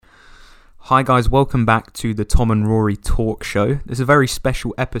Hi guys, welcome back to the Tom and Rory talk show. This is a very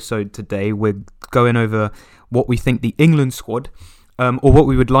special episode today. We're going over what we think the England squad, or what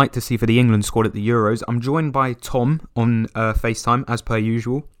we would like to see for the England squad at the Euros. I'm joined by Tom on FaceTime, as per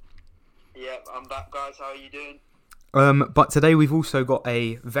usual. Yep, I'm back guys, how are you doing? But today we've also got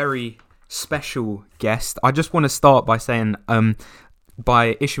a very special guest. I just want to start by saying,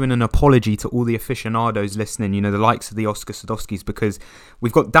 by issuing an apology to all the aficionados listening, you know, the likes of the Oscar Sadowskis, because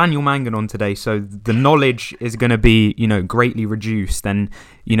we've got Daniel Mangan on today, so the knowledge is going to be, you know, greatly reduced, and,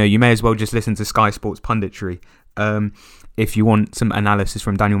 you know, you may as well just listen to Sky Sports punditry if you want some analysis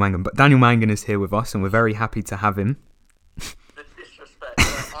from Daniel Mangan. But Daniel Mangan is here with us, and we're very happy to have him. The disrespect,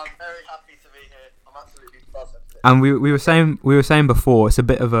 I'm very happy to be here. I'm absolutely buzzing. And we were saying before, it's a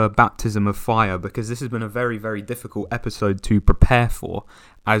bit of a baptism of fire, because this has been a very, very difficult episode to prepare for,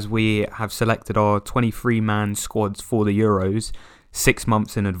 as we have selected our 23-man squads for the Euros 6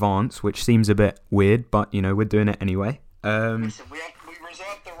 months in advance, which seems a bit weird, but, you know, we're doing it anyway. Listen, we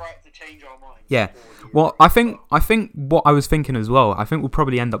reserve the right to change our minds. Yeah. Well, I think what I was thinking as well, I think we'll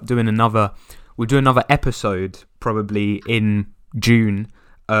probably end up doing another episode probably in June.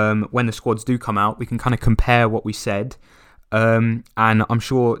 When the squads do come out, we can kind of compare what we said. And I'm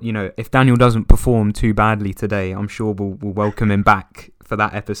sure, you know, if Daniel doesn't perform too badly today, I'm sure we'll welcome him back for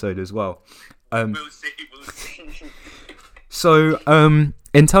that episode as well. We'll see. So,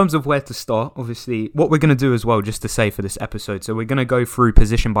 in terms of where to start, obviously, what we're going to do as well, just to say for this episode, so we're going to go through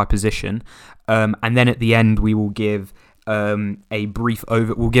position by position, and then at the end we will give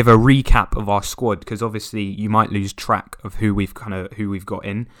we'll give a recap of our squad, because obviously you might lose track of who we've got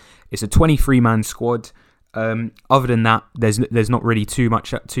in. It's a 23-man squad. Other than that, there's not really too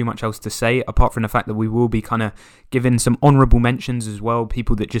much else to say, apart from the fact that we will be kind of giving some honourable mentions as well,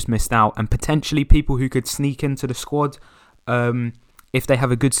 people that just missed out, and potentially people who could sneak into the squad if they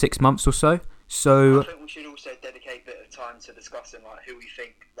have a good 6 months or so. So I think we should also dedicate a bit of time to discussing like who we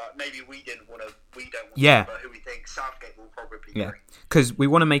think, like maybe we don't want to, but who we think Southgate will probably bring. Because we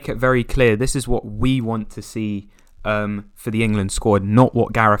want to make it very clear, this is what we want to see for the England squad, not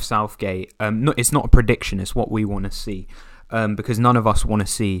what Gareth Southgate. It's not a prediction; it's what we want to see. Because none of us want to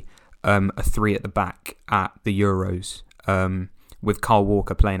see a three at the back at the Euros with Kyle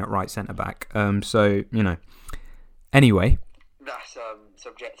Walker playing at right centre back. So you know. Anyway. That's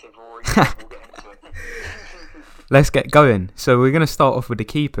subjective, Rory. We'll get into it. Let's get going. So we're going to start off with the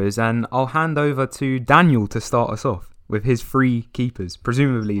keepers, and I'll hand over to Daniel to start us off with his three keepers.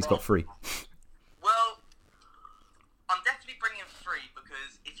 Presumably he's got three. Well, I'm definitely bringing three,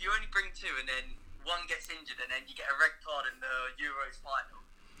 because if you only bring two and then one gets injured and then you get a red card in the Euros final,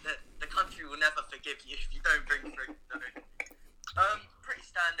 the country will never forgive you if you don't bring three. So, pretty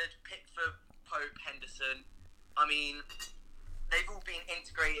standard. Pickford, Pope, Henderson. I mean, they've all been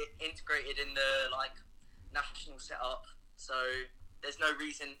integrated in the national setup, so there's no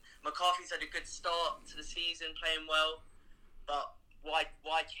reason. McCarthy's had a good start to the season, playing well, but why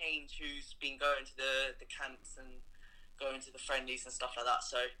change who's been going to the camps and going to the friendlies and stuff like that?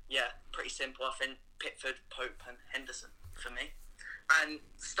 So yeah, pretty simple. I think Pickford, Pope and Henderson for me, and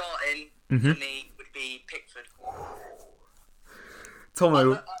starting for me would be Pickford.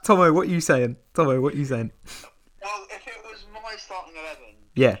 Tomo, what are you saying? Well, if it was my starting 11,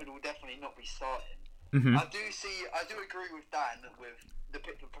 yeah, Pickford will definitely not be starting. Mm-hmm. I do agree with Dan with the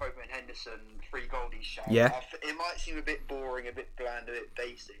Pickford, Pope and Henderson 3 goalies shout. Yeah. It might seem a bit boring, a bit bland, a bit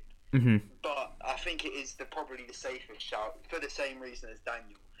basic, but I think it is probably the safest shout for the same reason as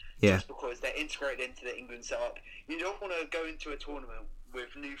Daniel. Yeah. Just because they're integrated into the England setup. You don't want to go into a tournament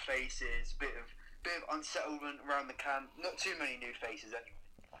with new faces, bit of unsettlement around the camp. Not too many new faces anyway.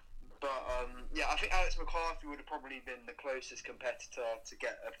 But, I think Alex McCarthy would have probably been the closest competitor to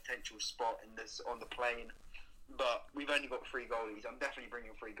get a potential spot on the plane. But we've only got 3 goalies. I'm definitely bringing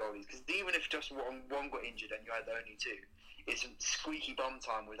 3 goalies, because even if just one got injured and you had only 2, it's squeaky bum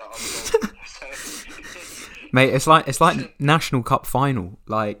time with that other goalie. So, mate, it's like National Cup final.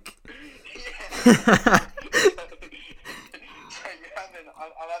 Like. Yeah.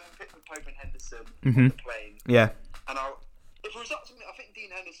 I'm having Pickford, Pope and Henderson on the plane. Yeah. And if it was up to me, I think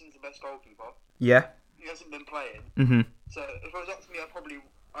Dean Henderson's the best goalkeeper. Yeah. He hasn't been playing. So if it was up to me,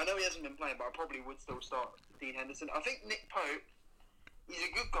 I know he hasn't been playing, but I probably would still start Dean Henderson. I think Nick Pope, he's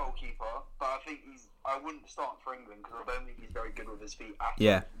a good goalkeeper, but I wouldn't start for England, because I don't think he's very good with his feet at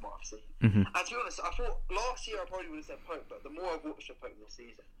all, from what I've seen. And to be honest, I thought last year I probably would have said Pope, but the more I've watched of Pope this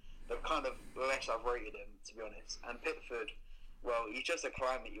season, the kind of less I've rated him, to be honest. And Pickford, well, he's just a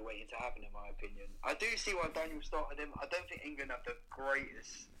climate you're waiting to happen, in my opinion. I do see why Daniel started him. I don't think England have the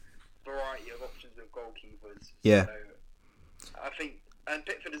greatest variety of options with goalkeepers. Yeah. So I think And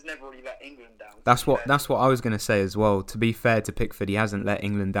Pickford has never really let England down. That's what I was going to say as well. To be fair to Pickford, he hasn't let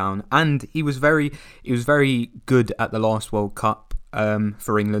England down, and he was very good at the last World Cup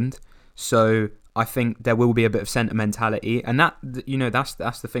for England. So I think there will be a bit of sentimentality, and that's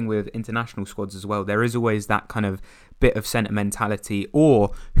the thing with international squads as well. There is always that kind of bit of sentimentality,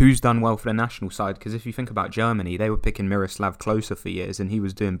 or who's done well for the national side. Because if you think about Germany, they were picking Miroslav Klose for years, and he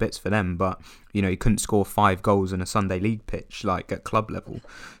was doing bits for them, but he couldn't score 5 goals in a Sunday League pitch like at club level.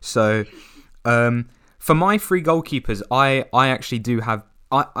 So for my 3 goalkeepers, I actually do have.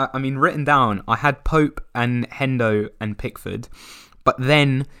 I mean, written down, I had Pope and Hendo and Pickford, but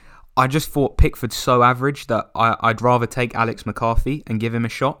then I just thought Pickford's so average that I'd rather take Alex McCarthy and give him a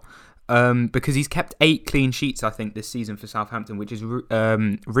shot. Because he's kept 8 clean sheets, I think, this season for Southampton, which is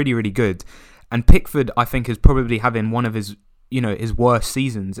really, really good. And Pickford, I think, is probably having one of his worst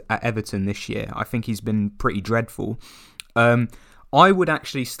seasons at Everton this year. I think he's been pretty dreadful. I would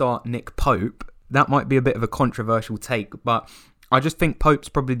actually start Nick Pope. That might be a bit of a controversial take, but I just think Pope's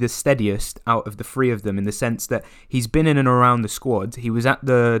probably the steadiest out of the 3 of them in the sense that he's been in and around the squad. He was at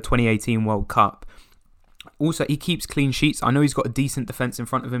the 2018 World Cup. Also, he keeps clean sheets. I know he's got a decent defence in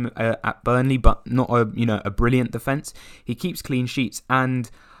front of him at Burnley, but not a brilliant defence. He keeps clean sheets, and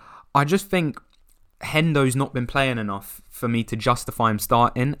I just think Hendo's not been playing enough for me to justify him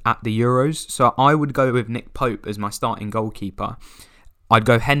starting at the Euros. So I would go with Nick Pope as my starting goalkeeper. I'd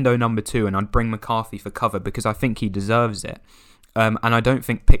go Hendo number 2, and I'd bring McCarthy for cover because I think he deserves it. And I don't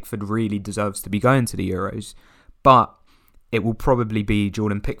think Pickford really deserves to be going to the Euros, but it will probably be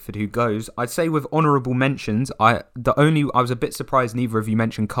Jordan Pickford who goes. I'd say with honourable mentions, I was a bit surprised neither of you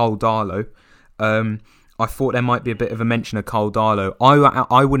mentioned Carl Darlow. I thought there might be a bit of a mention of Carl Darlow.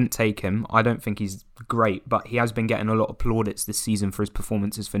 I wouldn't take him. I don't think he's great, but he has been getting a lot of plaudits this season for his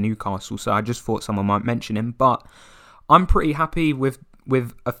performances for Newcastle, so I just thought someone might mention him. But I'm pretty happy with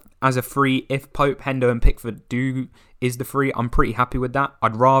as a 3, if Pope, Hendo and Pickford is the 3, I'm pretty happy with that.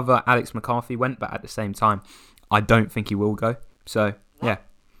 I'd rather Alex McCarthy went, but at the same time, I don't think he will go. So, yeah.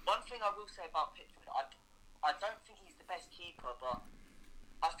 One thing I will say about Pickford, I don't think he's the best keeper, but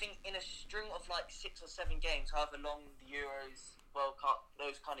I think in a string of like 6 or 7 games, however long the Euros, World Cup,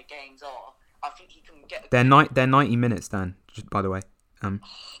 those kind of games are, I think he can get... They're 90 minutes, Dan, just by the way. I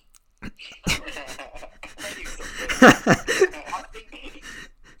think he can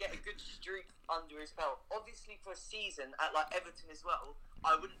get a good streak under his belt. Obviously, for a season at like Everton as well,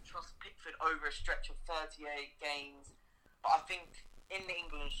 I wouldn't trust Pickford over a stretch of 38 games. But I think in the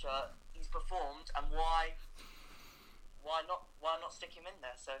England shirt, he's performed, and why not stick him in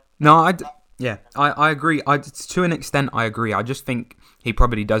there? So I agree. To an extent, I agree. I just think he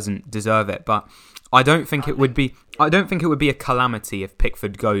probably doesn't deserve it, but I don't think it would be a calamity if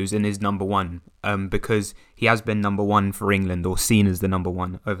Pickford goes and is number 1, because he has been number 1 for England, or seen as the number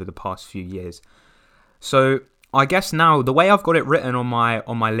 1 over the past few years. So I guess now the way I've got it written on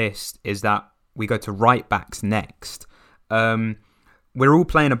my list is that we go to right backs next. We're all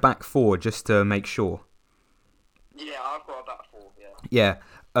playing a back 4 just to make sure. Yeah, I've got a back 4. Yeah.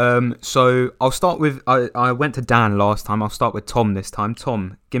 So I'll start with I went to Dan last time. I'll start with Tom this time.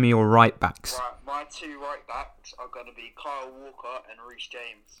 Tom, give me your right backs. Right, my 2 right backs are going to be Kyle Walker and Reece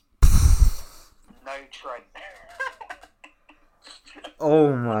James. No Trent.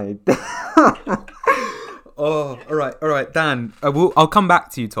 Oh my. Oh, all right, Dan. I'll come back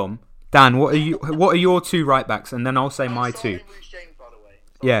to you, Tom. Dan, what are your 2 right backs, and then I'll say my 2. Reece James, by the way.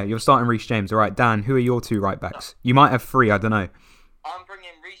 Yeah, you're starting Reece James. All right, Dan. Who are your 2 right backs? You might have 3. I don't know. I'm bringing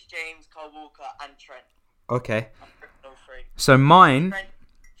Reece James, Kyle Walker, and Trent. Okay. I'm bringing all 3. So mine.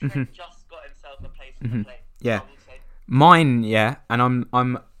 Trent just got himself a place in the play. Yeah. Mine. Yeah, and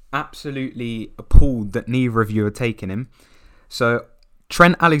I'm absolutely appalled that neither of you are taking him. So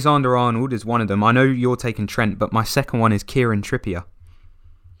Trent Alexander-Arnold is one of them. I know you're taking Trent, but my second one is Kieran Trippier.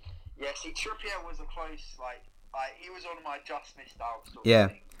 Yeah, see, Trippier was a close, he was on my just missed out sort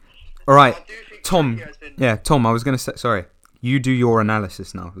of thing. All right, Tom. Tom, I was going to say, sorry, you do your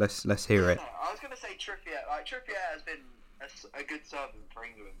analysis now. Let's hear it. I was going to say Trippier. Trippier has been a good servant for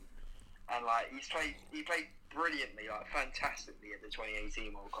England, and he played brilliantly, fantastically at the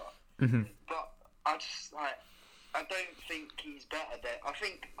 2018 World Cup. Mm-hmm. But I just I don't think he's better there. I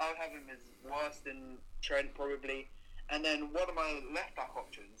think I have him as worse than Trent probably. And then one of my left back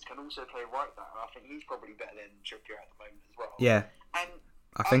options can also play right back. I think he's probably better than Trippier at the moment as well. Yeah. And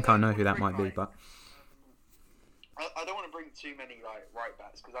I think I know who that might be, but I don't want to bring too many right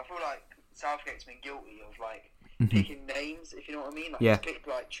backs because I feel like Southgate's been guilty of Mm-hmm. picking names, if you know what I mean. Yeah. He's picked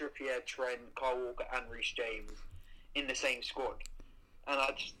Trippier, Trent, Kyle Walker, and Reece James in the same squad, and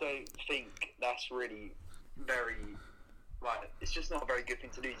I just don't think that's really very Like, it's just not a very good thing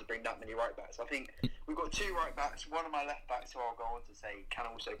to do to bring that many right backs. I think we've got 2 right backs. One of my left backs, who I'll go on to say, can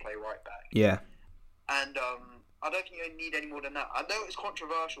also play right back. Yeah. And I don't think you need any more than that. I know it's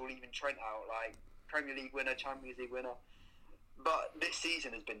controversial leaving Trent out, like Premier League winner, Champions League winner, but this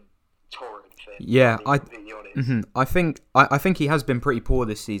season has been torrid for him. Yeah, to be completely honest. I think he has been pretty poor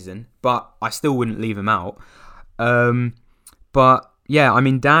this season, but I still wouldn't leave him out. But yeah, I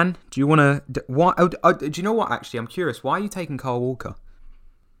mean, Dan, do you want to? Do you know what? Actually, I'm curious. Why are you taking Kyle Walker?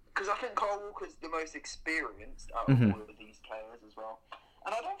 Because I think Kyle Walker's the most experienced out of all of these players as well,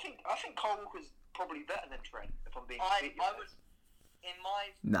 and I think Kyle Walker's probably better than Trent. If I'm being completely honest.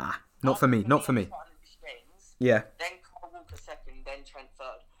 Nah, not for me. Not for me. Games, Yeah. Then Kyle Walker second, then Trent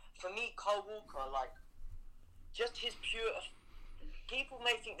third. For me, Kyle Walker, like, just his pure. People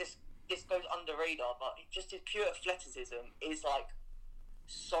may think this goes under radar, but just his pure athleticism is like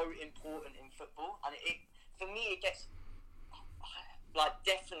so important in football, and for me it gets like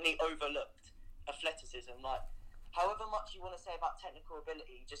definitely overlooked. Athleticism, like, however much you want to say about technical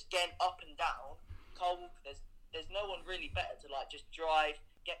ability, just getting up and down, Kyle Walker, there's no one really better to like just drive,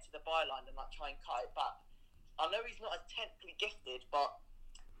 get to the byline and like try and cut it back. I know he's not as technically gifted, but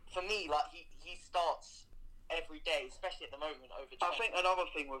for me, like, he starts every day, especially at the moment over Trent. I think another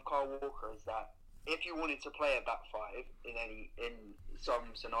thing with Kyle Walker is that if you wanted to play a back 5 in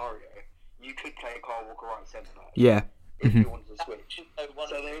some scenario, you could play Kyle Walker right centre back. Yeah. If you wanted to switch.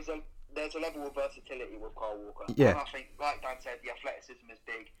 So there's a level of versatility with Kyle Walker. Yeah. And I think, like Dan said, the athleticism is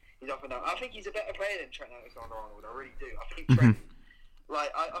big. He's up and down. I think he's a better player than Trent Alexander-Arnold. I really do. I think Trent,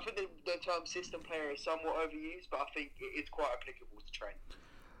 like, I think the term system player is somewhat overused, but I think it's quite applicable to Trent.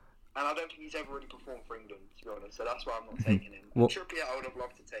 And I don't think he's ever really performed for England, to be honest. So that's why I'm not taking him. Trippier I would have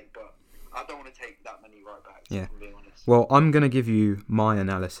loved to take, but I don't want to take that many right backs, if I'm being honest. Well, I'm going to give you my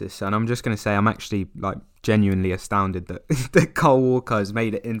analysis, and I'm just going to say I'm actually like genuinely astounded that, that Kyle Walker has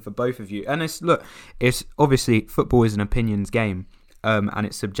made it in for both of you. And it's obviously football is an opinions game, and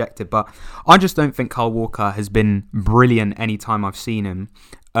it's subjective, but I just don't think Kyle Walker has been brilliant any time I've seen him.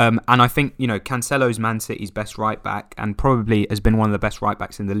 And I think, Cancelo's Man City's best right back, and probably has been one of the best right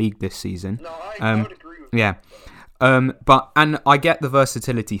backs in the league this season. No, I would agree with yeah. that. And I get the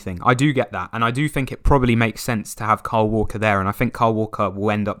versatility thing. I do get that. And I do think it probably makes sense to have Kyle Walker there. And I think Kyle Walker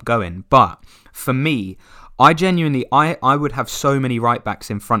will end up going. But for me, I would have so many right backs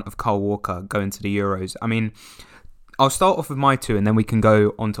in front of Kyle Walker going to the Euros. I mean, I'll start off with my 2 and then we can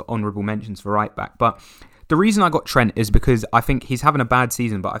go on to honourable mentions for right back. But the reason I got Trent is because I think he's having a bad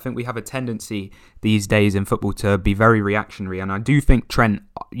season, but I think we have a tendency these days in football to be very reactionary. And I do think Trent,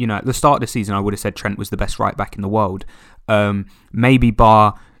 at the start of the season, I would have said Trent was the best right back in the world. Maybe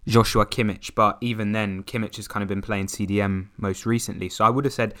bar Joshua Kimmich, but even then, Kimmich has kind of been playing CDM most recently. So I would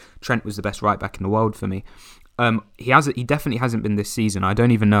have said Trent was the best right back in the world for me. He definitely hasn't been this season. I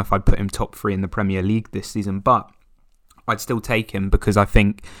don't even know if I'd put him top 3 in the Premier League this season, but I'd still take him because I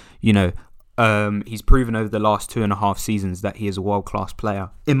think, he's proven over the last 2.5 seasons that he is a world-class player,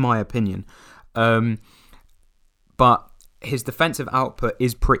 in my opinion. But his defensive output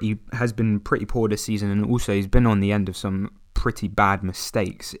has been pretty poor this season, and also he's been on the end of some pretty bad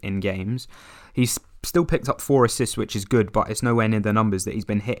mistakes in games. He's still picked up 4 assists, which is good, but it's nowhere near the numbers that he's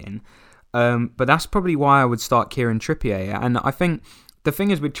been hitting. But that's probably why I would start Kieran Trippier. And I think the thing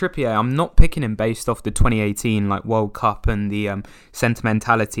is with Trippier, I'm not picking him based off the 2018 World Cup and the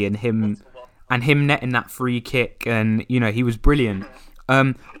sentimentality and him netting that free kick, and he was brilliant.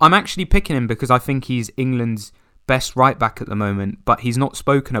 I'm actually picking him because I think he's England's best right back at the moment, but he's not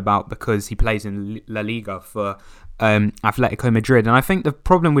spoken about because he plays in La Liga for Atletico Madrid. And I think the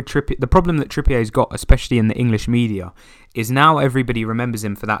problem that Trippier's got, especially in the English media, is now everybody remembers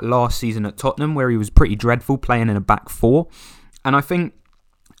him for that last season at Tottenham where he was pretty dreadful playing in a back 4. And I think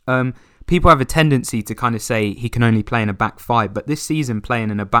people have a tendency to kind of say he can only play in a back 5, but this season playing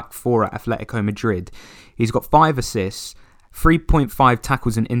in a back 4 at Atletico Madrid, he's got 5 assists, 3.5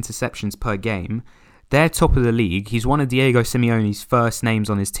 tackles and interceptions per game. They're top of the league. He's one of Diego Simeone's first names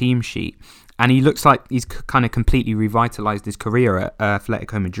on his team sheet, and he looks like he's kind of completely revitalised his career at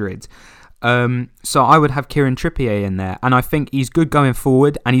Atletico Madrid. So I would have Kieran Trippier in there, and I think he's good going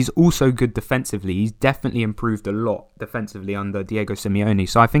forward, and he's also good defensively. He's definitely improved a lot defensively under Diego Simeone,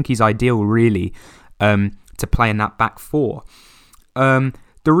 so I think he's ideal really to play in that back 4.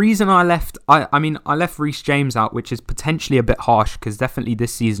 The reason I left Reece James out, which is potentially a bit harsh because definitely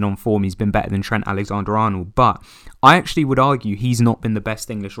this season on form he's been better than Trent Alexander-Arnold, but I actually would argue he's not been the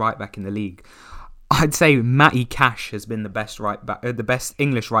best English right back in the league. I'd say Matty Cash has been the best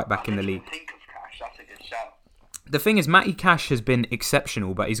English right back in the league. Think of Cash. That's a good shout. The thing is, Matty Cash has been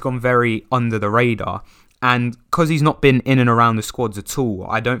exceptional, but he's gone very under the radar. And because he's not been in and around the squads at all,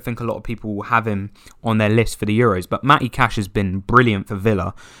 I don't think a lot of people will have him on their list for the Euros. But Matty Cash has been brilliant for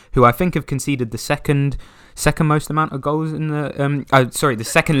Villa, who I think have conceded the second most amount of goals in the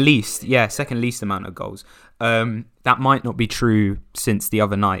second least amount of goals. That might not be true since the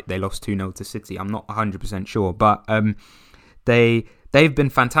other night they lost 2-0 to City. I'm not 100% sure, but they've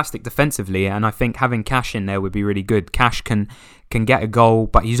been fantastic defensively, and I think having Cash in there would be really good. Cash can get a goal,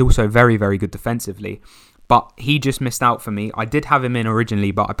 but he's also very, very good defensively. But he just missed out for me. I did have him in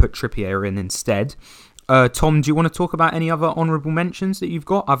originally, but I put Trippier in instead. Tom, do you want to talk about any other honourable mentions that you've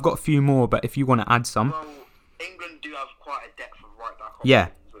got? I've got a few more, but if you want to add some. Well, England do have quite a depth of right back options. Yeah.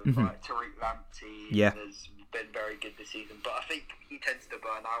 With Tariq Lamptey has been very good this season, but I think he tends to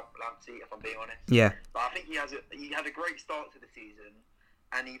burn out, Lamptey, if I'm being honest. Yeah. But I think he had a great start to the season,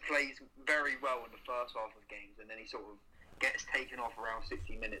 and he plays very well in the first half of games, and then he sort of gets taken off around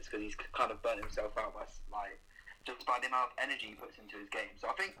 60 minutes because he's kind of burnt himself out by just by the amount of energy he puts into his game. So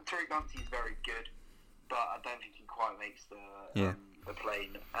I think Tariq Lamptey is very good, but I don't think he quite makes the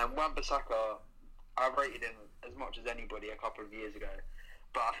plane. And Wan-Bissaka, I rated him as much as anybody a couple of years ago,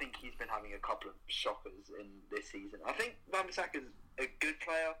 but I think he's been having a couple of shockers in this season. I think Wan-Bissaka is a good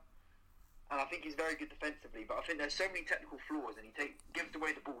player, and I think he's very good defensively, but I think there's so many technical flaws, and he gives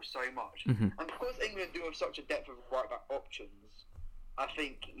away the ball so much. And because England do have such a depth of right-back options, I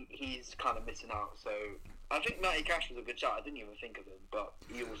think he's kind of missing out. So I think Matty Cash was a good shot. I didn't even think of him, but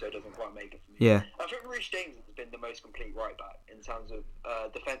he also doesn't quite make it for me. Yeah. I think Reece James has been the most complete right-back in terms of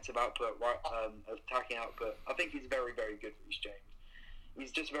defensive output, attacking output. I think he's very, very good, Reece James.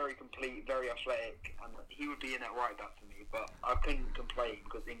 He's just very complete, very athletic, and he would be in at right back for me, but I couldn't complain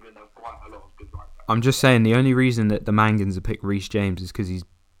because England have quite a lot of good right backs. I'm just saying the only reason that the Mangans have picked Reece James is because he's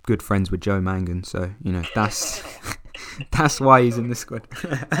good friends with Joe Mangan, so, that's that's why he's in the squad.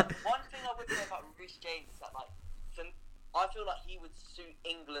 One thing I would say about Reece James is that, I feel like he would suit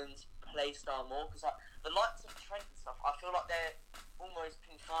England's play style more, because the likes of Trent and stuff, I feel like they're almost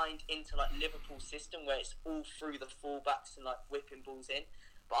confined into Liverpool's system where it's all through the fullbacks and whipping balls in.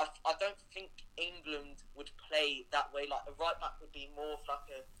 But I don't think England would play that way. A right back would be more of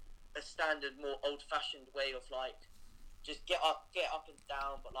a standard, more old fashioned way of just get up and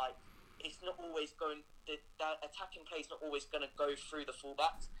down. But it's not always going. The attacking play is not always going to go through the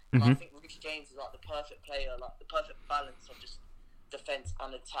fullbacks. I think Reece James is the perfect player, the perfect balance of just defence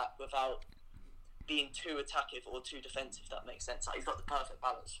and attack without being too attackive or too defensive. That makes sense. He's got the perfect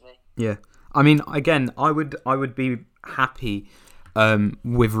balance for me. Yeah, I mean, again, I would be happy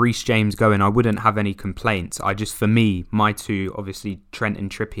with Reece James going. I wouldn't have any complaints. For me, my two, obviously Trent and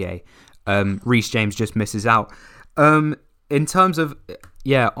Trippier. Reece James just misses out. In terms of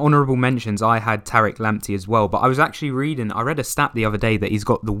honourable mentions, I had Tariq Lamptey as well. But I was actually I read a stat the other day that he's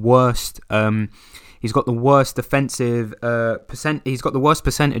got the worst. He's got the worst defensive He's got the worst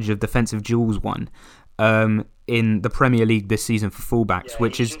percentage of defensive duels won in the Premier League this season for fullbacks,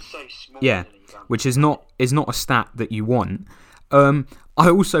 which is which is not a stat that you want. I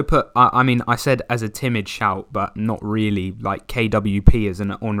also put, I said as a timid shout, but not really, KWP as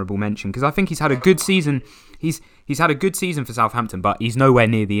an honourable mention, because I think he's had a good season. He's had a good season for Southampton, but he's nowhere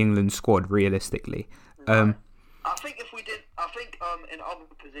near the England squad realistically. I think in other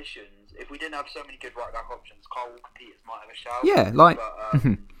positions, if we didn't have so many good right back options, Carl Walker-Peters might have a shout. Yeah,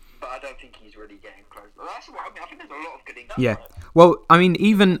 but I don't think he's really getting close. That's what I think. There's a lot of good England. Yeah. Well, I mean,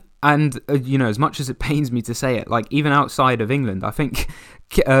 even as much as it pains me to say it, even outside of England, I think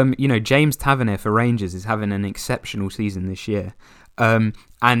James Tavernier for Rangers is having an exceptional season this year. And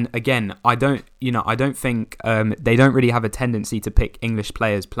again, I don't think they don't really have a tendency to pick English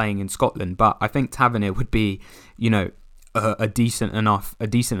players playing in Scotland, but I think Tavernier would be, a decent enough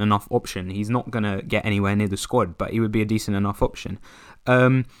option. He's not gonna get anywhere near the squad, but he would be a decent enough option.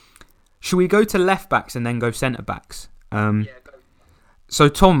 Should we go to left backs and then go centre backs? Go. So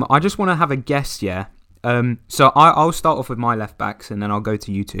Tom, I just want to have a guess, yeah. So I'll start off with my left backs and then I'll go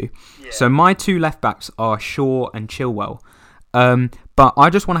to you two. Yeah. So my two left backs are Shaw and Chilwell. But I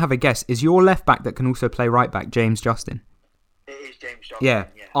just want to have a guess. Is your left back that can also play right back James Justin? It is James Justin. Yeah.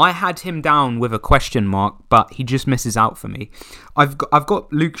 I had him down with a question mark, but he just misses out for me. I've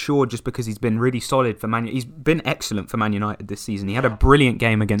got Luke Shaw just because he's been really solid for Man. He's been excellent for Man United this season. He had a brilliant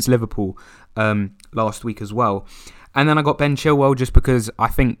game against Liverpool last week as well. And then I got Ben Chilwell just because I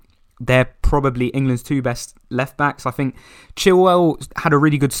think they're probably England's two best left backs. I think Chilwell had a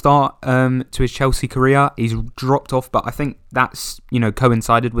really good start to his Chelsea career. He's dropped off, but I think that's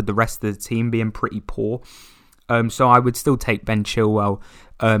coincided with the rest of the team being pretty poor. So I would still take Ben Chilwell.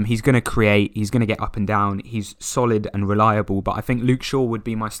 He's going to create. He's going to get up and down. He's solid and reliable. But I think Luke Shaw would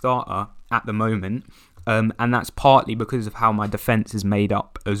be my starter at the moment. And that's partly because of how my defence is made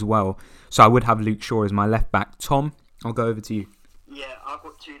up as well. So I would have Luke Shaw as my left back. Tom, I'll go over to you. Yeah, I've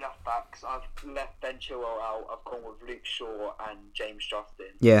got 2 left backs. I've left Ben Chilwell out. I've gone with Luke Shaw and James Justin.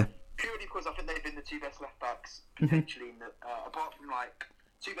 Yeah. Purely because I think they've been the 2 best left backs potentially in the, apart from like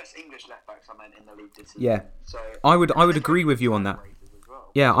 2 best English left backs I meant in the league this season. Yeah. So I would agree with you on that.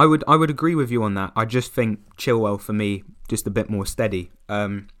 Well. Yeah, I would agree with you on that. I just think Chilwell for me just a bit more steady.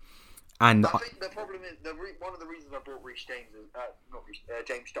 And I think the problem is one of the reasons I brought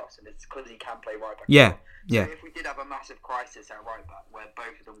James Justin is because he can play right back. Yeah, so yeah. If we did have a massive crisis at right back where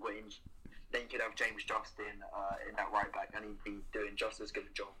both of them got injured, then you could have James Justin in that right back, and he'd be doing just as good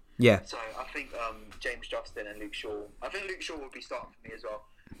a job. Yeah. So I think James Justin and Luke Shaw. I think Luke Shaw would be starting for me as well.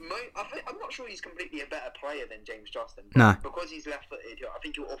 I'm not sure he's completely a better player than James Justin. No. Because he's left-footed, I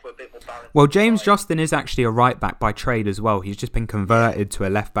think he'll offer a bit more balance. Well, James Justin is actually a right back by trade as well. He's just been converted to a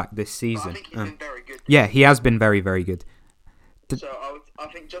left back this season. But I think he's been very good. Yeah, he has been very, very good. So I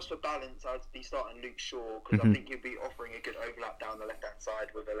think just for balance, I'd be starting Luke Shaw because I think he'll be offering a good overlap down the left-hand side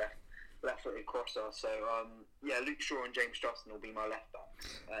with a left-footed crosser. So Luke Shaw and James Justin will be my left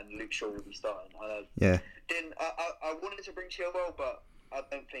backs, and Luke Shaw will be starting. Yeah. Then I wanted to bring Chilwell, but I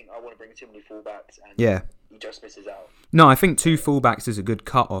don't think I want to bring too many fullbacks, and he just misses out. No, I think 2 fullbacks is a good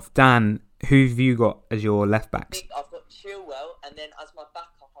cut-off. Dan, who have you got as your left backs? I've got Chilwell, and then as my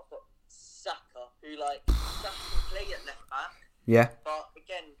backup, I've got Saka, who Saka can play at left back. Yeah. But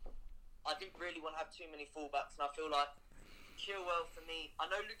again, I didn't really want to have too many fullbacks, and I feel like Chilwell for me. I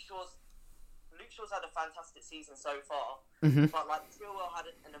know Luke Shaw's had a fantastic season so far, but Chilwell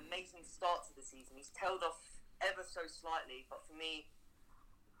had an amazing start to the season. He's tailed off ever so slightly, but for me,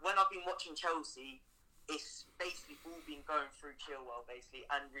 when I've been watching Chelsea, it's basically all been going through Chilwell basically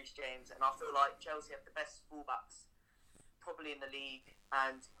and Reece James, and I feel like Chelsea have the best fullbacks probably in the league,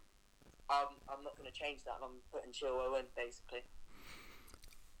 and I'm not going to change that. I'm putting Chilwell in basically.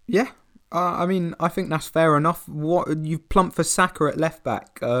 Yeah. I mean, I think that's fair enough. What you've plumped for Saka at left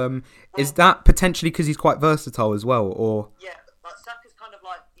back? Is that potentially because he's quite versatile as well, or? Yeah, Saka's kind of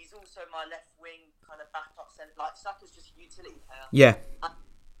he's also my left wing kind of backup centre. Saka's just a utility player. Yeah. And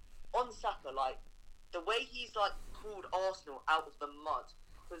on Saka, the way he's pulled Arsenal out of the mud.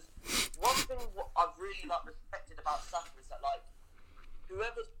 Because one thing what I've really respected about Saka is that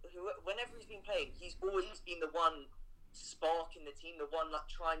whenever he's been playing, he's always been the one spark in the team, the one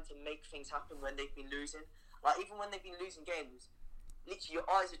trying to make things happen when they've been losing. Even when they've been losing games, literally your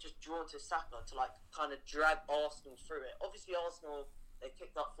eyes are just drawn to Saka to kind of drag Arsenal through it. Obviously Arsenal, they've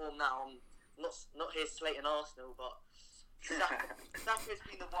picked up form now. I'm not here slating Arsenal, but Saka's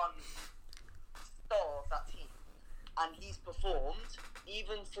been the one star of that team, and he's performed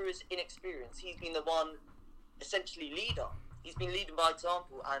even through his inexperience. He's been the one essentially leader. He's been leading by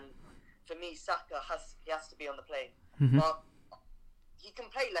example, and for me Saka has to be on the plane. But he can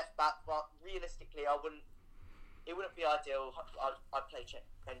play left back, but realistically, it wouldn't be ideal. I'd play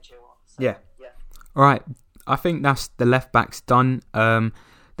Ben Chilwell. So, yeah. All right. I think that's the left backs done.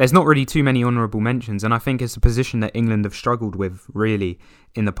 There's not really too many honourable mentions, and I think it's a position that England have struggled with really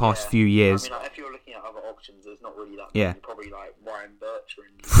in the past few years. I mean, if you're looking at other options, there's not really that many. Yeah. Probably Ryan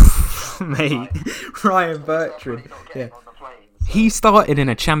Bertrand. Mate, Ryan Bertrand. Yeah. He started in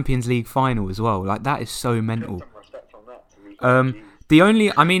a Champions League final as well. That is so mental. The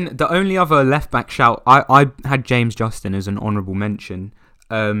only other left back shout, I had James Justin as an honourable mention.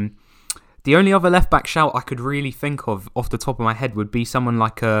 The only other left back shout I could really think of off the top of my head would be someone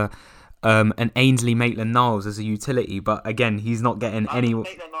like an Ainsley Maitland-Niles as a utility, but again, he's not getting any.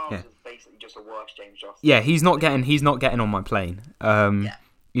 Maitland-Niles is basically just a worse James Justin. Yeah, he's not getting on my plane.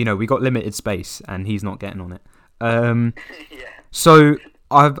 We got limited space, and he's not getting on it. So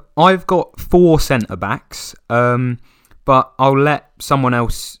I've got 4 centre backs. But I'll let someone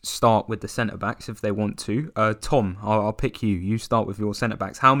else start with the centre-backs if they want to. Tom, I'll pick you. You start with your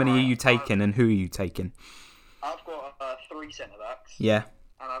centre-backs. How many are you taking and who are you taking? I've got 3 centre-backs. Yeah.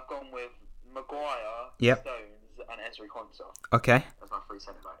 And I've gone with Maguire, Stones and Ezri Konsa. Okay. That's my 3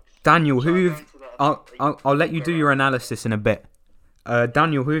 centre-backs. Daniel, I'll let you do your analysis in a bit.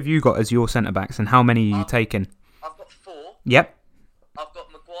 Daniel, who have you got as your centre-backs and how many are you taking? I've got 4. Yep. I've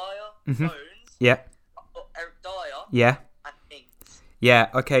got Maguire, Stones. Yep. Eric Dyer. Yeah. And Ings. Yeah,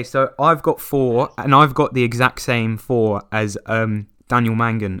 okay, so I've got 4, and I've got the exact same 4 as Daniel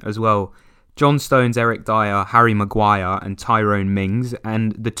Mangan as well. John Stones, Eric Dyer, Harry Maguire, and Tyrone Mings.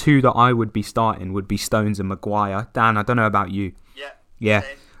 And the 2 that I would be starting would be Stones and Maguire. Dan, I don't know about you. Yeah.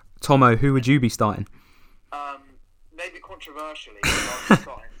 Same. Tomo, who would you be starting? Maybe controversially,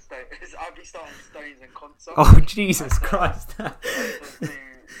 I'd be starting Stones and Konsa. Oh, Jesus Christ. Those 2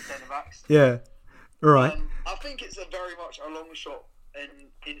 centre-backs. Yeah. Right. I think it's a very much a long shot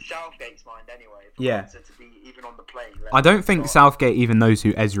in Southgate's mind anyway. For Yeah. Konsa to be even on the plane. I don't think Southgate even knows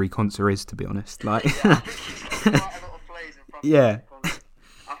who Ezri Konsa is, to be honest. Like, yeah, I think he's got quite a lot of players in front yeah. of Konsa.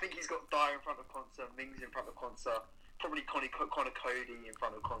 I think he's got Dyer in front of Konsa, Mings in front of Konsa, probably Connor Cody in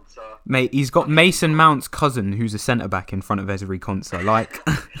front of Konsa. Mate, he's got Mason Mount's cousin, who's a centre back, in front of Ezri Konsa. Like,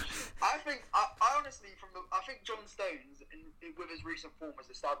 I honestly, I think John Stones, with his recent form, has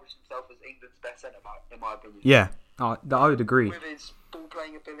established himself as England's best centre back, in my opinion. yeah, I would agree. With his ball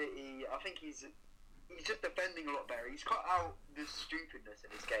playing ability, I think he's just defending a lot better. He's cut out the stupidness in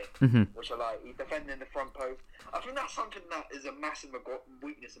his game, which I like. He's defending the front post. I think that's something that is a massive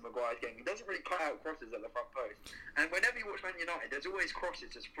weakness in Maguire's game. He doesn't really cut out crosses at the front post. And whenever you watch Man United, there's always crosses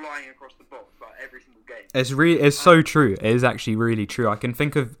just flying across the box, like every single game. It's so true. It is actually really true. I can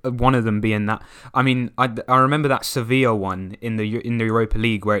think of one of them being that. I mean, I remember that Sevilla one in the Europa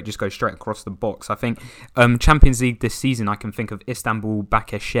League where it just goes straight across the box. I think Champions League this season, I can think of Istanbul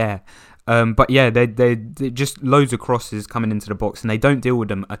Başakşehir. But yeah, they just loads of crosses coming into the box, and they don't deal with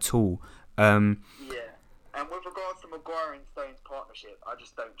them at all. Yeah, and with regards to Maguire and Stones' partnership, I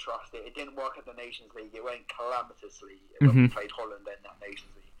just don't trust it. It didn't work at the Nations League. It went calamitously when we played Holland in that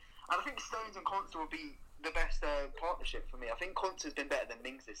Nations League. And I think Stones and Konsa will be the best partnership for me. I think Konsa's been better than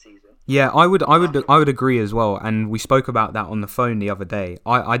Mings this season. Yeah, I would agree as well. And we spoke about that on the phone the other day.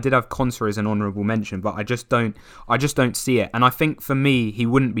 I did have Konsa as an honourable mention, but I just don't see it. And I think for me, he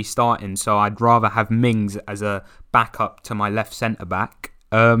wouldn't be starting. So I'd rather have Mings as a backup to my left centre back.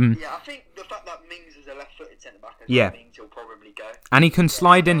 Yeah, I think the fact that Mings is a left-footed centre back means he'll probably go. And he can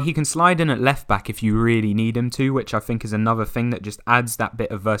slide in. He can slide in at left back if you really need him to, which I think is another thing that just adds that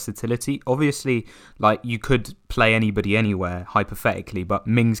bit of versatility. Obviously, like you could play anybody anywhere hypothetically, but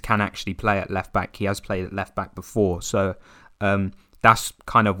Mings can actually play at left back. He has played at left back before, so that's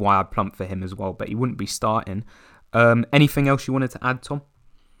kind of why I plumped for him as well. But he wouldn't be starting. Anything else you wanted to add, Tom?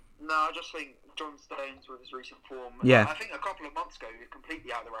 No, I just think John Stones with his recent form. Yeah. I think a couple of months ago he was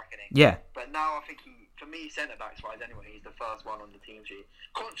completely out of the reckoning. Yeah. But now I think for me, centre backs wise anyway, he's the first one on the team sheet.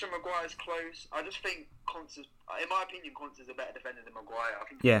 Konsa and Maguire's close. I just think in my opinion, Konsa's a better defender than Maguire. I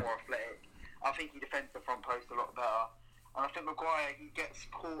think he's more athletic. I think he defends the front post a lot better. And I think Maguire, he gets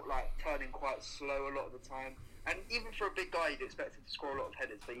caught like turning quite slow a lot of the time. And even for a big guy, you'd expect him to score a lot of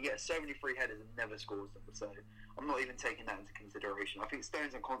headers, but he gets so many free headers and never scores them. So I'm not even taking that into consideration. I think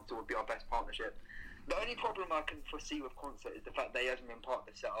Stones and Konsa would be our best partnership. The only problem I can foresee with Konsa is the fact that he hasn't been part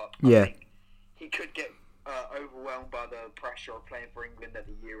of the setup. Yeah. I think he could get overwhelmed by the pressure of playing for England at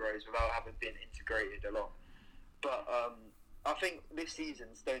the Euros without having been integrated a lot. But I think this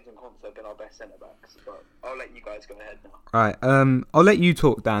season, Stones and Konsa have been our best centre-backs. But I'll let you guys go ahead now. Right. I'll let you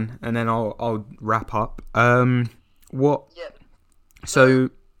talk, Dan, and then I'll wrap up. What? Yeah. So,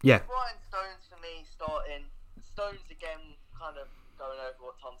 yeah. Brian Stones for me starting. Stones again, kind of going over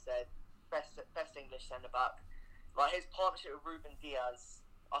what Tom said. Best English centre-back. Like his partnership with Ruben Diaz.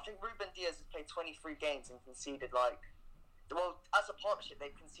 I think Ruben Diaz has played 23 games and conceded as a partnership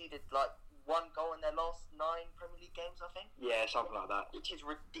they've conceded like 1 goal in their last 9 Premier League games, I think. Yeah, something like that. Which is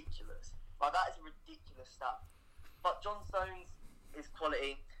ridiculous. Like that is a ridiculous stat. But John Stones is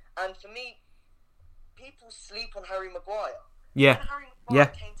quality. And for me, people sleep on Harry Maguire. Yeah. When Harry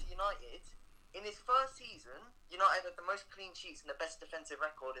Maguire came to United, in his first season, United had the most clean sheets and the best defensive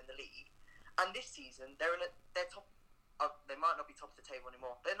record in the league. And this season, they're top. They might not be top of the table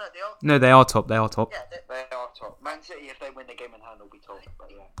anymore. They are. No, they are top. They are top. Yeah, they are top. Man City, if they win the game in hand, will be top. But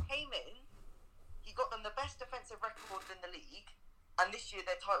yeah. Came in, he got them the best defensive record in the league, and this year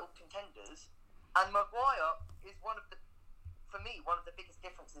they're title contenders. And Maguire is for me, one of the biggest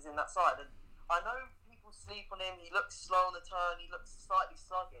differences in that side. And I know people sleep on him. He looks slow on the turn. He looks slightly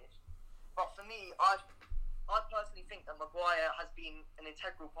sluggish. But for me, I personally think that Maguire has been an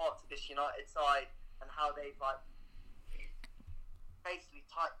integral part to this United side and how they've basically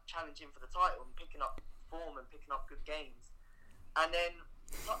challenging for the title and picking up form and picking up good games. And then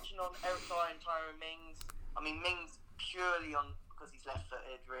touching on Eric Dyer and Tyrone Mings. I mean, Mings purely because he's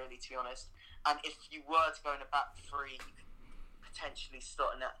left-footed, really, to be honest. And if you were to go in a back three, you could potentially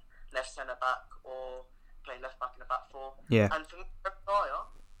start in that left centre-back or play left-back in a back four. Yeah. And for Eric Dyer,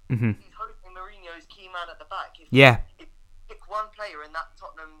 he's Jose Mourinho's key man at the back. If you pick one player in that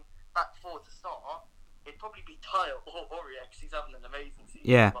Tottenham back four to start, it'd probably be Dyer or Aurier because he's having an amazing season.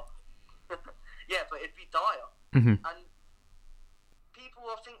 Yeah. But it'd be Dyer. And people,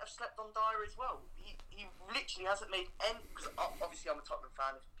 I think, have slept on Dyer as well. He literally hasn't made any. Because obviously, I'm a Tottenham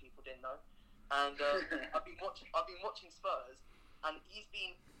fan. If people didn't know, and I've been watching Spurs, and he's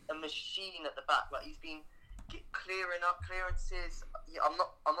been a machine at the back. Like he's been clearing up clearances. Yeah, I'm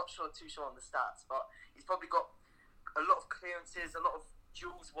not too sure on the stats, but he's probably got a lot of clearances, a lot of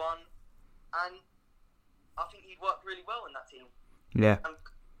duels won, and I think he'd work really well in that team. Yeah.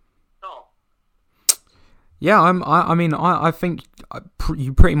 No. Yeah, I think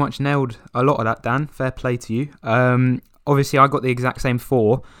you pretty much nailed a lot of that, Dan. Fair play to you. Obviously, I got the exact same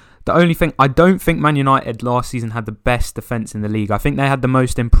 4. The only thing, I don't think Man United last season had the best defence in the league. I think they had the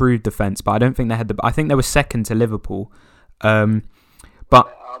most improved defence, but I don't think they had I think they were second to Liverpool. But I'm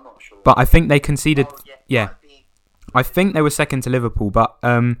not sure. But I think they conceded. Yeah. I think they were second to Liverpool, but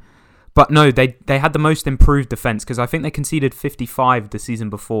no, they had the most improved defence because I think they conceded 55 the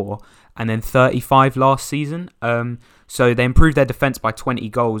season before and then 35 last season. So they improved their defence by 20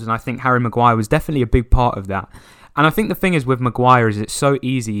 goals, and I think Harry Maguire was definitely a big part of that. And I think the thing is with Maguire is it's so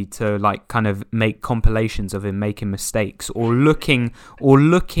easy to like kind of make compilations of him making mistakes or looking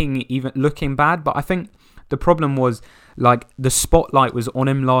bad. But I think the problem was like the spotlight was on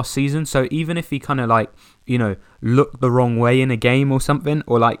him last season. So even if he kind of like, you know, looked the wrong way in a game or something,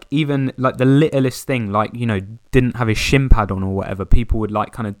 or like even like the littlest thing, like, you know, didn't have his shin pad on or whatever, people would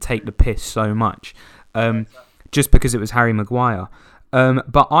like kind of take the piss so much just because it was Harry Maguire.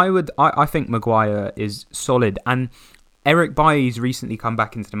 But I think Maguire is solid, and Eric Bailly's recently come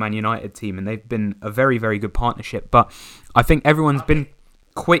back into the Man United team, and they've been a very, very good partnership. But I think everyone's been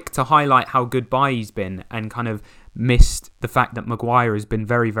quick to highlight how good Bailly's been, and kind of missed the fact that Maguire has been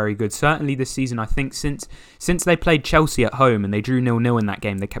very, very good. Certainly this season, I think since they played Chelsea at home and they drew 0-0 in that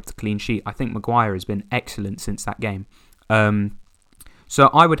game, they kept a clean sheet. I think Maguire has been excellent since that game. So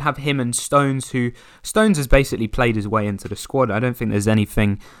I would have him and Stones has basically played his way into the squad. I don't think there's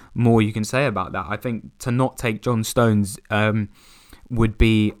anything more you can say about that. I think to not take John Stones would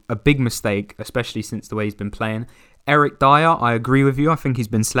be a big mistake, especially since the way he's been playing. Eric Dyer, I agree with you. I think he's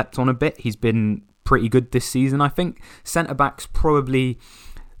been slept on a bit. He's been pretty good this season. I think centre-backs probably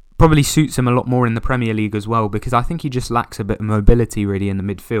suits him a lot more in the Premier League as well, because I think he just lacks a bit of mobility really in the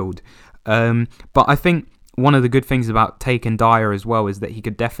midfield. But I think one of the good things about taking Dyer as well is that he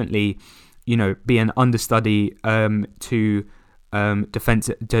could definitely, you know, be an understudy in the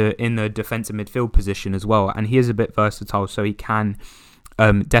defensive midfield position as well. And he is a bit versatile, so he can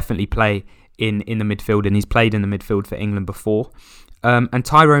definitely play in the midfield, and he's played in the midfield for England before. And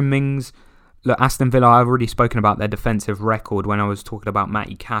Tyrone Mings, look, Aston Villa, I've already spoken about their defensive record when I was talking about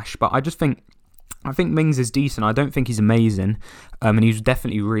Matty Cash, but I think Mings is decent. I don't think he's amazing, and he was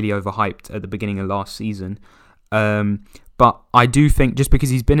definitely really overhyped at the beginning of last season. But I do think just because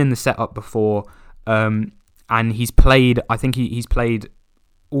he's been in the setup before, and he's played, I think he's played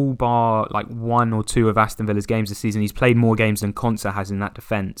all bar like 1 or 2 of Aston Villa's games this season. He's played more games than Konsa has in that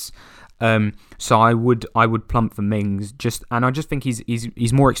defence. So I would plump for Mings, and I just think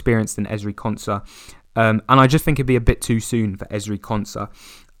he's more experienced than Ezri Konsa, and I just think it'd be a bit too soon for Ezri Konsa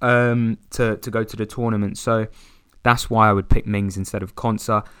to go to the tournament. So that's why I would pick Mings instead of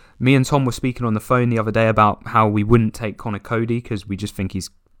Konsa. Me and Tom were speaking on the phone the other day about how we wouldn't take Connor Cody because we just think he's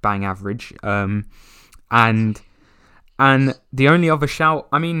bang average. And the only other shout,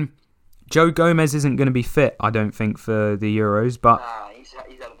 I mean, Joe Gomez isn't going to be fit, I don't think, for the Euros, but he's had a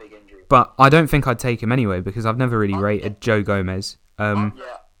big injury. But I don't think I'd take him anyway because I've never really rated Joe Gomez. Dyer's much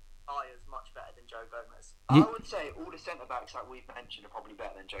better than Joe Gomez. I would say all the centre-backs that we've mentioned are probably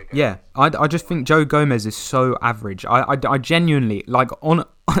better than Joe Gomez. Yeah, I just think Joe Gomez is so average. I genuinely, like,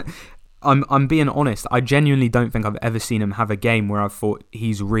 I'm being honest, I genuinely don't think I've ever seen him have a game where I've thought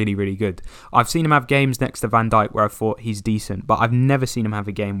he's really, really good. I've seen him have games next to Van Dijk where I thought he's decent, but I've never seen him have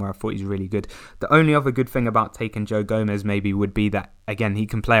a game where I thought he's really good. The only other good thing about taking Joe Gomez maybe would be that, again, he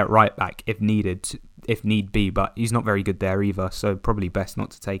can play at right back if need be, but he's not very good there either, so probably best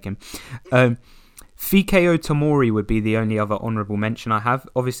not to take him. Fikayo Tomori would be the only other honourable mention I have.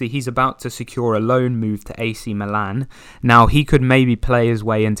 Obviously, he's about to secure a loan move to AC Milan. Now, he could maybe play his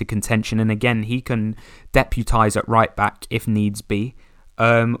way into contention, and again, he can deputise at right back if needs be.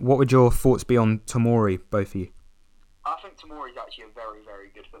 What would your thoughts be on Tomori, both of you? I think Tomori's actually a very, very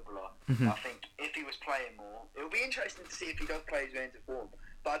good footballer. Mm-hmm. I think if he was playing more, it would be interesting to see if he does play his way into form.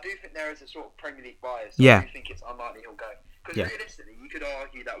 But I do think there is a sort of Premier League bias. So I do think it's unlikely he'll go. Because realistically, you could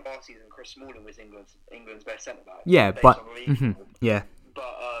argue that last season Chris Smalling was England's best centre-back. Yeah, but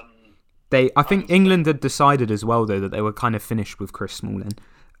I think England had decided as well, though, that they were kind of finished with Chris Smalling.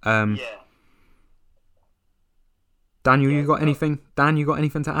 Daniel, you got anything? Dan, you got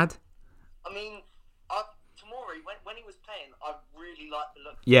anything to add? I mean, Tomori, when he was playing, I really liked the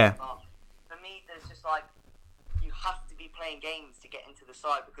look. Yeah. For me, there's just like you have to be playing games to get into the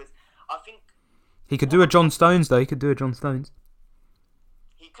side because I think. He could do a John Stones, though. He could do, but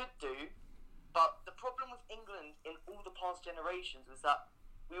the problem with England past generations was that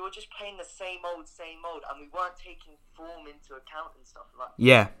we were just playing the same old, and we weren't taking form into account and stuff like.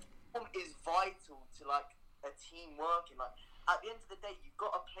 Yeah. Form is vital to like a team working. Like at the end of the day, you've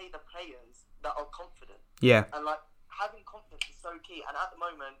got to play the players that are confident. Yeah. And like having confidence is so key. And at the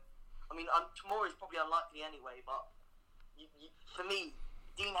moment, I mean, tomorrow is probably unlikely anyway. But for me,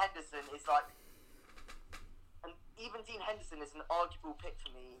 Dean Henderson is like, and even Dean Henderson is an arguable pick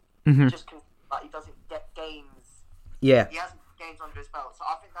for me. Mm-hmm. Just because like he doesn't get games. Yeah. He hasn't games under his belt, so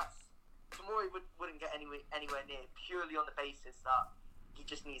I think that's tomorrow wouldn't get anywhere near purely on the basis that he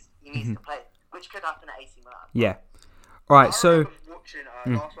just needs to play, which could happen at AC Milan. Yeah. All right. So watching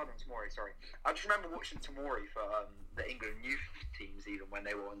last one on Tomori. Sorry, I just remember watching Tomori for the England youth teams, even when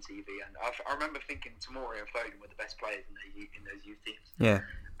they were on TV, and I remember thinking Tomori and Foden were the best players in those youth teams. Yeah.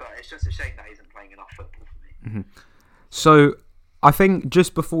 But it's just a shame that he isn't playing enough football for me. Mm-hmm. So I think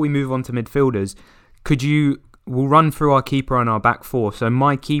just before we move on to midfielders, we'll run through our keeper and our back four. So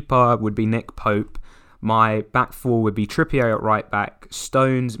my keeper would be Nick Pope. My back four would be Trippier at right back,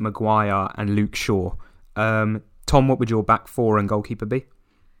 Stones, Maguire, and Luke Shaw. Tom, what would your back four and goalkeeper be?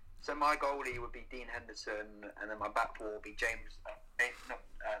 So my goalie would be Dean Henderson, and then my back four would be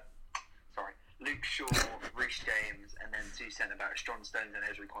Luke Shaw, Reece James, and then two centre backs, John Stones and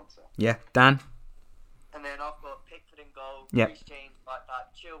Ezri Konsa. Yeah, Dan. And then I've got Pickford in goal, Yep. Reece James right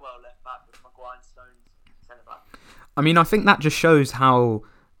back, Chilwell left back with Maguire and Stones centre back. I mean, I think that just shows how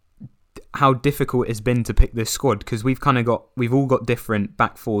difficult it's been to pick this squad, because we've all got different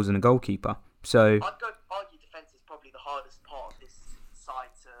back fours and a goalkeeper. So I'd argue defence is probably the hardest part of this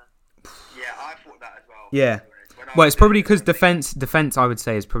side to. Yeah, I thought that as well. yeah. Well, it's probably because defence, I would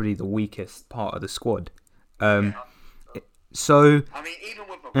say, is probably the weakest part of the squad. So I mean, even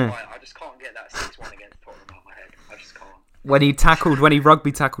with Maguire, I just can't get that 6-1 against Tottenham out of my head. I just can't. when he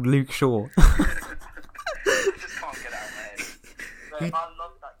rugby tackled Luke Shaw. I just can't get that out of my head. I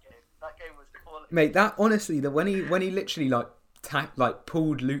love that game. That game was quality. Mate, that honestly, when he literally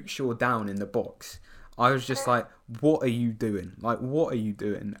pulled Luke Shaw down in the box, I was just like, what are you doing? Like, what are you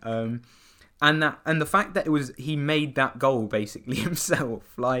doing? And the fact that he made that goal basically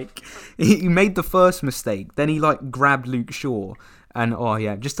himself. Like, he made the first mistake, then he grabbed Luke Shaw,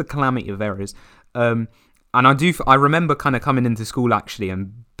 and just a calamity of errors. And I remember kind of coming into school actually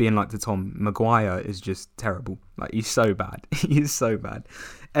and being like to Tom, Maguire is just terrible. Like, he's so bad. He's so bad.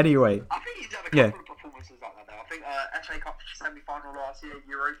 Anyway. I think he's had a couple of performances like that though. I think FA Cup semi-final last year,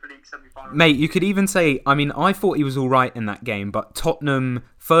 Europa League semi-final. Mate, you could even say, I mean, I thought he was all right in that game, but Tottenham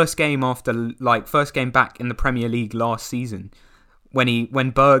first game back in the Premier League last season, when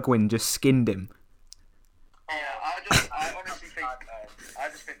Bergwijn just skinned him. Yeah, I honestly think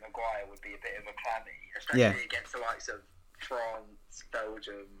Maguire would be a bit of a calamity, especially against the likes of France,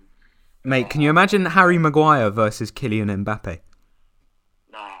 Belgium. Mate, can you imagine Harry Maguire versus Kylian Mbappe?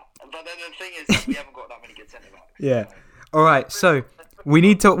 Nah, but then the thing is that we haven't got that many good centre backs. Yeah. All right, so we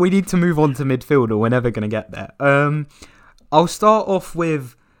need to move on to midfield, or we're never going to get there. I'll start off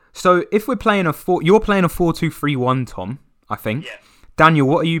with, so if we're playing you're playing a 4-2-3-1, Tom, I think. Yeah. Daniel,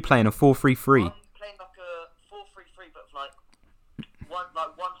 what are you playing, a 4-3-3? I'm playing like a 4-3-3,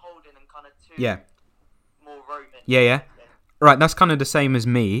 but one holding and kind of two more roving. Yeah. Right, that's kind of the same as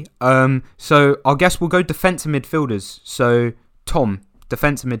me. So I guess we'll go defensive midfielders. So Tom,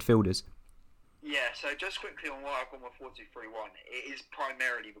 defensive midfielders. Yeah, so just quickly on why I've gone with 4-2-3-1, it is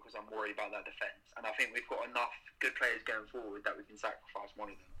primarily because I'm worried about that defence, and I think we've got enough good players going forward that we can sacrifice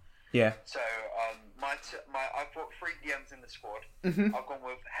one of them. Yeah. So I've got 3 DMs in the squad. Mm-hmm. I've gone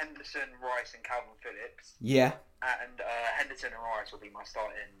with Henderson, Rice, and Calvin Phillips. Yeah. And Henderson and Rice will be my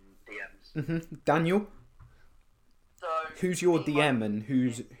starting DMs. Mm-hmm. Daniel, So who's your DM and who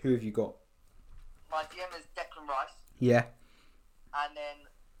have you got? My DM is Declan Rice. Yeah. And then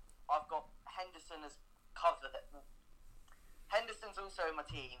I've got Henderson as cover. Henderson's also in my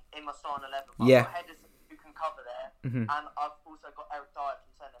team, in my starting 11. But I've got Henderson who can cover there. Mm-hmm. And I've also got Eric Dyer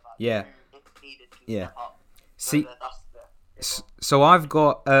from centre back. Who, if needed, can step up. So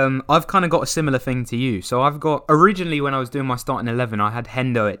I've kind of got a similar thing to you. So I've got, originally when I was doing my starting 11, I had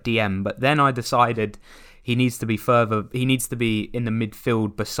Hendo at DM, but then I decided he needs to be in the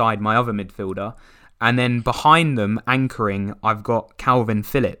midfield beside my other midfielder. And then behind them, anchoring, I've got Calvin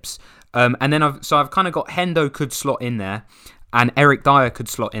Phillips. And then I've kind of got Hendo could slot in there, and Eric Dyer could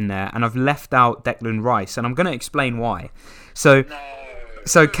slot in there, and I've left out Declan Rice, and I'm going to explain why. So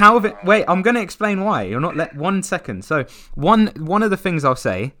Calvin, wait, I'm going to explain why. You're not 1 second. So one of the things I'll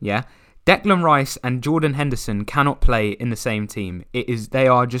say, Declan Rice and Jordan Henderson cannot play in the same team. They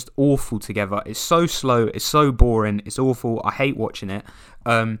are just awful together. It's so slow. It's so boring. It's awful. I hate watching it.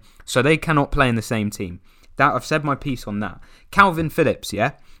 So they cannot play in the same team. That I've said my piece on that. Calvin Phillips,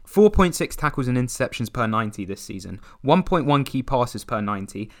 yeah, 4.6 tackles and interceptions per 90 this season, 1.1 key passes per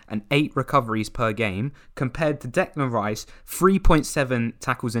 90, and 8 recoveries per game, compared to Declan Rice, 3.7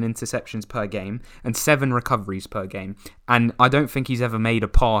 tackles and interceptions per game, and 7 recoveries per game. And I don't think he's ever made a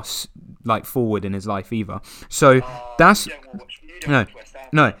pass like forward in his life either. So that's no.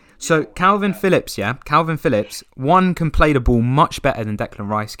 So Calvin Phillips, one can play the ball much better than Declan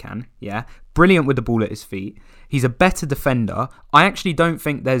Rice can, yeah. Brilliant with the ball at his feet. He's a better defender. I actually don't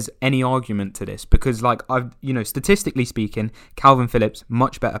think there's any argument to this because, like, statistically speaking, Calvin Phillips,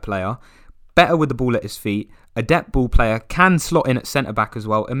 much better player, better with the ball at his feet, adept ball player, can slot in at centre back as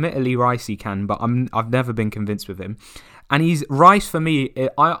well. Admittedly, Ricey can, but I've never been convinced with him. And he's Rice for me.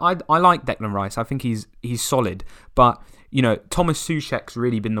 I like Declan Rice. I think he's solid, but. Thomas Souček's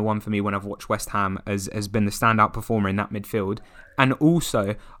really been the one for me when I've watched West Ham has been the standout performer in that midfield. And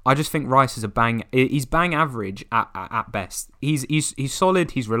also, I just think Rice is he's bang average at best. He's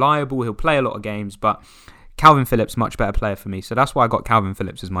solid, he's reliable, he'll play a lot of games, but Calvin Phillips, much better player for me. So that's why I got Calvin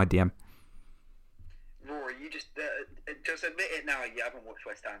Phillips as my DM. Rory, you just admit it now, you haven't watched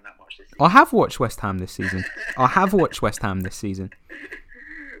West Ham that much this season. I have watched West Ham this season.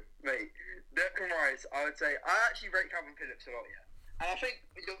 Mate, Declan Rice, I would say, I actually rate Calvin Phillips a lot, yeah. And I think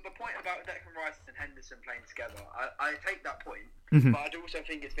the point about Declan Rice and Henderson playing together, I take that point, but I do also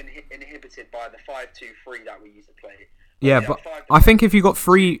think it's been inhibited by the 5-2-3 that we used to play. But I think if you got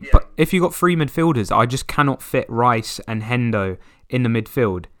three midfielders, I just cannot fit Rice and Hendo in the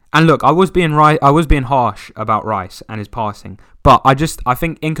midfield. And look, I was being harsh about Rice and his passing, but I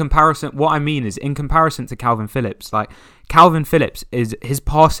think in comparison, what I mean is in comparison to Calvin Phillips, like Calvin Phillips his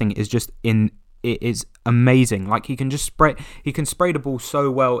passing is just it is amazing. Like he can spray the ball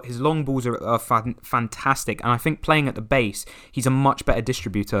so well. His long balls are fantastic, and I think playing at the base, he's a much better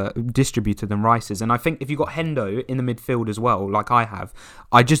distributor than Rice is. And I think if you got Hendo in the midfield as well, like I have,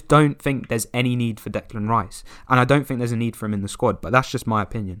 I just don't think there's any need for Declan Rice, and I don't think there's a need for him in the squad. But that's just my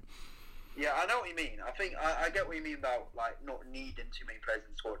opinion. Yeah, I know what you mean. I think I get what you mean about like not needing too many players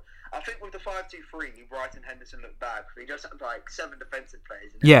in the squad. I think with the 5-2-3, Bright and Henderson look bad because he just had like 7 defensive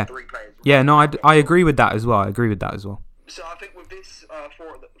players and 3 players. Yeah, no, I agree with that as well. So I think with this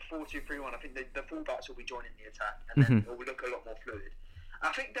 4-2-3-1, I think the fullbacks will be joining the attack and then it will look a lot more fluid.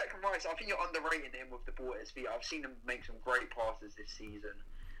 I think Declan Rice, I think you're underrating him with the ball at his feet. I've seen him make some great passes this season.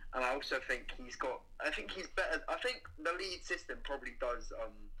 And I also think he's better. I think the lead system probably does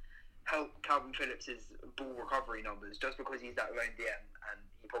help Calvin Phillips' ball recovery numbers just because he's that lone DM and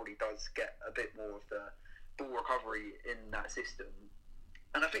he probably does get a bit more of the ball recovery in that system.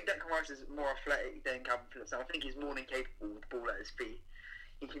 And I think Declan Rice is more athletic than Calvin Phillips, and I think he's more than capable with the ball at his feet.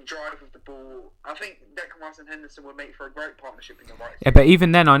 He can drive with the ball. I think Declan Rice and Henderson would make for a great partnership in the right. Yeah, but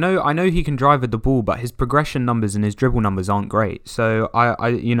even then, I know he can drive with the ball, but his progression numbers and his dribble numbers aren't great. So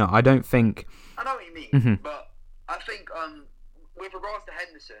I don't think. I know what you mean, but I think with regards to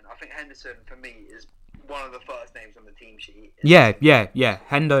Henderson, I think Henderson for me is one of the first names on the team sheet. Yeah.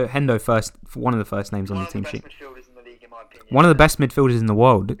 Hendo first, one of the first names on the team sheet. One of the best midfielders in the league, in my opinion. One of the best midfielders in the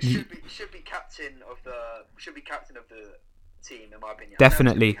world. Should be captain of the team, in my opinion.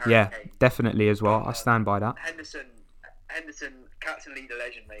 Definitely as well. I stand by that. Henderson, captain, leader,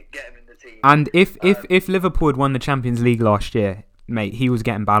 legend, mate. Get him in the team. And if Liverpool had won the Champions League last year, mate, he was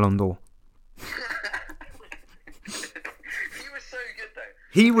getting Ballon d'Or.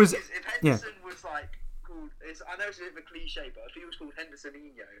 He was. If Henderson was like called, I know it's a bit of a cliche, but if he was called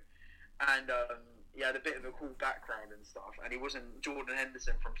Hendersonino, and he had a bit of a cool background and stuff, and he wasn't Jordan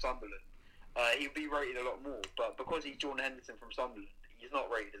Henderson from Sunderland, he'd be rated a lot more. But because he's Jordan Henderson from Sunderland, he's not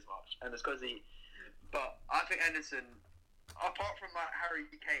rated as much, and it's because he. But I think Henderson, apart from like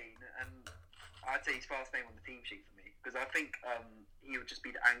Harry Kane, and I'd say his first name on the team sheet for me, because I think he would just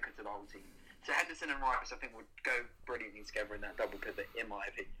be the anchor to the whole team. So Henderson and Rice, I think, would go brilliantly together in that double pivot, in my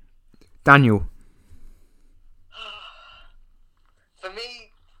opinion. Daniel. For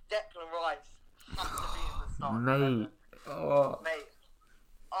me, Declan Rice has to be in the start. Mate,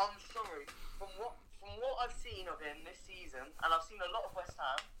 I'm sorry. From what I've seen of him this season, and I've seen a lot of West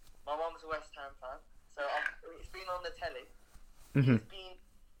Ham. My mum's a West Ham fan, so it's been on the telly. It's been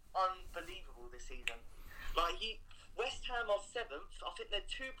unbelievable this season. West Ham are 7th. I think they're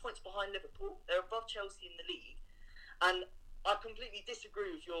 2 points behind Liverpool. They're above Chelsea in the league. And I completely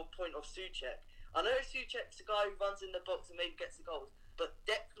disagree with your point of Souček. I know Souček's a guy who runs in the box and maybe gets the goals, but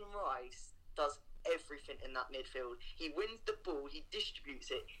Declan Rice does everything in that midfield. He wins the ball, he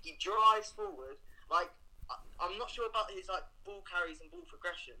distributes it, he drives forward. Like, I'm not sure about his ball carries and ball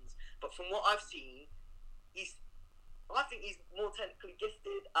progressions, but from what I've seen, he's I think he's more technically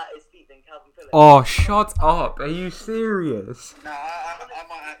gifted at his feet than Calvin Phillips. Oh, shut up. Are you serious? No, I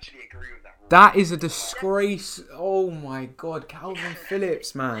might actually agree with that. That is a disgrace. Oh, my God. Calvin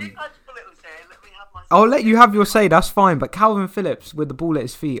Phillips, man. You had your little say, let me have my... I'll let you have your say, that's fine. But Calvin Phillips with the ball at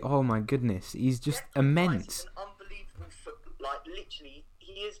his feet, oh, my goodness. He's just immense. He's an unbelievable literally,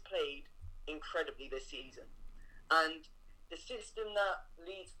 he has played incredibly this season. And the system that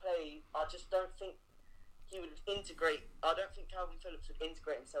Leeds play, I just don't think he would integrate. I don't think Calvin Phillips would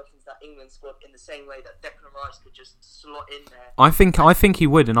integrate himself into that England squad in the same way that Declan Rice could just slot in there. I think he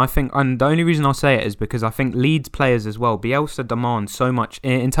would, and the only reason I'll say it is because I think Leeds players as well. Bielsa demands so much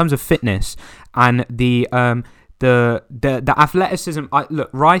in terms of fitness and the athleticism. Look,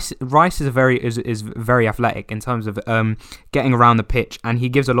 Rice is very athletic in terms of getting around the pitch, and he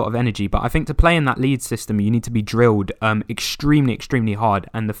gives a lot of energy. But I think to play in that Leeds system, you need to be drilled extremely hard,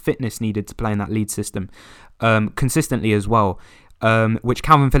 and the fitness needed to play in that Leeds system consistently as well. Which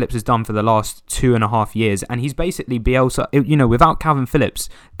Calvin Phillips has done for the last 2.5 years, and he's basically Bielsa. Without Calvin Phillips,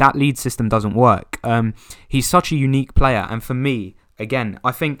 that Leeds system doesn't work. He's such a unique player, and for me, again,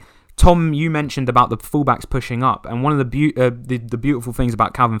 I think. Tom, you mentioned about the fullbacks pushing up, and one of the beautiful things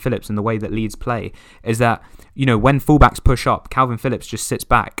about Calvin Phillips and the way that Leeds play is that, when fullbacks push up, Calvin Phillips just sits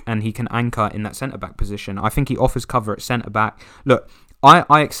back and he can anchor in that centre-back position. I think he offers cover at centre-back. Look,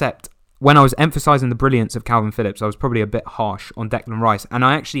 I accept, when I was emphasising the brilliance of Calvin Phillips, I was probably a bit harsh on Declan Rice, and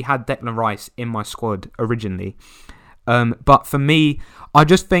I actually had Declan Rice in my squad originally. But for me, I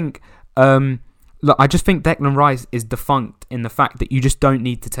just think... I just think Declan Rice is defunct in the fact that you just don't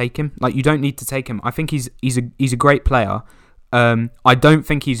need to take him. Like, you don't need to take him. I think he's a great player. I don't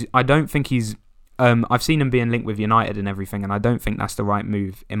think he's. I've seen him being linked with United and everything, and I don't think that's the right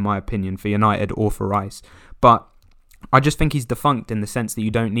move, in my opinion, for United or for Rice. But I just think he's defunct in the sense that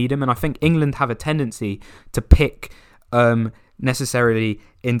you don't need him, and I think England have a tendency to pick necessarily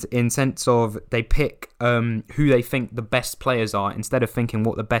in sense of they pick who they think the best players are instead of thinking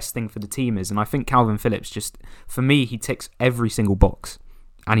what the best thing for the team is. And I think Calvin Phillips just, for me, he ticks every single box,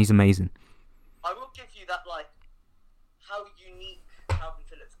 and he's amazing. I will give you that, like, how unique Calvin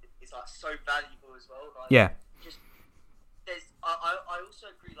Phillips is, like, so valuable as well. Like, yeah. Just I also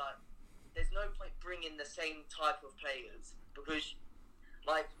agree, like, there's no point bringing the same type of players because,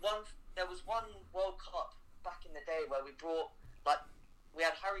 like, there was one World Cup back in the day where we brought, like, we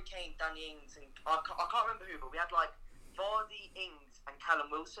had Harry Kane, Danny Ings, and I can't remember who, but we had, like, Vardy, Ings, and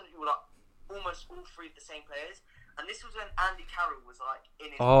Callum Wilson, who were, like, almost all three of the same players. And this was when Andy Carroll was, like,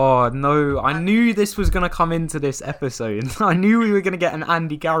 in his... Oh, no. I knew this was going to come into this episode. I knew we were going to get an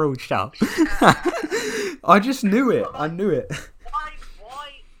Andy Carroll shout. I just knew it. I knew it. Why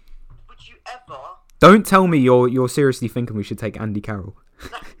would you ever... Don't tell me you're seriously thinking we should take Andy Carroll.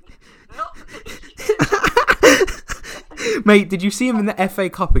 Not Mate, did you see him in the FA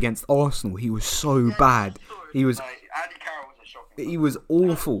Cup against Arsenal? He was so bad. He was... Andy Carroll was a shocking. He was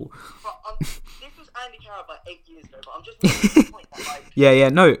awful. But, this was Andy Carroll about 8 years ago, but I'm just making the point that, like... Yeah,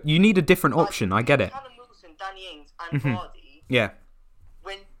 no, you need a different option, I get it. Callum Wilson, Danny Ings, and Vardy... Yeah.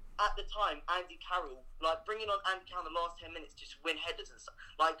 When, at the time, Andy Carroll, like, bringing on Andy Carroll in the last 10 minutes just win headers and stuff.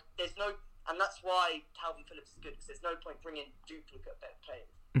 Like, there's no... And that's why Calvin Phillips is good, because there's no point bringing duplicate players.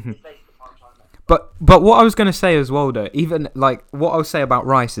 But what I was going to say as well, though, even like what I'll say about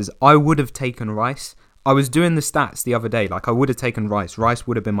Rice is I would have taken Rice. I was doing the stats the other day, like I would have taken Rice. Rice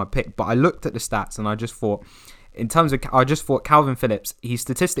would have been my pick, but I looked at the stats and I just thought, Calvin Phillips, he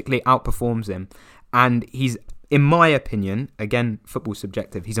statistically outperforms him, and he's, in my opinion, again, football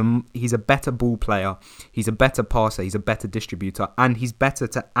subjective, he's a better ball player, he's a better passer, he's a better distributor, and he's better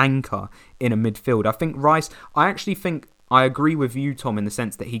to anchor in a midfield. I think Rice, I agree with you, Tom, in the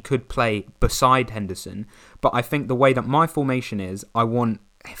sense that he could play beside Henderson, but I think the way that my formation is, I want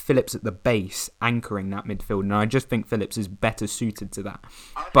Phillips at the base anchoring that midfield, and I just think Phillips is better suited to that.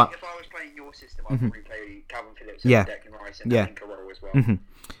 I think if I was playing your system, I'd probably play Calvin Phillips and Declan Rice and anchor role as well.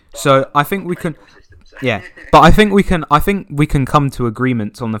 So I think we can, but I think we can come to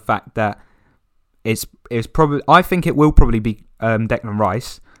agreements on the fact that it's probably, I think it will probably be Declan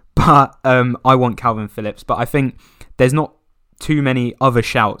Rice, but I want Calvin Phillips. But I think there's not too many other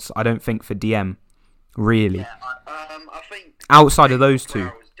shouts, I don't think, for DM, really. Yeah, I think outside of those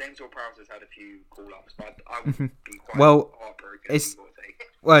two. James Ward-Prowse has had a few call-ups, but I would be quite heartbroken.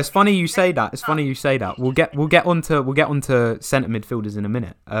 It's funny you say that. We'll get onto centre midfielders in a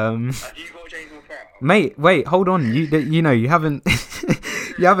minute. Have you got James Ward-Prowse? Mate, wait, hold on. You haven't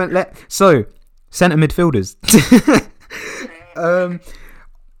you haven't let centre midfielders.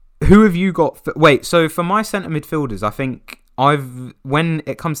 Who have you got? So for my centre midfielders, I think when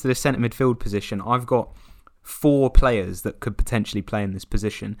it comes to the centre midfield position, I've got 4 players that could potentially play in this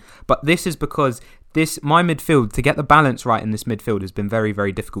position. But this is because my midfield, to get the balance right in this midfield, has been very,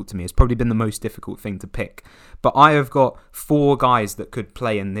 very difficult to me. It's probably been the most difficult thing to pick. But I have got 4 guys that could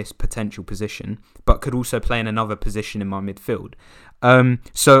play in this potential position, but could also play in another position in my midfield.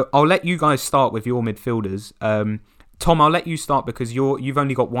 So I'll let you guys start with your midfielders. Tom, I'll let you start because you've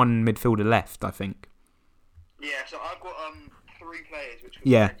only got 1 midfielder left, I think. Yeah, so I've got 3 players which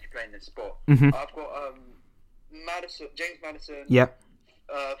will potentially play in this spot. Mm-hmm. I've got James Maddison,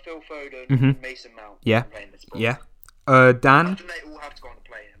 Phil Foden, and Mason Mount playing this spot. Dan? I think they all have to go on the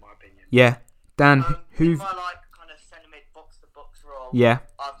plane, in my opinion. Yeah. Dan, who... If I like kind of centre mid box-to-box role,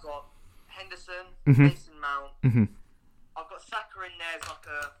 I've got Henderson, Mason Mount. Mm-hmm. I've got Saka in there as like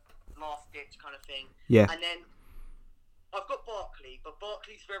a last-ditch kind of thing. Yeah. And then I've got Barkley, but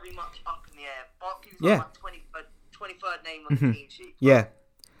Barkley's very much up in the air. Barkley's like 23rd name on the team sheet. Yeah.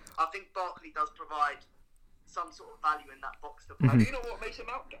 I think Barkley does provide some sort of value in that box to play. Do you know what Mason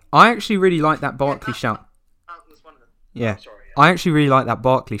Mount does? I actually really like that Barkley shout. Mount was one of them. Yeah. I actually really like that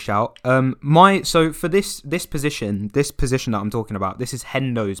Barkley shout. So for this position that I'm talking about, this is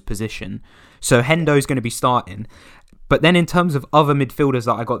Hendo's position. So Hendo's going to be starting. But then in terms of other midfielders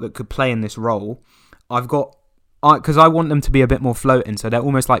that I got that could play in this role, I've got, because I want them to be a bit more floating, so they're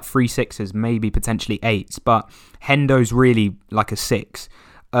almost like 3 6s, maybe potentially 8s, but Hendo's really like a 6.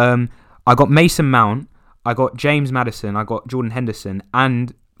 I got Mason Mount, I got James Maddison, I got Jordan Henderson,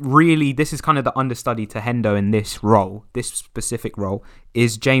 and really this is kind of the understudy to Hendo in this role, this specific role,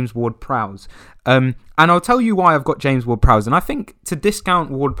 is James Ward-Prowse. And I'll tell you why I've got James Ward-Prowse, and I think to discount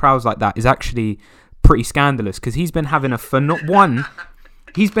Ward-Prowse like that is actually pretty scandalous, because he's been having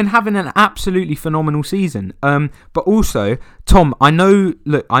he's been having an absolutely phenomenal season. But also, Tom, I know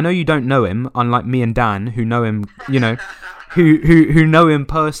you don't know him, unlike me and Dan, who know him, who know him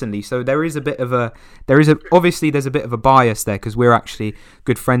personally. So there's a bit of a bias there, because we're actually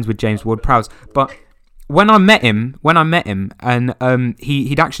good friends with James Ward-Prowse. But when I met him, and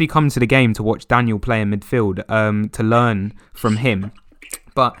he'd actually come to the game to watch Daniel play in midfield, to learn from him.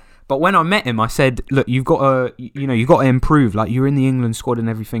 But when I met him, I said, "Look, you've got to improve. Like, you're in the England squad and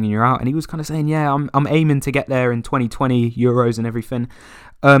everything, and you're out." And he was kind of saying, "Yeah, I'm aiming to get there in 2020 Euros and everything."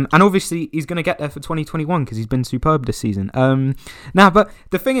 And obviously he's going to get there for 2021 because he's been superb this season. But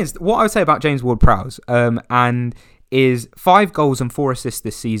the thing is, what I would say about James Ward-Prowse, and is 5 goals and 4 assists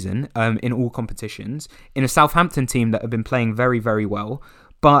this season, in all competitions, in a Southampton team that have been playing very, very well.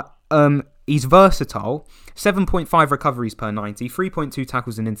 But he's versatile. 7.5 recoveries per 90, 3.2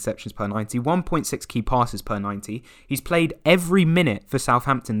 tackles and interceptions per 90, 1.6 key passes per 90. He's played every minute for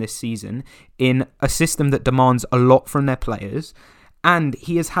Southampton this season in a system that demands a lot from their players. And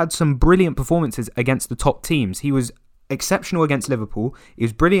he has had some brilliant performances against the top teams. He was exceptional against Liverpool. He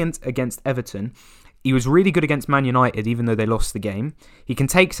was brilliant against Everton. He was really good against Man United, even though they lost the game. He can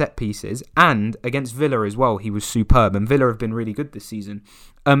take set pieces, and against Villa as well, he was superb. And Villa have been really good this season.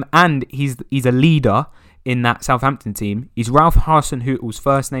 And he's a leader in that Southampton team. He's Ralph Hasenhüttl's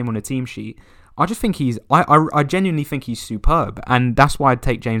first name on a team sheet. I just think I genuinely think he's superb, and that's why I'd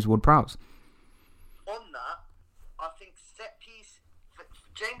take James Ward-Prowse. On that, I think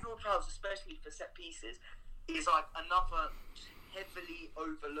James Ward-Prowse, especially for set pieces, is like another heavily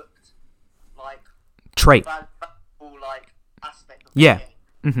overlooked trait, valuable aspect of the game.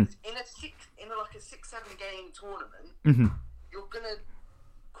 Mm-hmm. In a 6-7 game tournament, you're gonna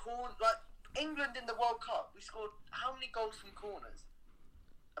call England in the World Cup. We scored how many goals from corners?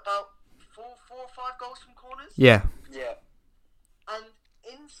 About 4 or 5 goals from corners. Yeah. And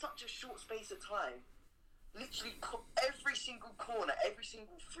in such a short space of time, literally every single corner, every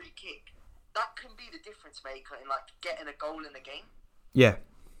single free kick, that can be the difference maker in getting a goal in the game. Yeah.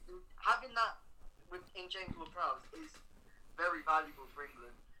 Having that in James Ward-Prowse is very valuable for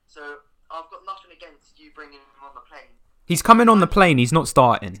England. So I've got nothing against you bringing him on the plane. He's coming on the plane. He's not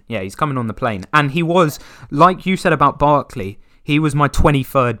starting. Yeah, he's coming on the plane. And he was, like you said about Barkley, he was my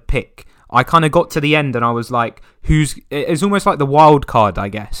 23rd pick. I kind of got to the end and I was like, it's almost like the wild card, I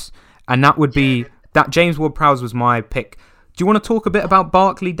guess. And that would be, that James Ward-Prowse was my pick. Do you want to talk a bit about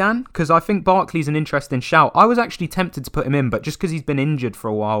Barkley, Dan? Because I think Barkley's an interesting shout. I was actually tempted to put him in, but just because he's been injured for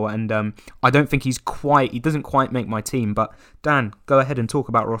a while, and I don't think he doesn't quite make my team. But Dan, go ahead and talk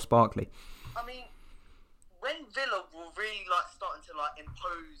about Ross Barkley. I mean, when Villa were really starting to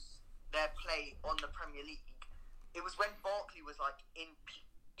impose their play on the Premier League, it was when Barkley was in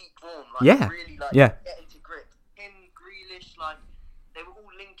peak form, really getting to grip. Him, Grealish, they were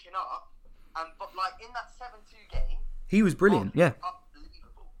all linking up, but in that 7-2 game. He was brilliant, yeah.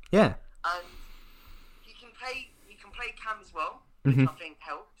 Unbelievable. Yeah. And he can play Cam as well, which I think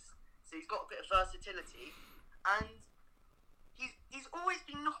helps. So he's got a bit of versatility. and he's always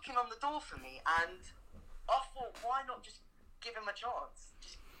been knocking on the door for me, and I thought, why not just give him a chance?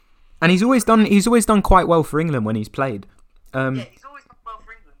 And he's always done quite well for England when he's played. Yeah, he's always done well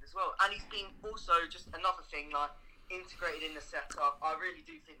for England as well, and he's been also just another thing like integrated in the setup. I really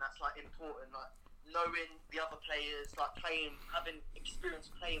do think that's like important, like knowing the other players, like having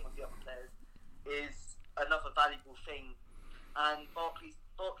experience playing with the other players is another valuable thing. And Barkley's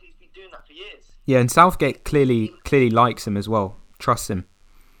been doing that for years. Yeah, and Southgate clearly likes him as well, trusts him.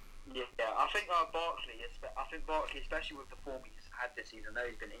 Yeah, I think Barkley, especially with the form he's had this season, I know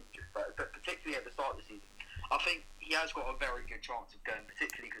he's been injured, but particularly at the start of the season, I think he has got a very good chance of going,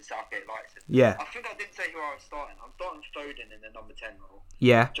 particularly because Southgate likes him. Yeah. I think I didn't say who I was starting. I'm starting Foden in the number 10 role.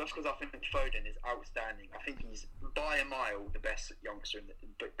 Yeah. Just because I think Foden is outstanding. I think he's by a mile the best youngster,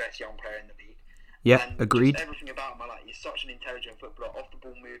 best young player in the league. Yeah, and agreed. Everything about him, I like. He's such an intelligent footballer, off the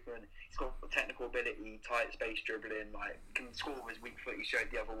ball movement. He's got technical ability, tight space dribbling. Like can score with his weak foot. He showed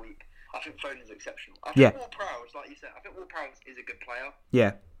the other week. I think Foden's exceptional. I think Ward-Prowse, like you said, I think Ward-Prowse is a good player.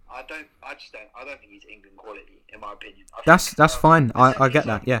 Yeah. I don't think he's England quality, in my opinion. That's fine. I get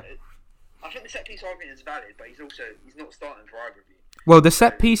that. Yeah. I think the set piece argument is valid, but he's not starting for either of you. Well, the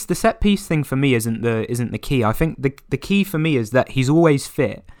set piece thing for me isn't the key. I think the key for me is that he's always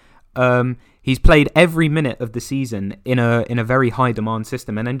fit. He's played every minute of the season in a very high demand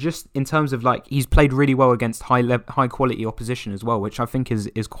system, and then just in terms of like he's played really well against high quality opposition as well, which I think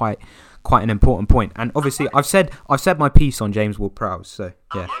is quite an important point. And obviously, I've said my piece on James Ward-Prowse, so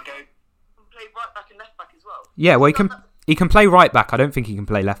yeah. He can play right back and left back as well. Yeah, well he can play right back. I don't think he can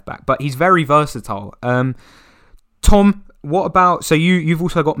play left back, but he's very versatile. Tom, what about you've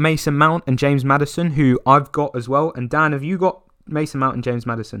also got Mason Mount and James Maddison, who I've got as well, and Dan, have you got Mason Mount and James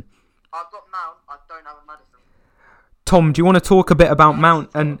Maddison? I've got Mount. I don't have a Maddison. Tom, do you want to talk a bit about Mount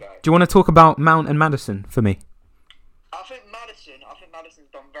and Maddison for me? I think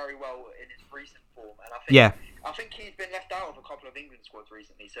Maddison's done very well in his recent form, and I think he's been left out of a couple of England squads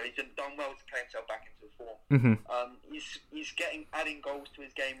recently, so he's done well to play himself back into form. Mm-hmm. He's adding goals to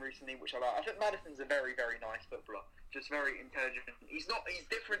his game recently, which I like. I think Maddison's a very, very nice footballer, just very intelligent. He's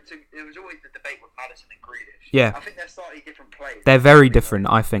different to. There was always the debate with Maddison and Grealish. Yeah, I think they're slightly different players. They're very different.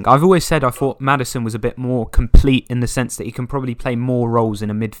 I think I've always said I thought Maddison was a bit more complete in the sense that he can probably play more roles in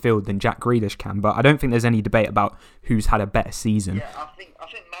a midfield than Jack Grealish can. But I don't think there's any debate about who's had a better season. Yeah, I think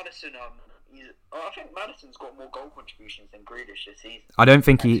Maddison. I think Maddison's got more goal contributions than Grealish this season. I don't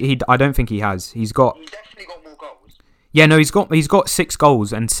think he has. He's definitely got more goals. Yeah, no, he's got 6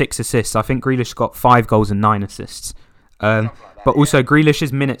 goals and 6 assists. I think Grealish got 5 goals and 9 assists. But also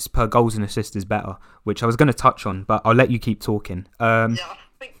Grealish's minutes per goals and assists is better, which I was going to touch on, but I'll let you keep talking. I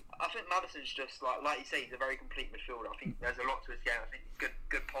think Maddison's just like you say, he's a very complete midfielder. I think there's a lot to his game. I think he's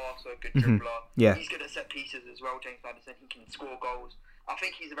good passer, good dribbler. Yeah. He's good at set pieces as well. James Maddison, he can score goals. I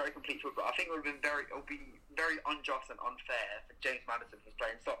think he's a very complete footballer. I think it would be very unjust and unfair for James Maddison, who's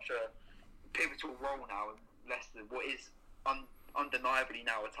playing such a pivotal role now in Leicester, what is undeniably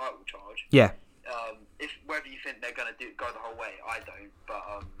now a title charge. Yeah. If whether you think they're going to go the whole way, I don't.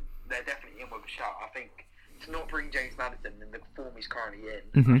 But they're definitely in with a shout. I think to not bring James Maddison in the form he's currently in,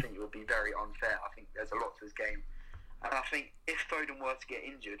 I think it would be very unfair. I think there's a lot to his game. And I think if Foden were to get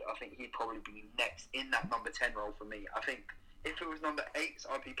injured, I think he'd probably be next in that number 10 role for me. I think if it was number 8,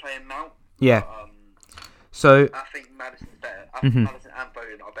 I'd be playing Mount. Yeah. But, so I think Maddison's better. I think Maddison and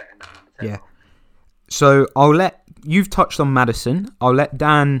Foden are better in that number 10 role. So you've touched on Maddison. I'll let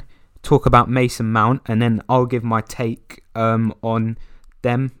Dan talk about Mason Mount, and then I'll give my take on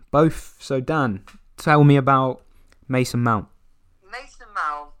them both. So Dan, tell me about Mason Mount. Mason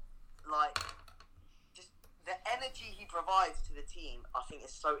Mount, like, just the energy he provides to the team, I think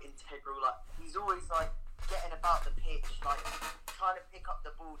is so integral. Like, he's always like getting about the pitch, like trying to pick up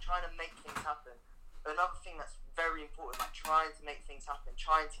the ball, trying to make things happen. Another thing that's very important, like trying to make things happen,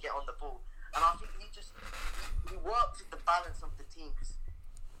 trying to get on the ball. And I think he works with the balance of the team, because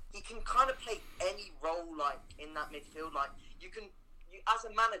he can kind of play any role like in that midfield. Like you as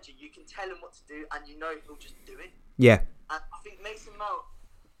a manager, you can tell him what to do, and you know he'll just do it. Yeah. And I think Mason Mount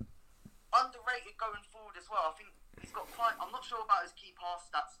underrated going forward as well. I think he's got quite. I'm not sure about his key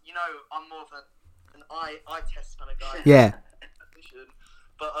pass stats. You know, I'm more of an eye test kind of guy. Yeah.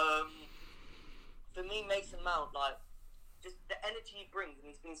 But for me, Mason Mount, like just the energy he brings,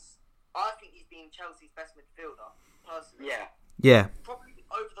 and I think he's been Chelsea's best midfielder personally. Yeah. Probably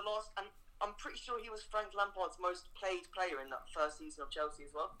over the last, and I'm pretty sure he was Frank Lampard's most played player in that first season of Chelsea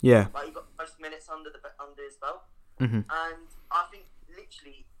as well. Yeah. Like he got most minutes under his belt. Mm-hmm. And I think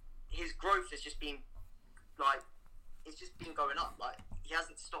literally his growth has just been like, it's just been going up. Like he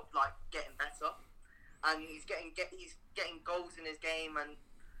hasn't stopped like getting better. and he's getting goals in his game, and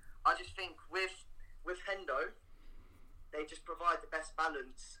I just think with Hendo, they just provide the best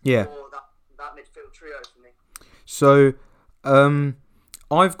balance for that midfield trio for me. So,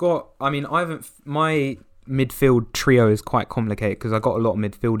 my midfield trio is quite complicated because I've got a lot of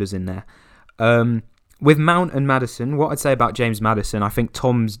midfielders in there. With Mount and Maddison, what I'd say about James Maddison, I think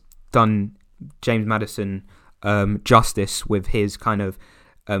Tom's done James Maddison justice with his kind of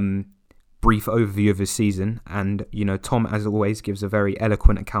brief overview of his season, and Tom, as always, gives a very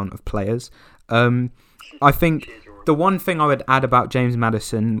eloquent account of players. I think the one thing I would add about James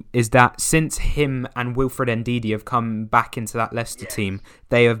Maddison is that since him and Wilfred Ndidi have come back into that Leicester team,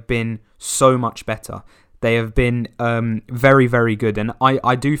 they have been so much better. They have been very, very good, and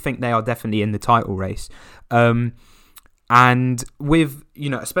I do think they are definitely in the title race. And with,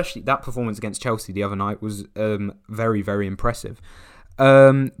 especially that performance against Chelsea the other night was very, very impressive.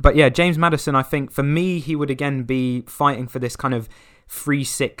 But yeah, James Maddison, I think for me, he would again be fighting for this kind of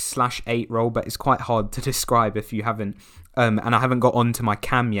 3-6/8 role, but it's quite hard to describe if you haven't, and I haven't got onto my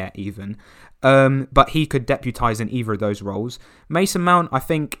cam yet even. But he could deputise in either of those roles. Mason Mount, I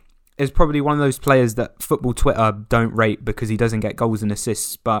think, is probably one of those players that football Twitter don't rate because he doesn't get goals and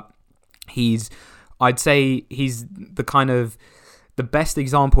assists, but I'd say he's the best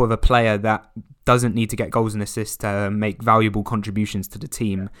example of a player that doesn't need to get goals and assists to make valuable contributions to the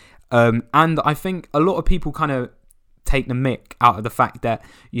team. And I think a lot of people kind of take the mick out of the fact that,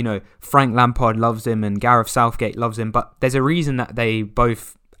 Frank Lampard loves him and Gareth Southgate loves him, but there's a reason that they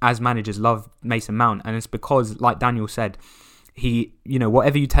both, as managers, love Mason Mount, and it's because, like Daniel said, he,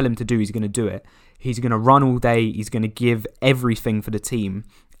 whatever you tell him to do, he's going to do it. He's going to run all day, he's going to give everything for the team,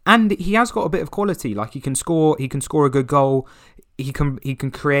 and he has got a bit of quality. Like, he can score a good goal, he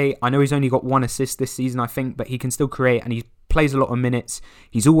can create. I know he's only got 1 assist this season, I think, but he can still create, and he plays a lot of minutes.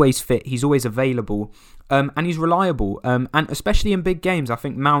 He's always fit, he's always available, and he's reliable, and especially in big games. I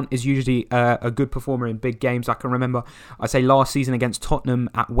think Mount is usually a good performer in big games. I can remember, I say last season against Tottenham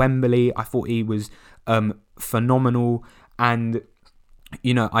at Wembley, I thought he was phenomenal, and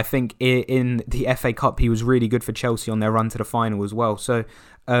I think in the FA Cup he was really good for Chelsea on their run to the final as well. So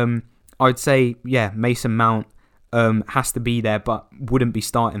I'd say, Mason Mount has to be there, but wouldn't be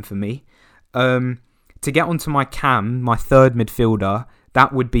starting for me. To get onto my cam, my third midfielder,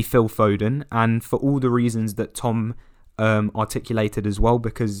 that would be Phil Foden, and for all the reasons that Tom articulated as well,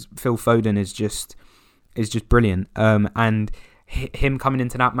 because Phil Foden is just brilliant, and him coming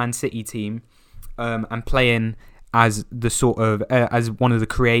into that Man City team and playing as the sort of as one of the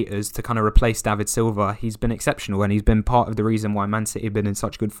creators to kind of replace David Silva, he's been exceptional, and he's been part of the reason why Man City have been in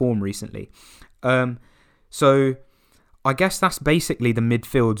such good form recently. So I guess that's basically the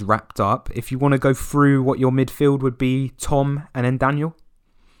midfield's wrapped up. If you want to go through what your midfield would be, Tom, and then Daniel.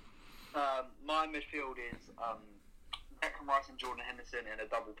 My midfield is Declan Rice and Jordan Henderson in a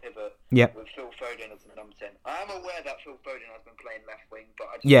double pivot with Phil Foden as the number 10. I am aware that Phil Foden has been playing left wing, but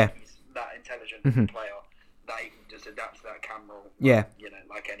I just think he's that intelligent player that he can just adapt to that cam role,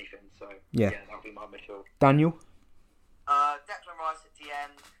 like anything. So that'll be my midfield. Daniel? Declan Rice at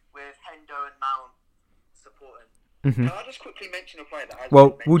DN with Hendo and Mount supporting. Can I just quickly mention a player that has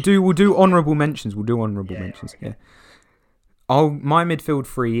we'll do honourable mentions. We'll do honourable mentions. Right, okay. My midfield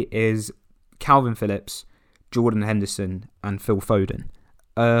three is Calvin Phillips, Jordan Henderson, and Phil Foden.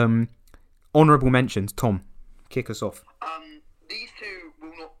 Honourable mentions. Tom, kick us off. These two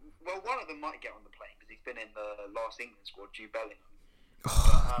will not. Well, one of them might get on the plane because he's been in the last England squad, Jude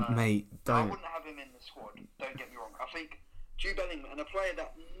Bellingham. Mate, don't. I wouldn't have him in the squad. Don't get me wrong. I think Jude Bellingham, and a player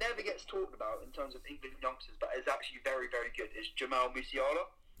that never gets talked about in terms of England youngsters, but is actually very, very good, is Jamal Musiala.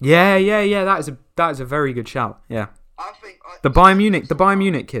 Yeah. That is a very good shout. Yeah. I think the Bayern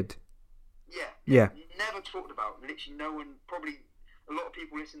Munich kid. Yeah. Never talked about. Literally, no one. Probably a lot of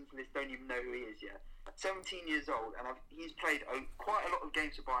people listening to this don't even know who he is. Yeah. 17 years old, and he's played quite a lot of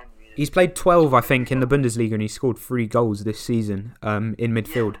games for Bayern Munich. He's played 12, I think, in the Bundesliga, and he scored 3 goals this season. In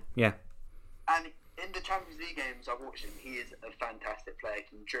midfield. Yeah. And in the Champions League games I've watched him, he is a fantastic player. He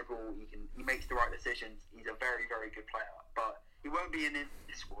can dribble, he makes the right decisions. He's a very, very good player. But he won't be in this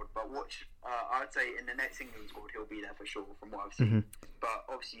squad. But I'd say in the next England squad he'll be there for sure, from what I've seen. But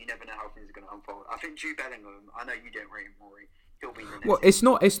obviously you never know how things are going to unfold. I think Jude Bellingham, I know you don't rate him, Rory. He'll be in the next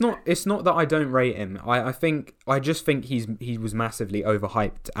it's not that I don't rate him. I just think he was massively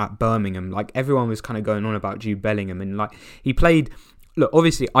overhyped at Birmingham. Like, everyone was kind of going on about Jude Bellingham, and like he played. Look,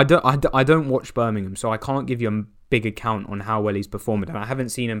 obviously, I don't watch Birmingham, so I can't give you big account on how well he's performed, and I haven't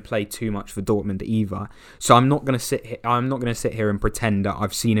seen him play too much for Dortmund either. So I'm not going to sit here and pretend that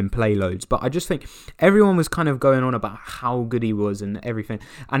I've seen him play loads, but I just think everyone was kind of going on about how good he was and everything,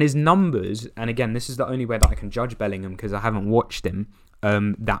 and his numbers. And again, this is the only way that I can judge Bellingham, because I haven't watched him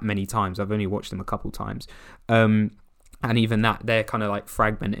that many times. I've only watched him a couple times. And even that, they're kind of like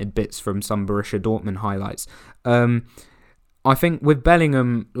fragmented bits from some Borussia Dortmund highlights. I think with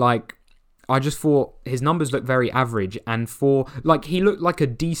Bellingham, like, I just thought his numbers looked very average, and he looked like a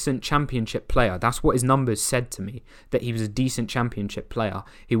decent championship player. That's what his numbers said to me, that he was a decent championship player.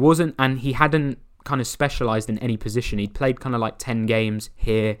 He wasn't, and he hadn't kind of specialised in any position. He'd played kind of like 10 games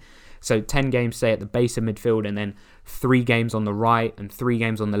here, so 10 games, say, at the base of midfield, and then 3 games on the right and 3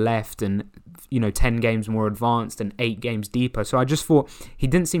 games on the left, and 10 games more advanced and 8 games deeper. So I just thought he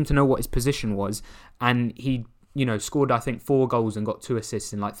didn't seem to know what his position was, and he scored, I think, 4 goals and got 2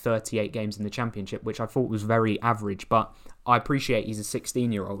 assists in like 38 games in the Championship, which I thought was very average. But I appreciate he's a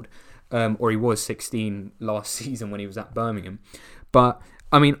 16-year-old, or he was 16 last season when he was at Birmingham. But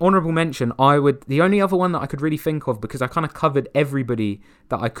I mean, honourable mention, the only other one that I could really think of, because I kind of covered everybody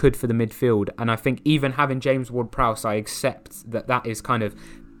that I could for the midfield, and I think even having James Ward-Prowse, I accept that is kind of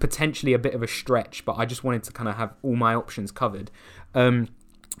potentially a bit of a stretch, but I just wanted to kind of have all my options covered,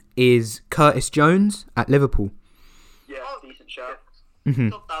 is Curtis Jones at Liverpool. Yeah, decent shout.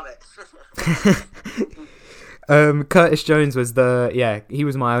 Curtis Jones was he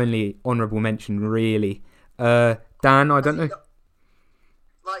was my only honourable mention, really. Dan, I don't know.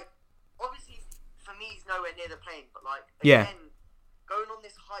 Like, obviously, for me, he's nowhere near the plane, but like, yeah. Again, going on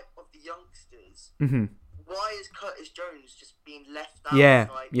this hype of the youngsters, why is Curtis Jones just being left out?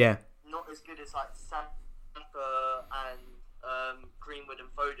 Yeah, not as good as like Saka and Greenwood and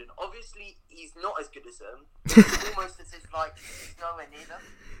Foden. Obviously, he's not as good as them. It's almost as if like he's nowhere near them.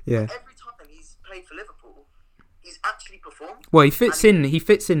 Yeah. But every time he's played for Liverpool, he's actually performed. Well, he fits in. He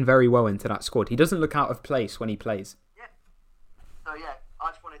fits in very well into that squad. He doesn't look out of place when he plays. Yeah. So yeah,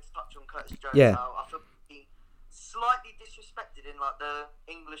 I just wanted to touch on Curtis Jones. Yeah. I feel he slightly disrespected in like the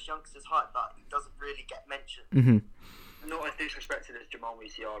English youngsters' hype, but he doesn't really get mentioned. Mm-hmm. Not as disrespected as Jamal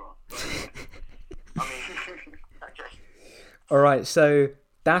Musiala. I mean, okay. All right, so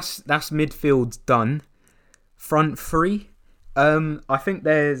that's midfield's done. Front three. I think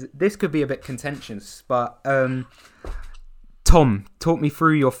this could be a bit contentious, but Tom, talk me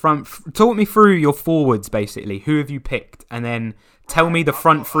through your forwards basically. Who have you picked, and then tell me the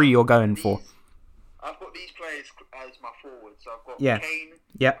front three you're going for. I've got these players as my forwards. So I've got Kane,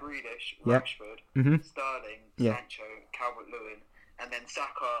 Grealish, Rashford, Sterling, Sancho, Calvert-Lewin, and then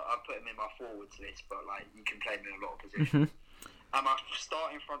Saka. I put him in my forwards list, but like you can play him in a lot of positions. And my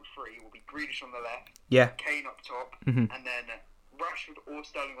starting front three will be Grealish on the left, Kane up top, and then Rashford or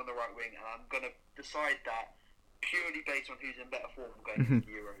Sterling on the right wing. And I'm going to decide that purely based on who's in better form going into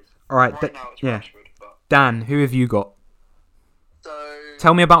the Euros. All right, now it's Rashford. But Dan, who have you got? So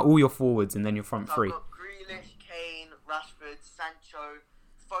tell me about all your forwards and then your front three. I've got Grealish, Kane, Rashford, Sancho,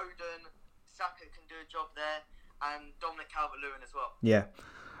 Foden, Saka can do a job there, and Dominic Calvert-Lewin as well. Yeah.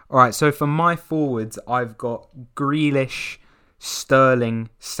 All right, so for my forwards, I've got Grealish, Sterling,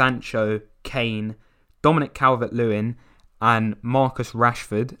 Sancho, Kane, Dominic Calvert-Lewin, and Marcus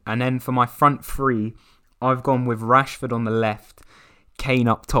Rashford. And then for my front three, I've gone with Rashford on the left, Kane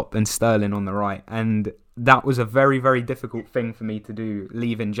up top, and Sterling on the right. And that was a very, very difficult thing for me to do,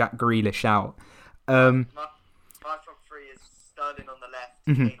 leaving Jack Grealish out. My front three is Sterling on the left,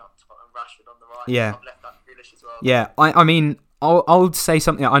 Kane up top, and Rashford on the right. Yeah. I've left out Grealish as well. Yeah, I mean, I'll say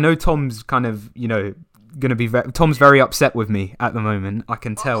something. I know Tom's kind of, going to be Tom's very upset with me at the moment. I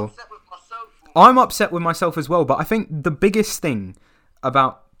can tell. I'm upset with myself. I'm upset with myself as well. But I think the biggest thing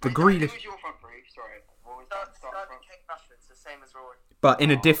about the Grealish, who was your front three? Sorry, what was that? Sterling, Kane, Rashford, it's the same as Rory. but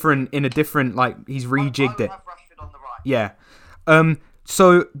in a different like he's rejigged I it. have Rashford on the right. Yeah.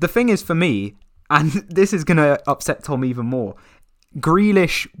 So the thing is for me, and this is gonna upset Tom even more.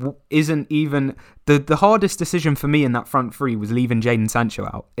 Grealish isn't even the hardest decision for me in that front three was leaving Jadon Sancho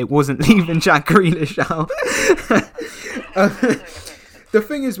out. It wasn't leaving Jack Grealish out. The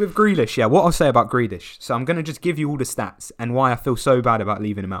thing is with Grealish, what I'll say about Grealish. So I'm going to just give you all the stats and why I feel so bad about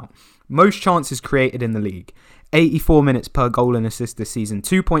leaving him out. Most chances created in the league. 84 minutes per goal and assist this season.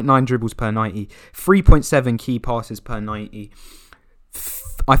 2.9 dribbles per 90. 3.7 key passes per 90.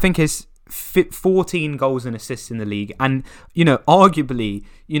 I think his 14 goals and assists in the league, and arguably,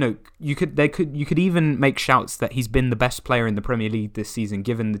 you could even make shouts that he's been the best player in the Premier League this season,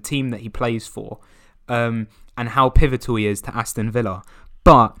 given the team that he plays for, and how pivotal he is to Aston Villa.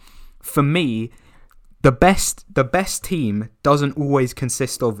 But for me, the best team doesn't always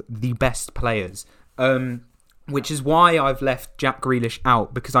consist of the best players. which is why I've left Jack Grealish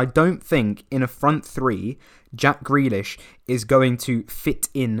out, because I don't think in a front three, Jack Grealish is going to fit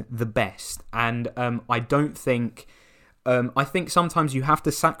in the best. And I don't think... I think sometimes you have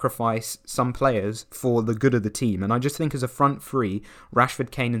to sacrifice some players for the good of the team. And I just think as a front three, Rashford,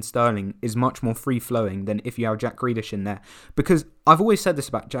 Kane and Sterling is much more free-flowing than if you have Jack Grealish in there. Because I've always said this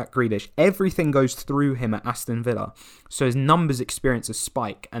about Jack Grealish, everything goes through him at Aston Villa. So his numbers experience a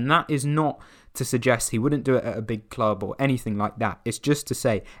spike. And that is not to suggest he wouldn't do it at a big club or anything like that. It's just to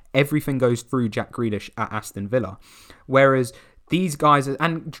say everything goes through Jack Grealish at Aston Villa. Whereas... these guys,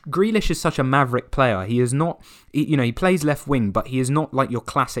 and Grealish is such a maverick player. He is not, he plays left wing, but he is not like your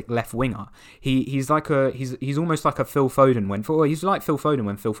classic left winger. He's almost like a Phil Foden he's like Phil Foden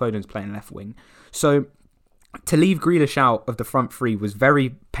when Phil Foden's playing left wing. So to leave Grealish out of the front three was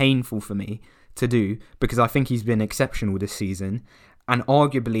very painful for me to do, because I think he's been exceptional this season and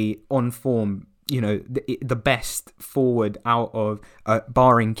arguably on form. The best forward out of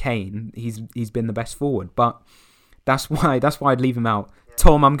barring Kane. He's been the best forward, but. That's why I'd leave him out. Yeah.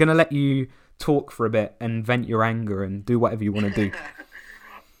 Tom, I'm going to let you talk for a bit and vent your anger and do whatever you want to do.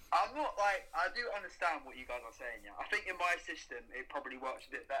 I do understand what you guys are saying, yeah. I think in my system, it probably works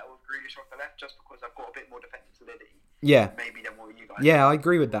a bit better with Grealish off the left, just because I've got a bit more defensive solidity. Yeah. Maybe than what you guys Yeah, I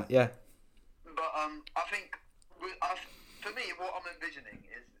agree with that, yeah. But I think, for me, what I'm envisioning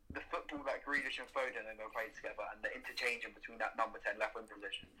is the football that Grealish and Foden are going to play together and the interchanging between that number 10 left wing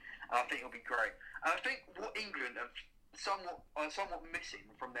position. And I think it'll be great. And I think what England have somewhat missing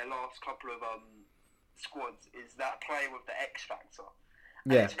from their last couple of squads is that player with the X factor.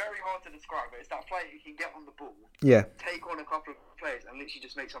 And it's very hard to describe, but it's that player who can get on the ball, take on a couple of players and literally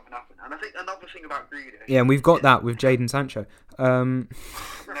just make something happen. And I think another thing about Grealish... Yeah, and we've got that with Jadon Sancho. No,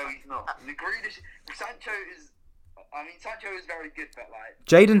 he's not. Sancho is very good, but like...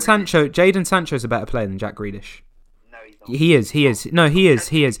 Jadon Sancho is a better player than Jack Grealish. No, he's not. He is. No, he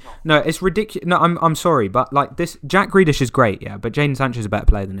is. No, it's ridiculous. No, I'm sorry, but like this, Jack Grealish is great, yeah, but Jadon Sancho is a better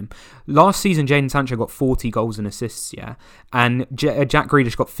player than him. Last season, Jadon Sancho got 40 goals and assists, yeah, and Jack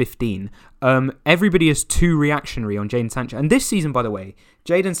Grealish got 15. Everybody is too reactionary on Jadon Sancho, and this season, by the way,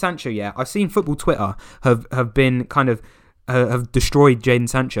 Jadon Sancho, yeah, I've seen Football Twitter have been kind of. Have destroyed Jadon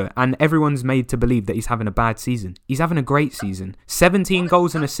Sancho, and everyone's made to believe that he's having a bad season. He's having a great season. 17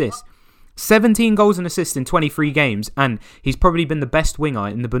 goals and assists. 17 goals and assists in 23 games, and he's probably been the best winger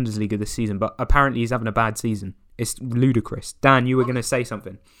in the Bundesliga this season, but apparently he's having a bad season. It's ludicrous. Dan, you were going to say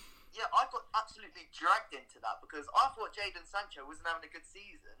something. Yeah, I got absolutely dragged into that because I thought Jadon Sancho wasn't having a good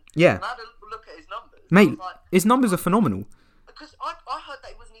season. Yeah. And I had a look at his numbers. Mate, his numbers are phenomenal. Because I heard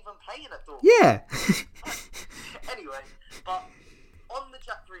that he wasn't even playing at Dortmund. Yeah. Anyway, but on the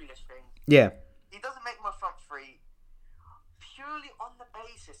Jack Grealish thing, he doesn't make my front three purely on the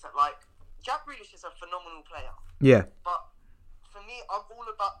basis that, like, Jack Grealish is a phenomenal player. Yeah. But for me, I'm all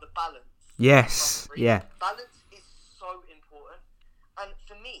about the balance. Yes. Yeah. Balance is so important. And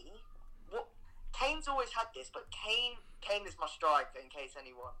for me, Kane's always had this, but Kane is my striker in case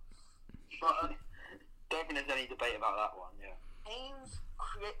anyone. But don't think there's any debate about that one, yeah.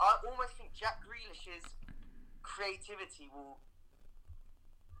 I almost think Jack Grealish's creativity will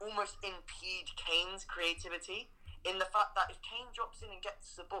almost impede Kane's creativity in the fact that if Kane drops in and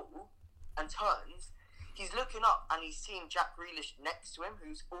gets the ball and turns, he's looking up and he's seeing Jack Grealish next to him,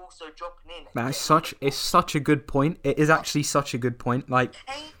 who's also dropping in. It's such a good point. It is actually such a good point. Like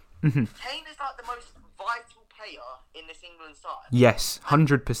Kane is like the most vital player in this England side. Yes,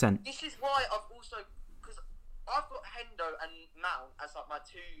 100%. This is why because I've got Hendo and Mount as like my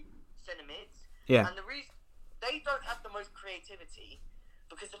two centre mids. Yeah. And the reason they don't have the most creativity,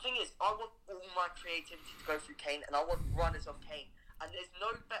 because the thing is, I want all my creativity to go through Kane, and I want runners of Kane. And there's no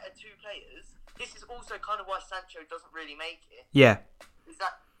better two players. This is also kind of why Sancho doesn't really make it. Yeah. Is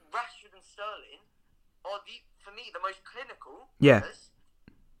that Rashford and Sterling are for me, the most clinical. Yeah. Players,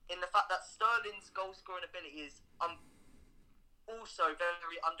 in the fact that Sterling's goal scoring ability is also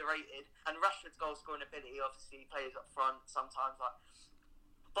very underrated, and Rashford's goal scoring ability obviously plays up front sometimes.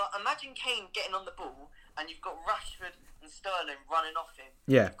 But imagine Kane getting on the ball, and you've got Rashford and Sterling running off him.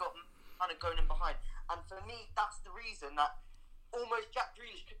 Yeah. You've got kind of going in behind, and for me, that's the reason that almost Jack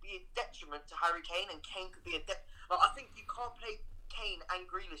Grealish could be a detriment to Harry Kane, and Kane could be a I think you can't play Kane and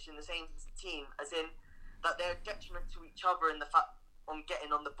Grealish in the same team, as in that they're a detriment to each other in the fact on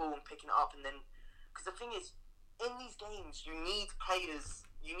getting on the ball and picking it up, and then because the thing is, in these games, you need players.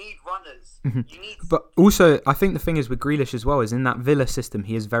 You need runners. You need. But also, I think the thing is with Grealish as well is in that Villa system,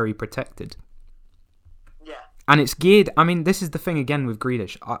 he is very protected. Yeah. And it's geared. I mean, this is the thing again with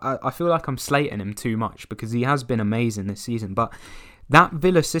Grealish. I feel like I'm slating him too much because he has been amazing this season. But that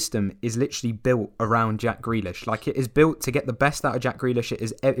Villa system is literally built around Jack Grealish. Like, it is built to get the best out of Jack Grealish. It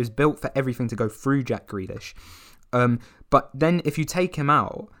is built for everything to go through Jack Grealish. But then if you take him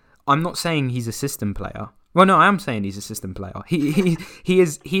out, I'm not saying he's a system player. Well, no, I am saying he's a system player. He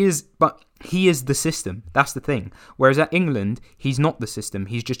is, but he is the system. That's the thing. Whereas at England, he's not the system.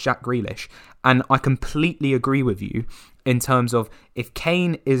 He's just Jack Grealish. And I completely agree with you in terms of if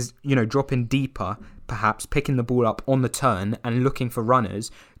Kane is, dropping deeper, perhaps picking the ball up on the turn and looking for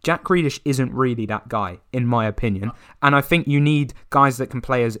runners, Jack Grealish isn't really that guy, in my opinion. And I think you need guys that can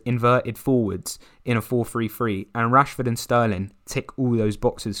play as inverted forwards in a 4-3-3. And Rashford and Sterling tick all those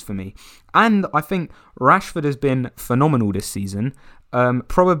boxes for me. And I think Rashford has been phenomenal this season.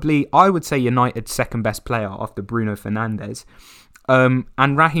 Probably, I would say, United's second best player after Bruno Fernandes.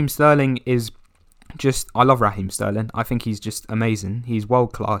 And Raheem Sterling is just... I love Raheem Sterling. I think he's just amazing. He's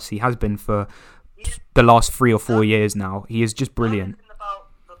world class. He has been for the last 3 or 4 years now. He is just brilliant. About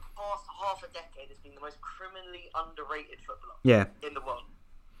the past half a decade has been the most criminally underrated footballer in the world.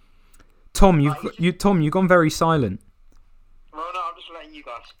 Tom, you've gone very silent. Well, no, I'm just letting you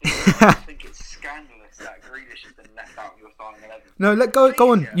guys speak. I just think it's scandalous that Grealish has been left out of your starting 11. No,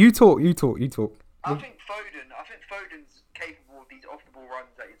 go on. You talk. I think Foden's capable of these off-the-ball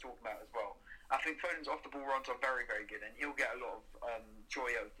runs that you're talking about as well. I think Foden's off-the-ball runs are very, very good, and he'll get a lot of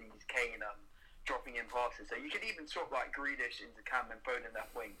joy out of these Kane dropping in passes. So you could even swap like Grealish into Cam and Foden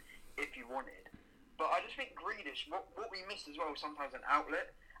left wing if you wanted. But I just think Grealish, what we miss as well, sometimes an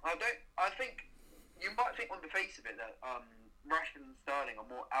outlet. I think you might think on the face of it that Rashford and Sterling are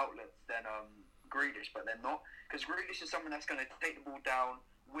more outlets than Grealish, but they're not, because Grealish is someone that's going to take the ball down,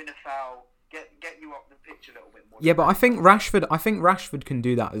 win a foul, get you up the pitch a little bit more. Yeah, but I think Rashford can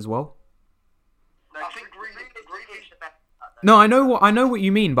do that as well. No, I think Grealish. No, I know what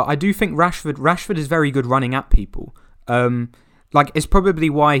you mean, but I do think Rashford is very good running at people. It's probably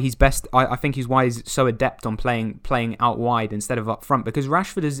why he's best. I think he's why he's so adept on playing out wide instead of up front, because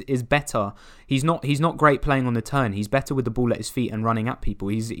Rashford is better. He's not great playing on the turn. He's better with the ball at his feet and running at people.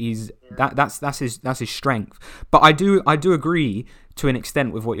 That's his strength. But I do agree to an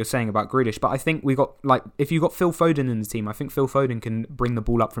extent with what you're saying about Grealish. But I think if you got Phil Foden in the team, I think Phil Foden can bring the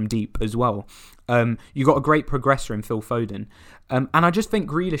ball up from deep as well. You got a great progressor in Phil Foden. And I just think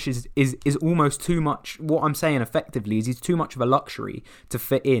Grealish is almost too much. What I'm saying effectively is he's too much of a luxury to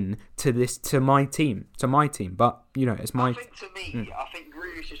fit in to my team. But it's my. I think to me, I think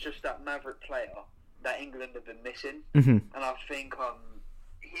Grealish is just that maverick player that England have been missing, and I think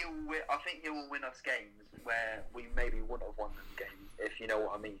he will win us games where we maybe wouldn't have won them games, if you know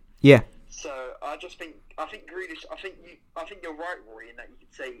what I mean. Yeah. So I think Grealish. I think you're right, Rory, in that you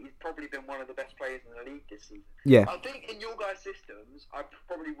could say he's probably been one of the best players in the league this season. Yeah. I think in your guys' systems, I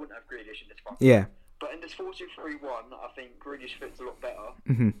probably wouldn't have Grealish in this front. Yeah. But in this 4-2-3-1, I think Grealish fits a lot better.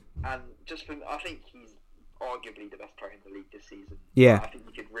 Mm-hmm. And I think he's arguably the best player in the league this season. Yeah. I think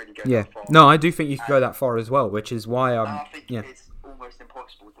you could really go that far. No, I do think you could go that far as well, which is why I think it's almost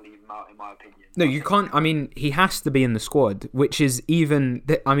impossible to leave him out, in my opinion. No, you can't. I mean, he has to be in the squad, which is even...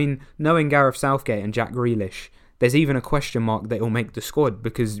 knowing Gareth Southgate and Jack Grealish, there's even a question mark that he'll make the squad,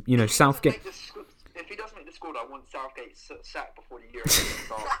 because, Southgate... If he doesn't make the squad, I want Southgate sacked before the Euro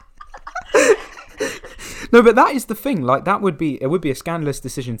starts. No, but that is the thing. Like, it would be a scandalous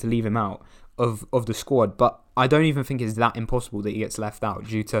decision to leave him out of the squad, but I don't even think it's that impossible that he gets left out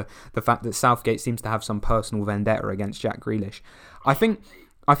due to the fact that Southgate seems to have some personal vendetta against Jack Grealish. I think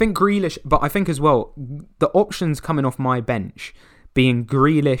Grealish, but I think as well, the options coming off my bench being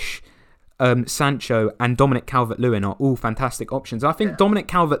Grealish, Sancho and Dominic Calvert-Lewin are all fantastic options. I think Dominic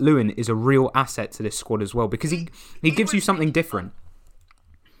Calvert-Lewin is a real asset to this squad as well, because he gives you something different.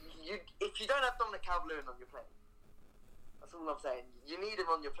 If you don't have Dominic Calvert-Lewin on your plate, that's all I'm saying. You need him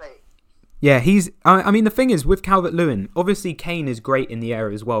on your plate. Yeah, the thing is, with Calvert-Lewin, obviously Kane is great in the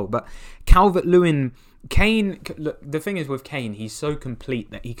air as well, but Calvert-Lewin... look, the thing is with Kane, he's so complete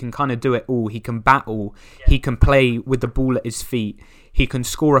that he can kind of do it all. He can battle, he can play with the ball at his feet, he can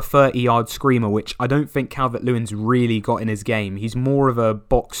score a 30-yard screamer, which I don't think Calvert-Lewin's really got in his game. He's more of a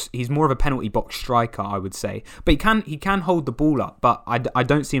penalty box striker, I would say. But he can hold the ball up, but I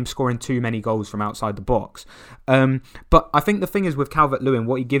don't see him scoring too many goals from outside the box. But I think the thing is with Calvert-Lewin,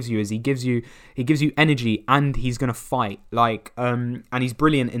 what he gives you is he gives you energy, and he's going to fight, and he's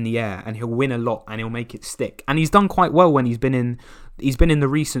brilliant in the air, and he'll win a lot, and he'll make it stick. And he's done quite well when he's been in the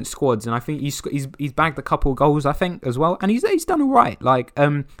recent squads, and I think he's bagged a couple of goals, I think, as well, and he's done all right.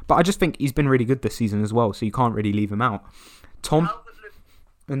 But I just think he's been really good this season as well, so you can't really leave him out. Tom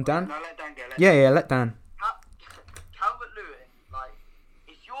and Dan. No, let Dan go. Let Dan. Calvert-Lewin,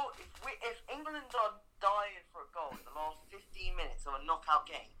 if England are dying for a goal in the last 15 minutes of knockout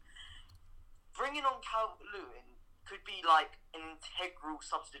game, bringing on Calvert-Lewin could be like an integral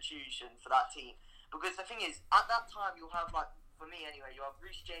substitution for that team. Because the thing is, at that time, you'll have, like, for me anyway, you'll have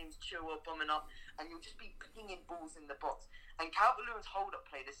Reece James, Chilwell bombing up, and you'll just be pinging balls in the box. And Calvert-Lewin's hold-up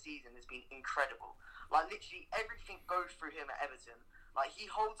play this season has been incredible. Like, literally everything goes through him at Everton. Like, he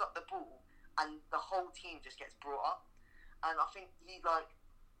holds up the ball, and the whole team just gets brought up. And I think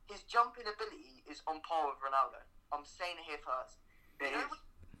his jumping ability is on par with Ronaldo. I'm saying it here first.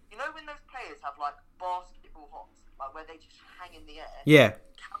 You know when those players have, like, basketball hops, like, where they just hang in the air? Yeah.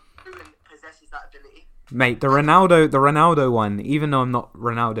 Calvert-Lewin possesses that ability. Mate, the Ronaldo one, even though I'm not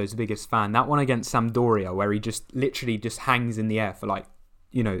Ronaldo's biggest fan, that one against Sampdoria where he just literally just hangs in the air for like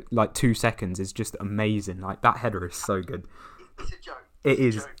 2 seconds is just amazing. Like, that header is so good. It's a joke. It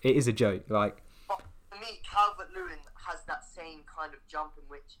is a joke. Like, but for me, Calvert-Lewin has that same kind of jump in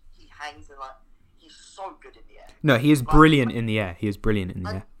which he hangs and like he's so good in the air. No, he is brilliant in the air. He is brilliant in the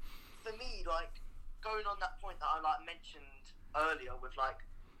air. For me, like, going on that point that I like mentioned earlier with like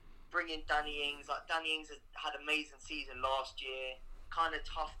bringing Danny Ings, like Danny Ings has had an amazing season last year. Kind of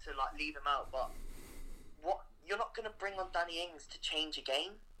tough to like leave him out, but you're not going to bring on Danny Ings to change a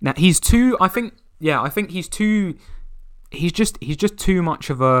game. Now he's too. I think he's too. He's just too much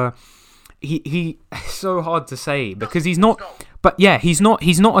of a. He. It's so hard to say because he's not. But yeah, he's not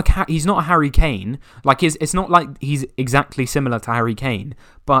a Harry Kane. Like it's not like he's exactly similar to Harry Kane,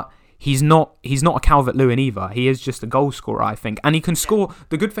 but. He's not a Calvert-Lewin either. He is just a goal scorer, I think. And he can score.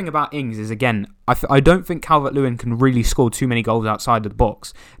 The good thing about Ings is, again, I don't think Calvert-Lewin can really score too many goals outside of the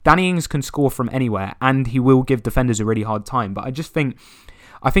box. Danny Ings can score from anywhere, and he will give defenders a really hard time. But I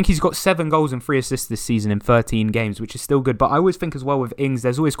think he's got 7 goals and 3 assists this season in 13 games, which is still good. But I always think as well with Ings,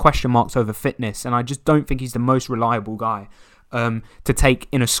 there's always question marks over fitness, and I just don't think he's the most reliable guy to take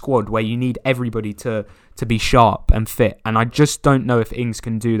in a squad where you need everybody to be sharp and fit. And I just don't know if Ings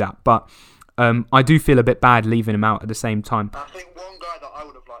can do that. But I do feel a bit bad leaving him out at the same time. I think one guy that I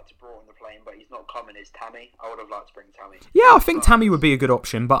would have liked to brought on the plane, but he's not coming, is Tammy. I would have liked to bring Tammy. Yeah, I think Tammy would be a good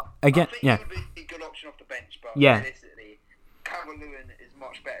option. But again, he would be a good option off the bench. But realistically, Calvert-Lewin is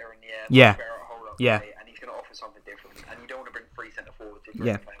much better in the air, much better at hold-up play, and he's going to offer something different. And you don't want to bring 3 centre-forwards if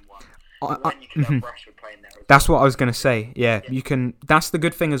you're playing one. When you can have Rashford playing there. That's what I was going to say. Yeah, you can. That's the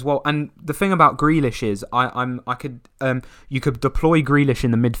good thing as well. And the thing about Grealish is, you could deploy Grealish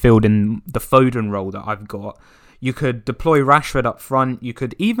in the midfield in the Foden role that I've got. You could deploy Rashford up front. You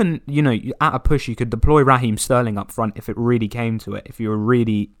could even, at a push, you could deploy Raheem Sterling up front if it really came to it. If you were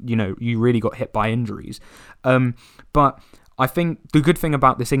really, you really got hit by injuries. But I think the good thing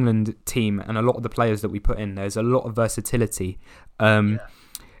about this England team and a lot of the players that we put in, there's a lot of versatility. You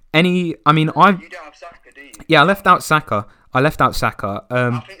don't have Saka, do you? Yeah, I left out Saka. I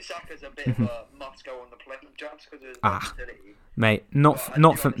think Saka's a bit of a must go on the plane just because of his versatility. Mate, not for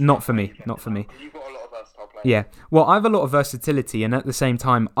me. Not for me. You've got a lot of versatile players. Yeah, well, I have a lot of versatility, and at the same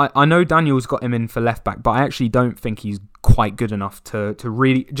time, I know Daniel's got him in for left back, but I actually don't think he's quite good enough to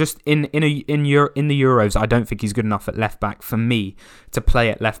really just in the Euros. I don't think he's good enough at left back for me to play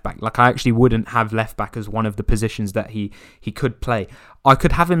at left back. Like, I actually wouldn't have left back as one of the positions that he could play. I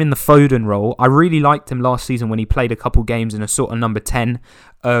could have him in the Foden role. I really liked him last season when he played a couple games in a sort of number 10.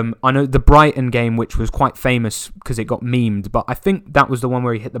 I know the Brighton game, which was quite famous because it got memed, but I think that was the one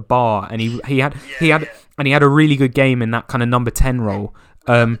where he hit the bar and he had a really good game in that kind of number 10 role.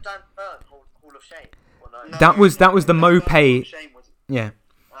 Dan Burn Hall of Shame. That was the Mopay. Yeah.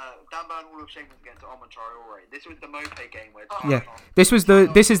 Dan Burn Hall of Shame was against Tom and Rory. This was the Mopay game where. This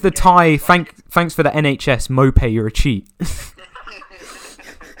is the tie. Thanks for the NHS Mopay. You're a cheat.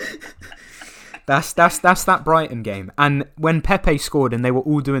 That's that Brighton game. And when Pepe scored and they were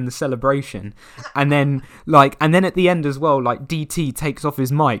all doing the celebration, and then at the end as well, like DT takes off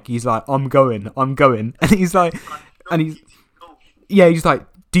his mic. He's like, I'm going, and he's like, he's like,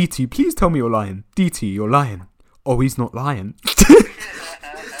 DT, please tell me you're lying. DT, you're lying. Oh, he's not lying.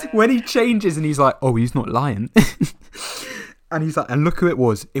 When he changes and he's like, oh, he's not lying. And he's like, and look who it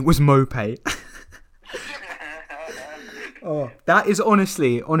was. It was Mopay. Oh, that is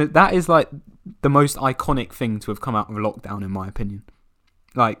honestly, that is like the most iconic thing to have come out of lockdown, in my opinion.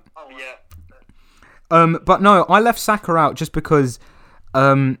 Like, but no, I left Saka out just because,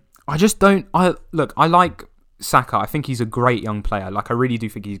 I like Saka. I think he's a great young player. Like, I really do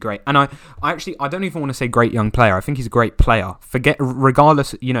think he's great. And I don't even want to say great young player. I think he's a great player.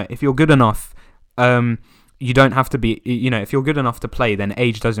 Regardless, if you're good enough, you don't have to be, if you're good enough to play, then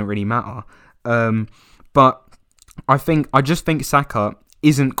age doesn't really matter. But I just think Saka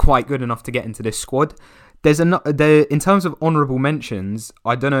isn't quite good enough to get into this squad. in terms of honourable mentions,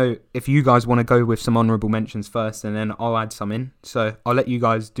 I don't know if you guys want to go with some honourable mentions first, and then I'll add some in. So I'll let you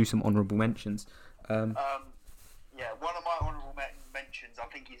guys do some honourable mentions. Yeah, one of my honourable mentions, I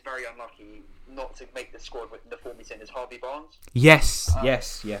think he's very unlucky not to make the squad with the form he's in, is Harvey Barnes. Yes.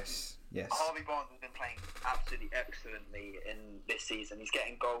 Harvey Barnes has been playing absolutely excellently in this season. He's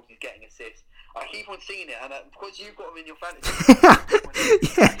getting goals, he's getting assists. I keep on seeing it, and because you've got him in your fantasy,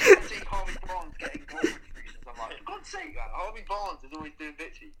 I see Harvey Barnes getting goal contributions. I'm like, for God's sake, man, Harvey Barnes is always doing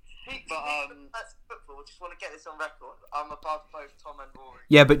bitchy. But that's football. Just want to get this on record. I'm above both Tom and Rory.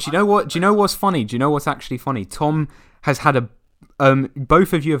 Yeah, but do you know what? Do you know what's funny? Do you know what's actually funny? Tom has had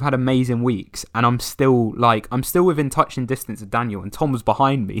both of you have had amazing weeks, and I'm still within touching distance of Daniel, and Tom was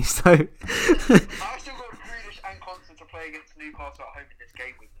behind me. So I've still got Grealish and Constant to play against Newcastle at home in this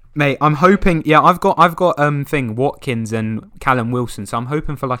game week. Mate, I'm hoping. Yeah, I've got Watkins and Callum Wilson, so I'm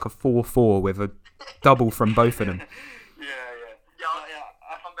hoping for like a 4-4 with a double from both of them.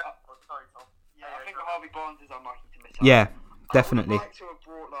 I think Harvey Barnes is unlucky to miss out. Yeah, definitely. I would like to have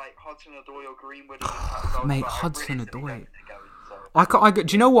brought like Hudson-Odoi or Greenwood. Mate, Hudson-Odoi.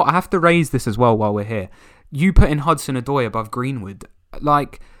 Do you know what? I have to raise this as well while we're here. You put in Hudson-Odoi above Greenwood.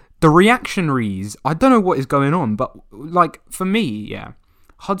 Like, the reactionaries, I don't know what is going on, but like, for me, yeah,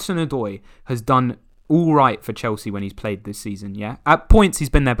 Hudson-Odoi has done all right for Chelsea when he's played this season, yeah? At points, he's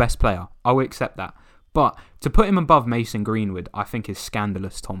been their best player. I will accept that. But to put him above Mason Greenwood, I think is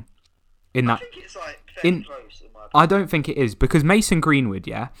scandalous, Tom. I think it's like fairly close in my opinion. I don't think it is, because Mason Greenwood,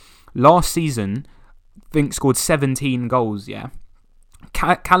 yeah, last season, I think scored 17 goals, yeah.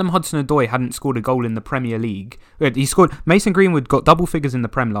 Callum Hudson-Odoi hadn't scored a goal in the Premier League. Mason Greenwood got double figures in the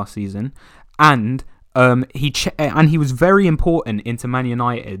Prem last season, and he was very important into Man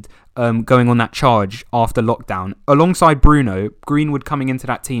United going on that charge after lockdown. Alongside Bruno, Greenwood coming into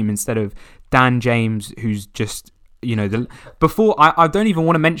that team instead of Dan James, who's just... I don't even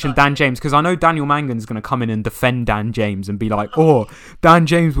want to mention Dan James, because I know Daniel Mangan's going to come in and defend Dan James and be like, oh, Dan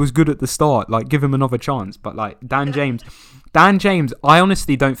James was good at the start, like, give him another chance. But like, Dan James, I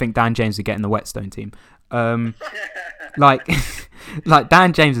honestly don't think Dan James would get in the Whetstone team. Like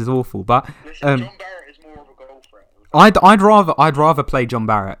Dan James is awful, but Listen, John Barrett is more of a goal threat. I'd rather play John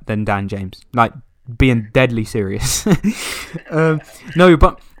Barrett than Dan James, like, being deadly serious. No,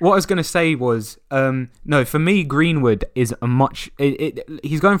 but what I was going to say was, no, for me, Greenwood is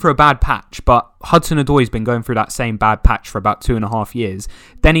he's going through a bad patch, but Hudson-Odoi's been going through that same bad patch for about 2.5 years.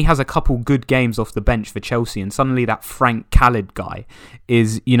 Then he has a couple good games off the bench for Chelsea, and suddenly that Frank Khalid guy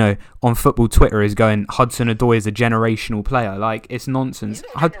is, on football Twitter is going, Hudson-Odoi is a generational player. Like, it's nonsense.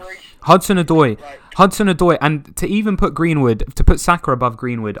 Hudson-Odoi, and to even put Saka above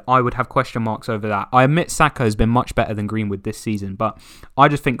Greenwood, I would have question marks over that. I admit Saka has been much better than Greenwood this season, but I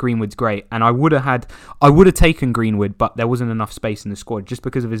just think Greenwood's great, and I would have taken Greenwood, but there wasn't enough space in the squad just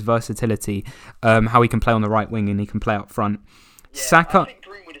because of his versatility, how he can play on the right wing and he can play up front. Yeah, Saka, I think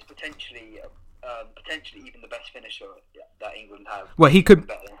Greenwood is potentially even the best finisher that England have. Well, he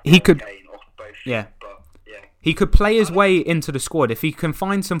could. Yeah. He could play his way into the squad. If he can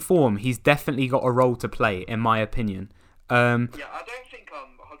find some form, he's definitely got a role to play, in my opinion. I don't think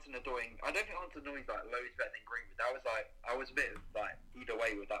Hudson-Odoi is like loads better than Greenwood. I was a bit like either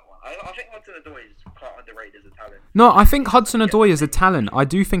way with that one. I think Hudson-Odoi is quite underrated as a talent. No, I think Hudson-Odoi is a talent. I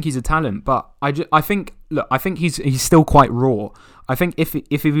do think he's a talent, but I think he's still quite raw. I think if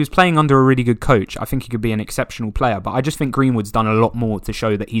he was playing under a really good coach, I think he could be an exceptional player. But I just think Greenwood's done a lot more to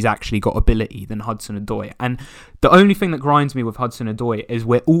show that he's actually got ability than Hudson-Odoi. And the only thing that grinds me with Hudson-Odoi is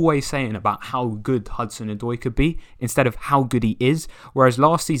we're always saying about how good Hudson-Odoi could be instead of how good he is. Whereas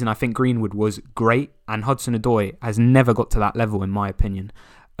last season, I think Greenwood was great, and Hudson-Odoi has never got to that level, in my opinion.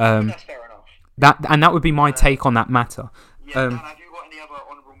 That's fair enough. That would be my take on that matter. Dan, have you got any other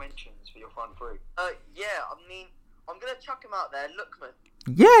honourable mentions for your front three? I'm going to chuck him out there, Lookman.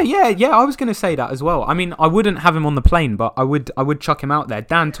 Yeah, I was going to say that as well. I mean, I wouldn't have him on the plane, but I would chuck him out there.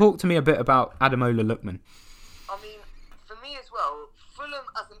 Dan, talk to me a bit about Ademola Lookman. I mean, for me as well, Fulham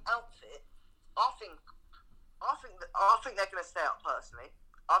as an outfit, I think they're going to stay up personally.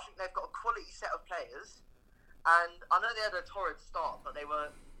 I think they've got a quality set of players, and I know they had a torrid start, but they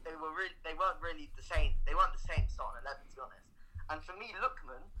weren't really the same. They weren't the same starting 11, to be honest. And for me,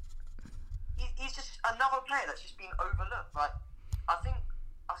 Lookman, he's just another player that's just been overlooked. Like, I think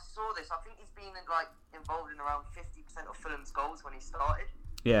I saw this. I think he's been involved in around 50% of Fulham's goals when he started.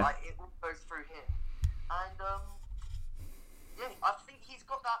 Yeah. Like, it all goes through him. And I think he's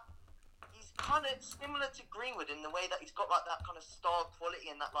got that. He's kind of similar to Greenwood in the way that he's got like that kind of star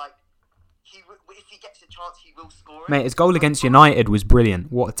quality and that like if he gets a chance, he will score it. Mate, his goal against United was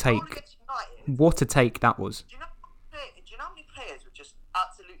brilliant. What a take. Goal against United, What a take that was. do you know how many players would just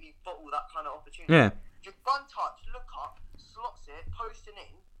absolutely bottle that kind of opportunity? Yeah. Just one touch, look up, slots it, posting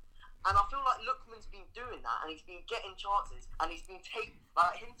in. And I feel like Lookman's been doing that, and he's been getting chances, and he's been taking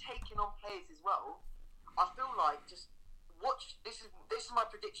on players as well. I feel like just watch. This is my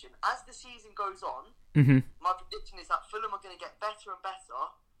prediction. As the season goes on, my prediction is that Fulham are going to get better and better,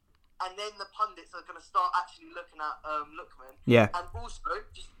 and then the pundits are going to start actually looking at Lookman. Yeah. And also,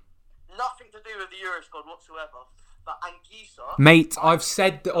 just nothing to do with the Euro squad whatsoever. But Anguissa, Mate, I've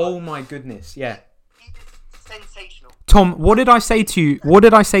said. Oh my goodness. Yeah. he is sensational. Tom, what did I say to you? What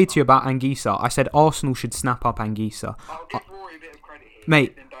did I say to you about Anguissa? I said Arsenal should snap up Anguissa. I'll give Rory a bit of credit here. Mate,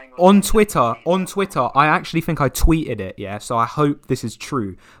 He's been banging on Twitter, I actually think I tweeted it, yeah, so I hope this is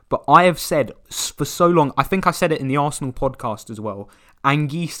true. But I have said for so long, I think I said it in the Arsenal podcast as well,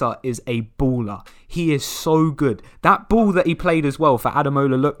 Anguissa is a baller. He is so good. That ball that he played as well for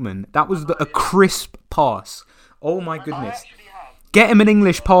Ademola Lookman, that was a crisp pass. Oh my goodness. Get him an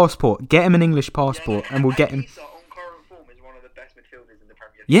English passport. And we'll get him. Anguissa on current form is one of the best midfielders in the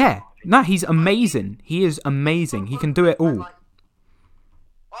Premier League. Yeah, no, he's amazing. He is amazing. He can do it all.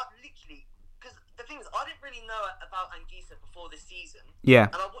 Literally, because the thing is, I didn't really know about Anguissa before this season.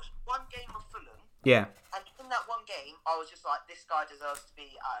 Yeah, And I watched one game of Fulham, yeah. and in that one game, I was just like, this guy deserves to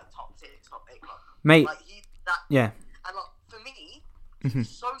be at a top 6, top 8 club. Mate, Like, he's that. yeah, And like, for me,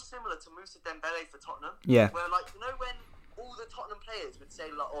 he's so similar to Moussa Dembele for Tottenham. Yeah. Where, like, you know when all the Tottenham players would say,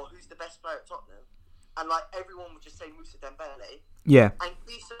 like, oh, who's the best player at Tottenham? And, like, everyone would just say Moussa Dembele. yeah. And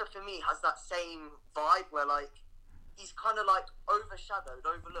Anguissa, for me, has that same vibe where, like, he's kind of, like, overshadowed,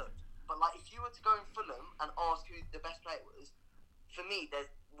 overlooked. But, like, if you were to go in Fulham and ask who the best player was, for me, there's,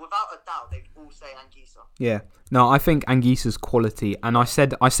 without a doubt, they'd all say Anguissa. Yeah, no, I think Anguissa's quality, and I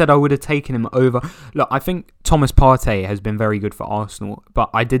said I would have taken him over. Look, I think Thomas Partey has been very good for Arsenal, but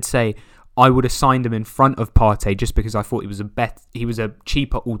I did say I would have signed him in front of Partey just because I thought he was a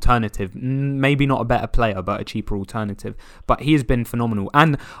cheaper alternative. Maybe not a better player, but a cheaper alternative. But he has been phenomenal,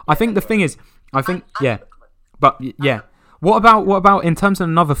 and I think the thing is, yeah, but yeah. What about in terms of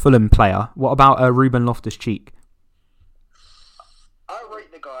another Fulham player? What about Ruben Loftus-Cheek? I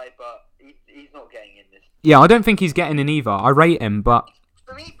rate the guy, but he's not getting in this. Yeah, I don't think he's getting in either. I rate him, but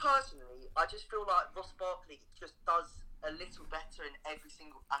For me personally, I just feel like Ross Barkley just does a little better in every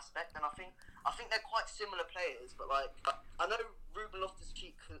single aspect, and I think they're quite similar players. But like, I know Ruben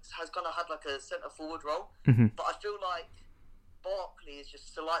Loftus-Cheek has kind of had like a centre forward role, but I feel like Barkley is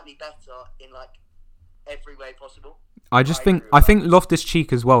just slightly better in like every way possible. I think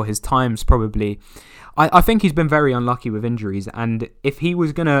Loftus-Cheek as well, his time's probably I think he's been very unlucky with injuries, and if he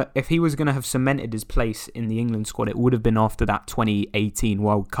was gonna have cemented his place in the England squad, it would have been after that 2018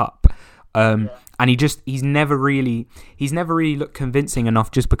 World Cup. And he's never really looked convincing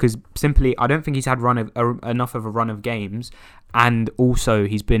enough, just because simply I don't think he's had enough of a run of games, and also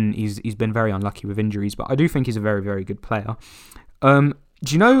he's been very unlucky with injuries. But I do think he's a very, very good player. Do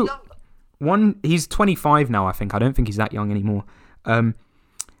you know? He's 25 now, I think. I don't think he's that young anymore.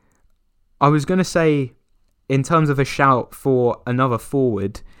 I was going to say, in terms of a shout for another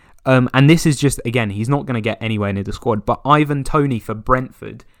forward, and this is just, again, he's not going to get anywhere near the squad, but Ivan Toney for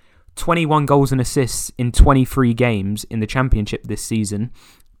Brentford, 21 goals and assists in 23 games in the Championship this season.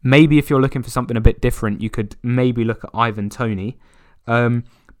 Maybe if you're looking for something a bit different, you could maybe look at Ivan Toney. But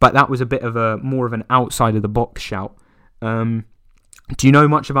that was a bit of more of an outside of the box shout. Do you know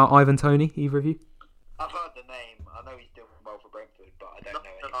much about Ivan Toney, either of you? I've heard the name. I know he's doing well for Brentford, but I don't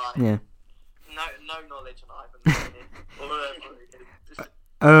know anything. Yeah. No knowledge on Ivan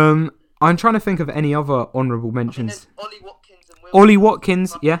Toney. I'm trying to think of any other honourable mentions. Ollie Watkins and Wilson. Ollie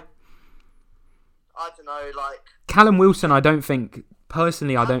Watkins, yeah. I don't know, like Callum Wilson, I don't think.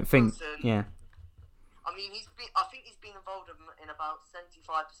 Personally, I don't think. Wilson, Yeah. I mean, I think he's been involved in about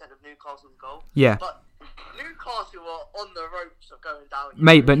 75% of Newcastle's goal. Yeah. But Newcastle are on the ropes of going down.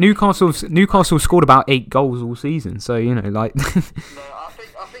 Mate, but Newcastle scored about 8 goals all season, so you know, like. No, I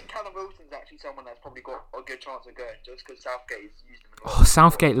think Callum Wilson's actually someone that's probably got a good chance of going, just because Southgate has used him. Oh,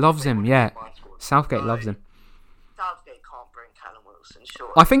 Southgate loves him. Yeah, Southgate loves him. Southgate can't bring Callum Wilson.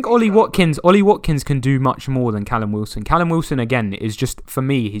 Sure. I think Ollie Watkins can do much more than Callum Wilson. Callum Wilson, again, is just, for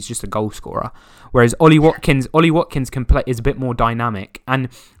me, he's just a goal scorer, whereas Ollie Watkins can play, is a bit more dynamic, and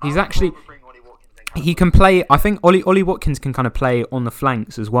he's actually. He can play. I think Ollie Watkins can kind of play on the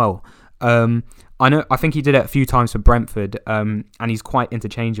flanks as well. I think he did it a few times for Brentford, and he's quite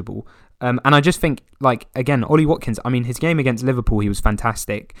interchangeable. And I just think, like, again, Ollie Watkins, I mean, his game against Liverpool, he was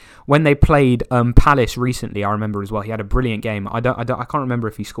fantastic. When they played Palace recently, I remember as well, he had a brilliant game. I can't remember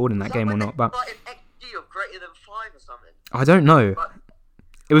if he scored in that game or not, but like an XG of greater than 5 or something. I don't know. But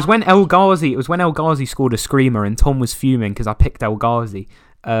It was when El Ghazi scored a screamer, and Tom was fuming because I picked El Ghazi.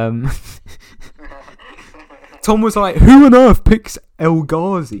 Tom was like, "Who on earth picks El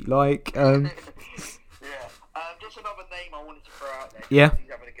Ghazi?" Like, Yeah. Just another name I wanted to throw out there. Yeah. He's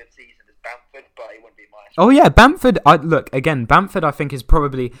having a good season is Bamford, but he wouldn't be my. Oh yeah, Bamford. Bamford I think is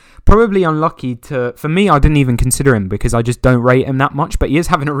probably unlucky to. For me, I didn't even consider him because I just don't rate him that much. But he is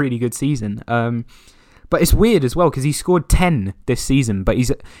having a really good season. But it's weird as well because he scored 10 this season, but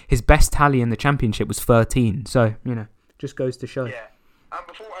his best tally in the Championship was 13. So just goes to show. Yeah. And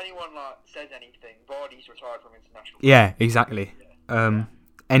before anyone says anything, Vardy's retired from international. Yeah, exactly. Yeah.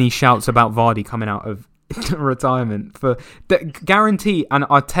 Any shouts about Vardy coming out of retirement for the guarantee? And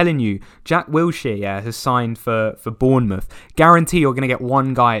I'm telling you, Jack Wilshere has signed for Bournemouth. Guarantee you're going to get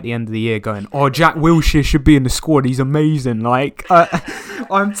one guy at the end of the year going, "Oh, Jack Wilshere should be in the squad. He's amazing." Like,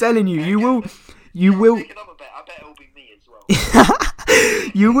 I'm telling you, you will. Make another bet. I bet it'll be me as well.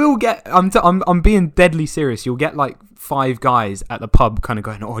 You will get. I'm being deadly serious. You'll get like 5 guys at the pub, kind of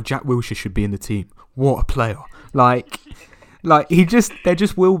going, "Oh, Jack Wilshere should be in the team. What a player!" Like there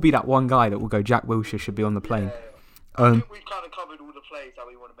just will be that one guy that will go, "Jack Wilshere should be on the plane." Yeah. I think we've kind of covered all the players that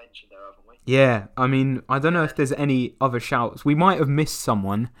we want to mention there, haven't we? Yeah, I mean, I don't know if there's any other shouts. We might have missed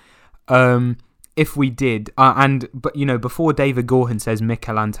someone. If we did, but before David Gorham says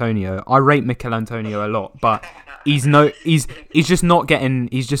Mikel Antonio, I rate Mikel Antonio a lot, but he's just not getting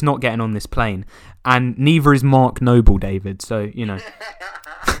on this plane, and neither is Mark Noble, David. So I mean,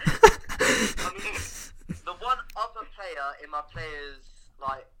 the one other player in my players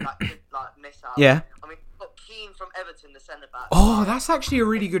that could miss out. Yeah. I mean, got Keane from Everton, the centre back. Oh, that's actually a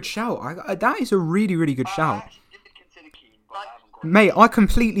really good shout. That is a really, really good shout. I actually did consider Keane, but I haven't got him. Mate, I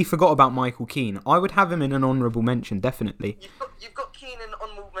completely forgot about Michael Keane. I would have him in an honourable mention, definitely. You've got Keane in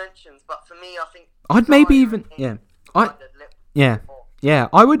honourable mentions, but for me, I think I'd maybe even I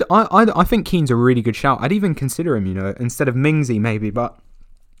would. I think Keane's a really good shout. I'd even consider him, instead of Mingsley maybe. But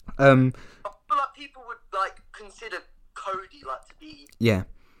I feel like people would consider Cody to be. Yeah.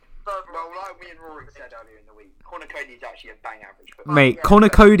 Well, like me and Rory said earlier in the week, Connor Cody is actually a bang average. But Mate, yeah, Connor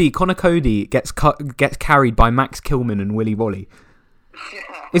Cody gets carried by Max Kilman and Willy Wally.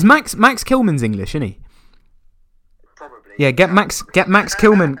 Is Max Kilman's English, isn't he? Probably. Yeah, get Max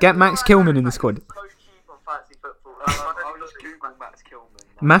Kilman in the squad. So cheap on fantasy football. I'll just Google Max Kilman.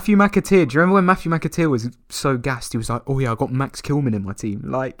 Matthew McAteer. Do you remember when Matthew McAteer was so gassed? He was like, "Oh yeah, I got Max Kilman in my team."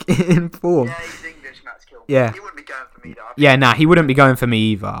 Like in form. Yeah, he's English, Max Kilman. Yeah. He wouldn't be going for me though. Yeah, nah, he wouldn't be going for me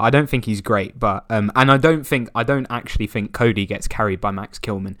either. I don't think he's great, but and I don't actually think Cody gets carried by Max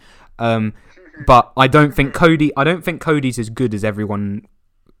Kilman. But I don't think Cody's as good as everyone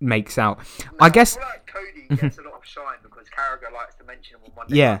makes out. No, I guess. feel like Cody gets a lot of shine because Carragher likes to mention him on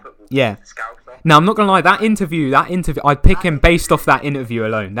Monday Yeah, Night Football. yeah. He's a scouser. No, I'm not gonna lie. That interview, I'd pick him based off that interview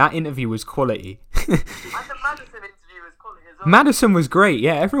alone. That interview was quality. And the Madison interview was quality as well. Madison was great.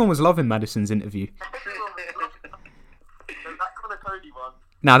 Yeah, everyone was loving Madison's interview. That Connor Cody one.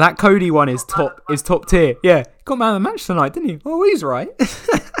 Now that Cody one is top tier. Yeah, got man of the match tonight, didn't he? Oh, he's right. No,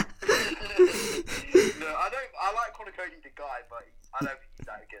 I like Connor Cody the guy, but I don't think he's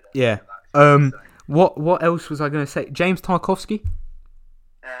that good at Yeah. that, so. What else was I going to say? James Tarkowski?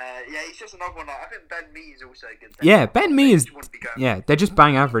 Yeah, he's just another one. I think Ben Mee is also a good. Yeah, Ben Mee is. Just wouldn't be going Yeah, they're just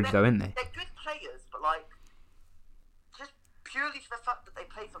bang average though, aren't they? They're good players, but just purely for the fact that they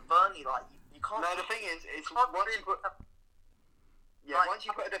play for Burnley, you can't. No, the thing is, it's can't once really you put. Yeah, like- once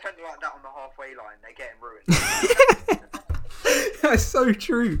you put a defender like that on the halfway line, they're getting ruined. That's so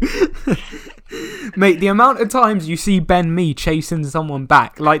true. Mate, the amount of times you see Ben Mee chasing someone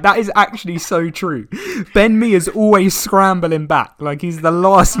back, that is actually so true. Ben Mee is always scrambling back, he's the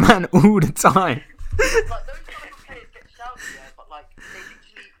last man all the time. Those kind of players get shouted at, but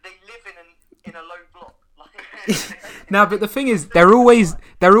they live in a low block. Now, but the thing is, James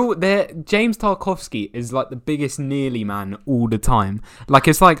Tarkowski is the biggest nearly man all the time. Oh,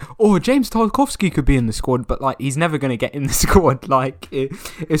 James Tarkowski could be in the squad, but he's never going to get in the squad.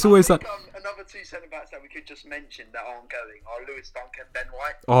 It's always another two centre backs that we could just mention that aren't going are Lewis Dunk and Ben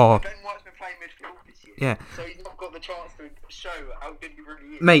White. Oh. Ben White's been playing midfield this year. Yeah. So he's not got the chance to show how good he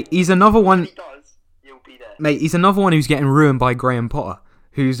really is. Mate, he's another one. When he does, he'll be there. Mate, he's another one who's getting ruined by Graham Potter.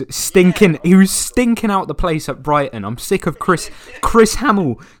 who's stinking out the place at Brighton. I'm sick of Chris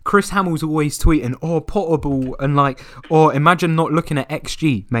Hamill. Chris Hamill's always tweeting, Potterball, and like, or imagine not looking at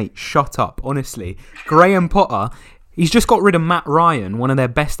XG, mate. Shut up, honestly. Graham Potter, he's just got rid of Matt Ryan, one of their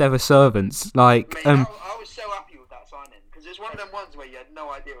best ever servants. Like, Mate, I was so happy with that signing because it's one of them ones where you had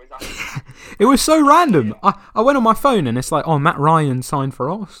no idea it was happening. It was so random. I went on my phone and it's like, Matt Ryan signed for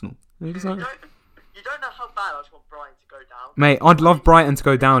Arsenal. You don't know how bad I just want Brighton to go down. Mate, I'd love Brighton to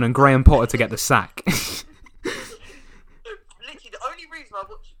go down and Graham Potter to get the sack. Literally, the only reason I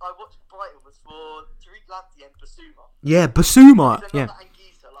watched Brighton was for Tariq Lamptey and Basuma. Yeah, Basuma. Yeah.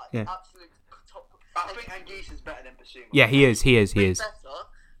 Anguissa, Yeah. Absolute top. I think Anguissa's better than Basuma. Yeah, he is. Better,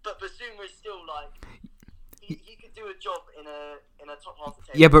 but Basuma is still like he could do a job in a top half of the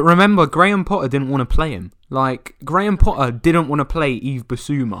table. Yeah, but remember, Graham Potter didn't want to play him. Like, Graham Potter didn't want to play Yves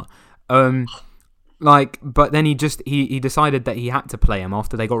Basuma. But then he decided that he had to play him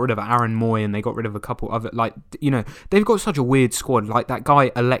after they got rid of Aaron Moy and they got rid of a couple other, like, you know, they've got such a weird squad. Like that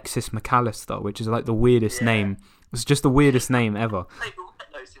guy Alexis McAllister, which is like the weirdest name. It's just the weirdest name ever.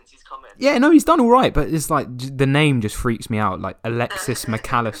 Since he's come in. Yeah, no, he's done all right, but it's like the name just freaks me out. Like Alexis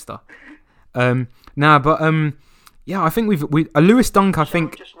McAllister. Yeah, I think we've Lewis Dunk. I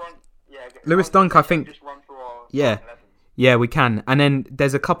think Lewis Dunk. I think. Yeah. Yeah, we can. And then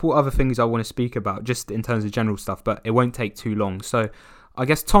there's a couple other things I want to speak about, just in terms of general stuff, but it won't take too long. So, I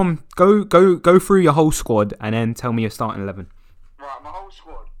guess, Tom, go through your whole squad and then tell me your starting 11. Right, my whole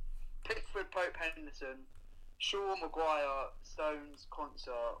squad. Pickford, Pope, Henderson, Shaw, Maguire, Stones,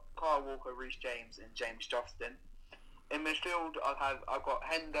 Konsa, Kyle Walker, Reece James, and James Justin. In midfield, I've got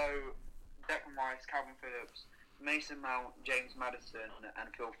Hendo, Declan Rice, Calvin Phillips, Mason Mount, James Maddison, and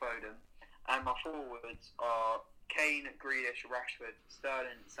Phil Foden. And my forwards are Kane, Grealish, Rashford,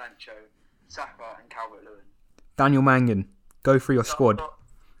 Sterling, Sancho, Saka, and Calvert-Lewin. Daniel Mangan, go through your squad.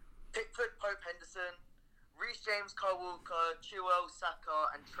 Pickford, Pope, Henderson, Reece James, Kyle Walker, Chilwell,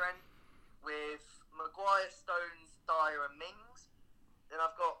 Saka, and Trent, with Maguire, Stones, Dyer, and Mings. Then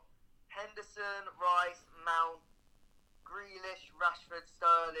I've got Henderson, Rice, Mount, Grealish, Rashford,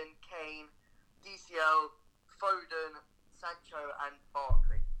 Sterling, Kane, DCL, Foden, Sancho, and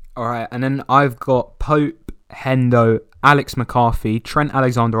Barkley. Alright, and then I've got Pope, Hendo, Alex McCarthy, Trent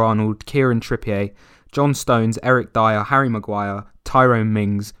Alexander-Arnold, Kieran Trippier, John Stones, Eric Dyer, Harry Maguire, Tyrone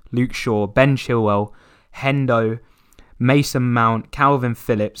Mings, Luke Shaw, Ben Chilwell, Hendo, Mason Mount, Calvin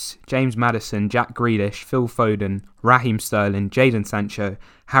Phillips, James Maddison, Jack Grealish, Phil Foden, Raheem Sterling, Jadon Sancho,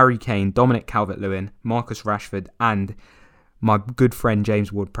 Harry Kane, Dominic Calvert-Lewin, Marcus Rashford, and my good friend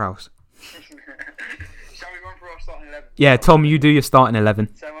James Ward-Prowse. Shall we run through our starting 11? Yeah, Tom, you do your starting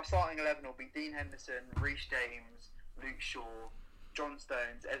 11. So my starting 11 will be Dean Henderson, Reece James, Luke Shaw, John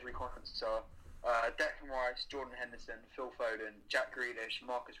Stones, Ezri Konsa, Declan Rice, Jordan Henderson, Phil Foden, Jack Grealish,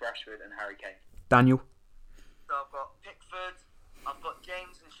 Marcus Rashford, and Harry Kane. Daniel? So I've got Pickford, I've got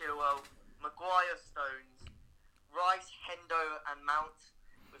James and Chilwell, Maguire, Stones, Rice, Hendo, and Mount,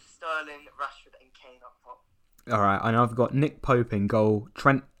 with Sterling, Rashford, and Kane up top. Alright, and I've got Nick Pope in goal,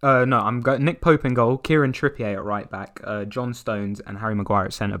 Nick Pope in goal, Kieran Trippier at right back, John Stones and Harry Maguire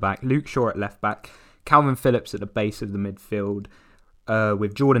at centre back, Luke Shaw at left back, Calvin Phillips at the base of the midfield,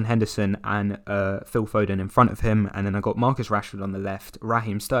 with Jordan Henderson and Phil Foden in front of him, and then I got Marcus Rashford on the left,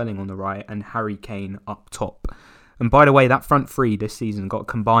 Raheem Sterling on the right, and Harry Kane up top. And by the way, that front three this season got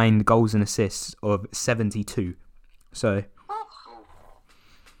combined goals and assists of 72. So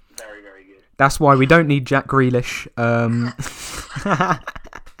very, very good. That's why we don't need Jack Grealish. Scandalous,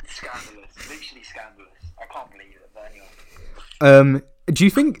 literally scandalous. I can't believe it, but anyway. Do you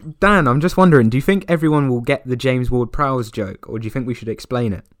think, Dan, I'm just wondering, do you think everyone will get the James Ward-Prowse joke, or do you think we should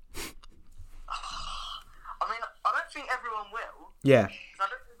explain it? I mean, I don't think everyone will. Yeah. Because I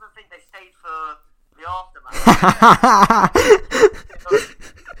don't even think they stayed for the aftermath.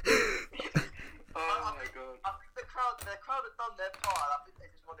 Oh my god. I think the crowd had done their part. I think they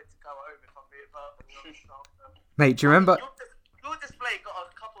just wanted to go home, if I'm being perfectly honest. Mate, do you remember? Your display got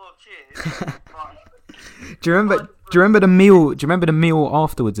a couple of cheers. Do you remember the meal? Do you remember the meal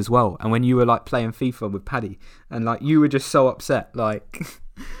afterwards as well? And when you were like playing FIFA with Paddy, and like you were just so upset, like.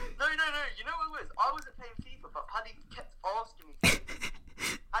 No. You know what it was? I wasn't playing FIFA, but Paddy kept asking me.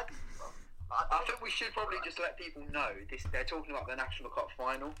 I think we should probably just let people know this. They're talking about the National Cup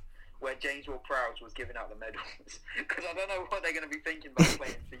final, where James Ward-Prowse was giving out the medals, because I don't know what they're going to be thinking about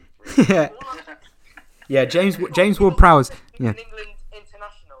playing FIFA. Yeah. Yeah, James Ward-Prowse. Yeah. England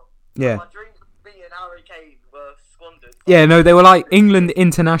international. Yeah. My dreams of being Harry Kane were squandered. Yeah, no, they were like England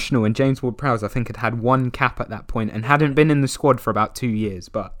international, and James Ward-Prowse, I think, had one cap at that point and hadn't been in the squad for about 2 years.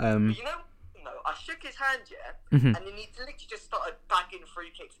 But You know, I shook his hand, yeah, Mhm. and then he literally just started bagging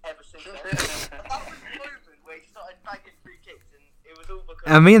free kicks ever since then. And that was the moment where he started bagging free kicks, and it was all because.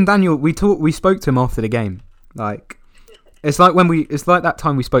 And me and Daniel, we spoke to him after the game. Like, it's like that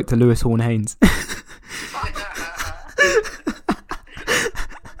time we spoke to Lewis Horn Haynes.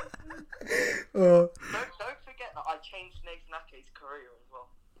 Don't forget that I changed Nathan Ake's career as well.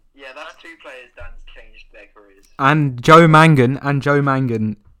 Yeah, that's two players Dan's changed their careers. And Joe Mangan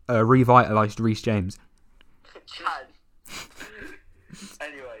revitalised Reece James. Chad.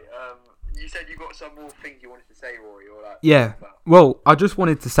 Anyway, you said you got some more things you wanted to say, Rory, or like. Yeah. Well, I just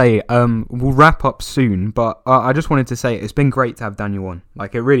wanted to say, we'll wrap up soon, but I just wanted to say it's been great to have Daniel on.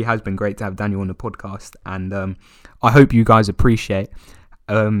 Like, it really has been great to have Daniel on the podcast, and I hope you guys appreciate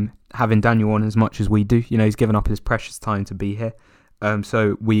having Daniel on as much as we do. You know, he's given up his precious time to be here,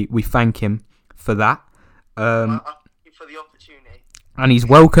 so we thank him for that. I thank you for the opportunity. And he's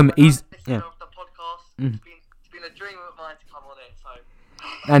welcome. He's of the podcast. It's been a dream of mine to come on it. So.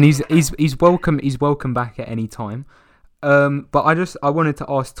 And he's welcome. He's welcome back at any time. But I wanted to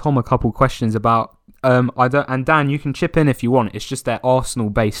ask Tom a couple questions about and Dan, you can chip in if you want. It's just they're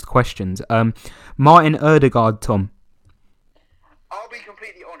Arsenal-based questions. Martin Ødegaard, Tom. I'll be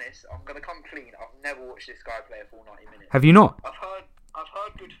completely honest. I'm gonna come clean. I've never watched this guy play a full 90 minutes. Have you not? I've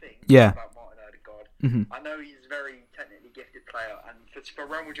heard good things. Yeah. About Martin Ødegaard. Mhm. I know he's a very technically gifted player, and for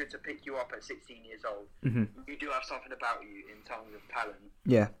Real Madrid to pick you up at 16 years old, you do have something about you in terms of talent.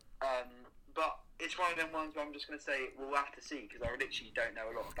 Yeah. But it's one of them ones where I'm just going to say we'll have to see, because I literally don't know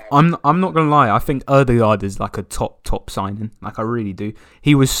a lot about I'm not going to lie. I think Ødegaard is like a top signing. Like, I really do.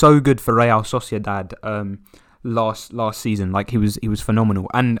 He was so good for Real Sociedad last season. Like, he was phenomenal.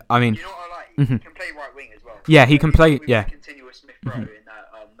 And I mean, you know what I like? He can play right wing as well. Yeah, he can play. Yeah. Continuous Smith Rowe in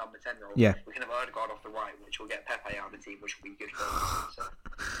that number 10 role. Yeah. We can have Ødegaard off the right, which will get Pepe out of the team, which will be good for us. So.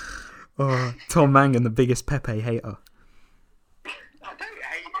 Oh, Tom Mangan, the biggest Pepe hater. I don't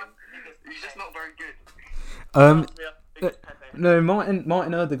hate him. He's just not very good. No, Martin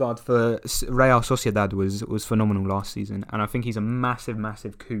Ødegaard for Real Sociedad was phenomenal last season, and I think he's a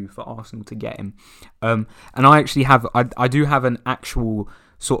massive coup for Arsenal to get him. And I actually I do have an actual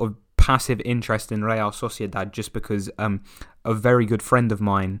sort of passive interest in Real Sociedad, just because a very good friend of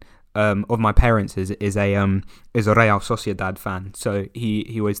mine, of my parents, is a Real Sociedad fan. So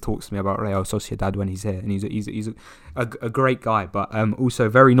he always talks to me about Real Sociedad when he's here, and he's a great guy, but also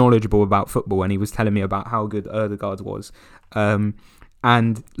very knowledgeable about football. And he was telling me about how good Ødegaard was.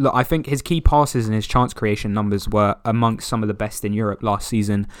 And look, I think his key passes and his chance creation numbers were amongst some of the best in Europe last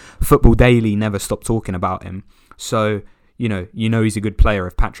season. Football Daily never stopped talking about him. So you know he's a good player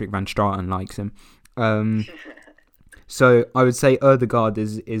if Patrick Van Straten likes him. So I would say Ødegaard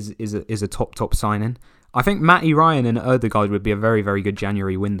is a top signing. I think Matty Ryan and Ødegaard would be a very, very good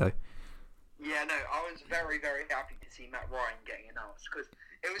January window. Yeah, no, I was very, very happy to see Matt Ryan getting announced, because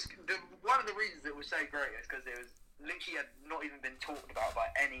it was one of the reasons it was so great is because it was literally had not even been talked about by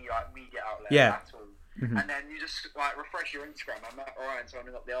any media outlet at all. Mm-hmm. And then you just refresh your Instagram and Matt Ryan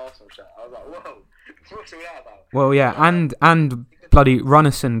signing up the Arsenal shirt. I was like, whoa, what's all that about? Well, yeah, and bloody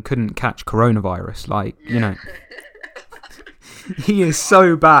Runnison couldn't catch coronavirus, you know. He is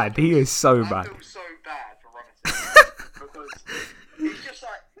so bad. He is so bad. I feel so bad for Runnison because it's just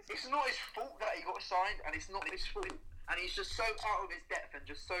it's not his fault that he got signed, and it's not his fault, and he's just so out of his depth and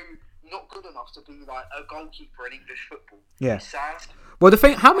just so not good enough to be a goalkeeper in English football. Yeah. It's sad. Well, the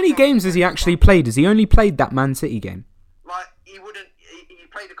thing, how many games has he actually played? Has he only played that Man City game? He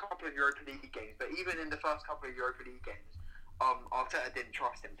played a couple of Europa League games, but even in the first couple of Europa League games, Arteta didn't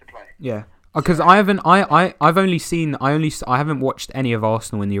trust him to play. Yeah. Because I haven't watched any of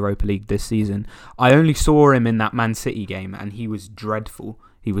Arsenal in the Europa League this season. I only saw him in that Man City game, and he was dreadful.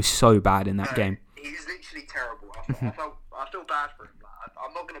 He was so bad in that game. He's literally terrible. I feel bad for him.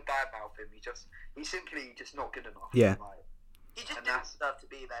 I'm not going to badmouth him. He's simply just not good enough. Yeah. He just didn't deserve to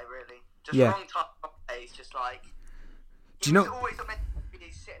be there, really. Just wrong time of place. Just he was always meant to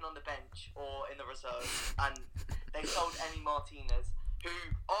be sitting on the bench or in the reserve, and they sold Emi Martinez, who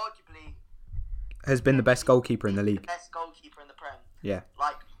arguably has been the best goalkeeper in the league. The best goalkeeper in the Prem. Yeah.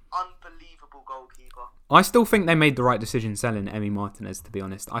 Unbelievable goalkeeper. I still think they made the right decision selling Emi Martinez, to be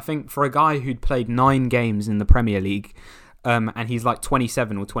honest. I think for a guy who'd played 9 games in the Premier League, and he's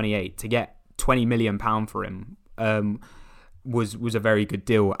 27 or 28, to get £20 million for him was a very good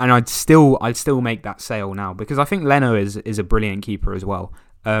deal. And I'd still make that sale now, because I think Leno is a brilliant keeper as well.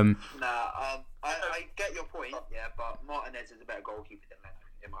 I get your point, yeah, but Martinez is a better goalkeeper than Leno,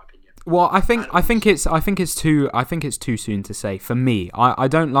 in in my opinion. Well, I think it's too soon to say for me. I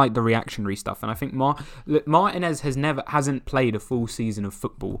don't like the reactionary stuff, and I think Martinez hasn't played a full season of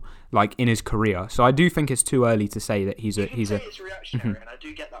football like in his career, so I do think it's too early to say that he's it's reactionary, and I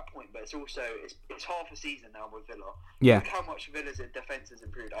do get that point, but it's also it's half a season now with Villa. Yeah. Look how much Villa's defence has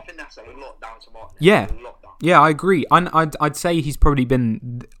improved. I think that's a lot down to Martinez. Yeah. A lot down. Yeah, I agree. I'd say he's probably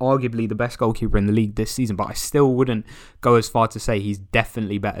been arguably the best goalkeeper in the league this season, but I still wouldn't go as far to say he's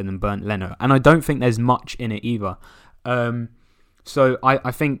definitely better than Bernd Leno. And I don't think there's much in it either. So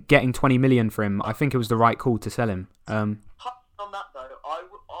I think getting 20 million for him, I think it was the right call to sell him. On that though,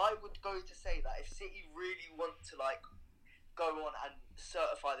 I would go to say that if City really want to like go on and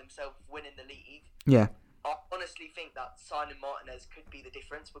certify themselves winning the league, yeah, I honestly think that signing Martinez could be the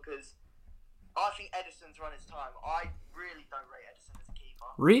difference, because I think Ederson's run his time. I really don't rate Ederson as a keeper.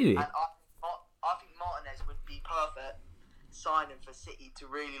 Really? And I think Martinez would be perfect signing for City to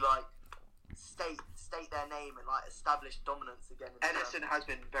really like state their name and like establish dominance again. Ederson has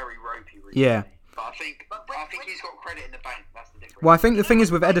been very ropey recently. Yeah. But I think he's got credit in the bank. That's the difference. Well, I think the thing is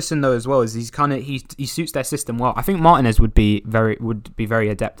with Ederson though as well is he suits their system well. I think Martinez would be very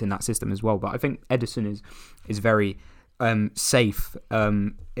adept in that system as well. But I think Ederson is very safe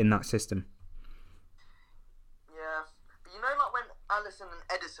in that system. Yeah, but you know, like when Alisson and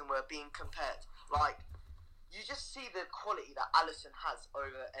Ederson were being compared, like you just see the quality that Alisson has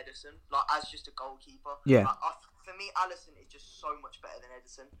over Ederson, like as just a goalkeeper. Yeah. Like, for me, Alisson is just so much better than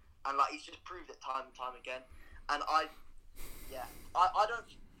Ederson, and like he's just proved it time and time again. And I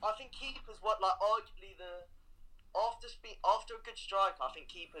think keepers arguably after a good striker, I think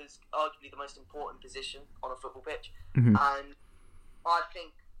keeper's arguably the most important position on a football pitch. Mm-hmm. And I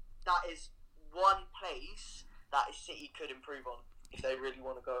think that is one place that City could improve on if they really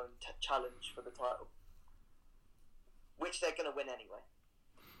want to go and challenge for the title, which they're going to win anyway.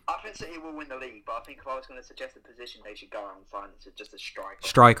 I think City will win the league, but I think if I was going to suggest a position, they should go out and sign just a striker.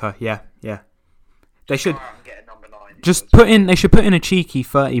 Striker, yeah. They should go out and get a number 9. They should put in a cheeky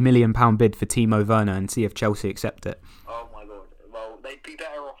 £30 million bid for Timo Werner and see if Chelsea accept it. Oh my god! Well, they'd be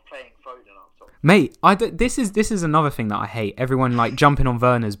better off playing Foden up top. Mate, this is another thing that I hate. Everyone like jumping on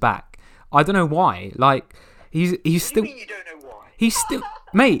Werner's back. I don't know why. Like he's still. What do you mean you don't know why? He's still,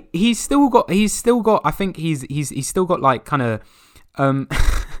 mate. He's still got. I think he's still got like kind of. No,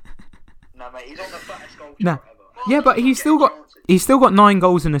 mate, he's on the fattest goal Nah. ever. Yeah, but he's still got 9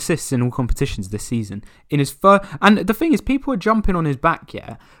 goals and assists in all competitions this season. In his first, and the thing is, people are jumping on his back,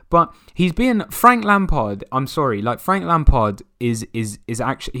 yeah. But he's being Frank Lampard. I'm sorry, like Frank Lampard is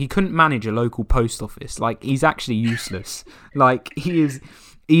actually, he couldn't manage a local post office. Like he's actually useless. Like he is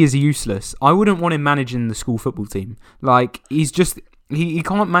useless. I wouldn't want him managing the school football team. Like he's just. He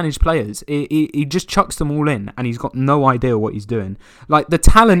can't manage players. He just chucks them all in, and he's got no idea what he's doing. Like the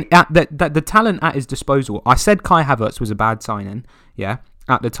talent at his disposal. I said Kai Havertz was a bad signing. Yeah,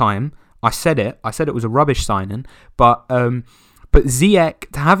 at the time I said it. I said it was a rubbish signing. But Ziyech,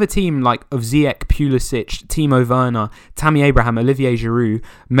 to have a team like of Ziyech, Pulisic, Timo Werner, Tammy Abraham, Olivier Giroud,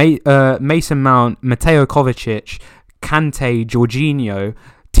 Mason Mount, Mateo Kovacic, Kante, Jorginho,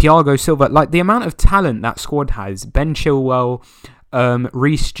 Thiago Silva, like the amount of talent that squad has. Ben Chilwell.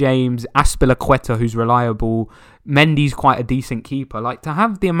 Reece James, Aspilicueta, who's reliable, Mendy's quite a decent keeper. Like to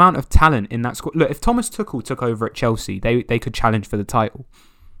have the amount of talent in that squad. Look, if Thomas Tuchel took over at Chelsea, they could challenge for the title.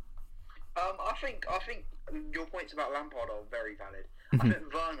 I think your points about Lampard are very valid. Mm-hmm. I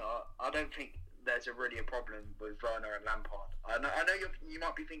think Werner. I don't think there's really a problem with Werner and Lampard. I know you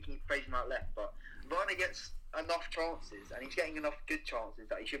might be thinking phase him out left, but Werner gets enough chances, and he's getting enough good chances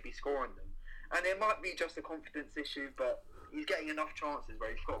that he should be scoring them. And it might be just a confidence issue, but he's getting enough chances where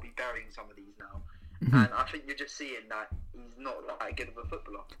he's got to be burying some of these now. Mm-hmm. And I think you're just seeing that he's not that good of a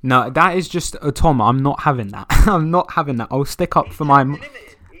footballer. No, that is just... Tom, I'm not having that. I'm not having that. I'll stick up for my... Limited.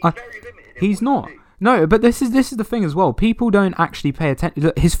 He's very limited. He's not. No, but this is the thing as well. People don't actually pay attention.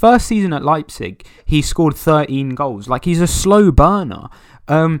 Look, his first season at Leipzig, he scored 13 goals. Like, he's a slow burner.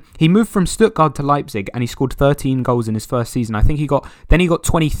 He moved from Stuttgart to Leipzig and he scored 13 goals in his first season. I think he got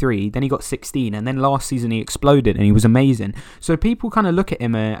 23, then he got 16, and then last season he exploded and he was amazing. So people kind of look at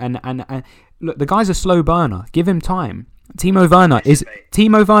him and look, the guy's a slow burner. Give him time. Timo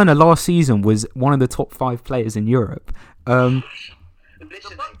Werner last season was one of the top 5 players in Europe. Listen,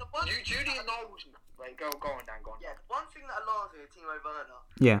 Julian knows. Wait, go on, Dan. Go on. Yeah, one thing that alarms me with Timo Werner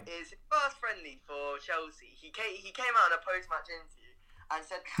is his first friendly for Chelsea. He came out in a post-match interview and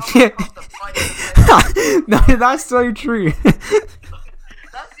said, No, that's so true.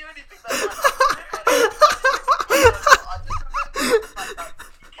 That's the only thing that I just remember the fact that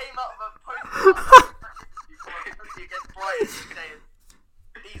he came out of a post-match against Brighton saying,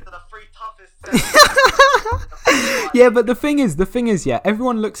 he Yeah, but the thing is, yeah,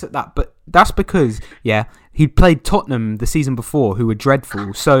 everyone looks at that, but that's because, yeah, he played Tottenham the season before, who were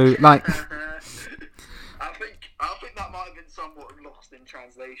dreadful. So, like, I think that might have been somewhat lost in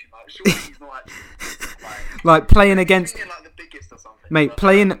translation. Like, surely he's not like playing against, like the biggest or something. mate,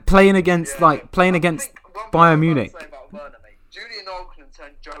 But, playing against Bayern Munich. Julian Nagelsmann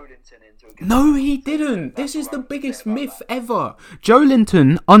turned Joelinton into a good No, he didn't. This is the biggest myth ever.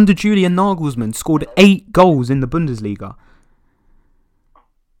 Joelinton, under Julian Nagelsmann, scored 8 goals in the Bundesliga.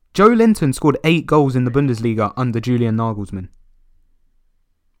 Joelinton scored 8 goals in the Bundesliga under Julian Nagelsmann.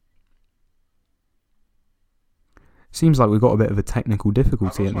 Seems like we've got a bit of a technical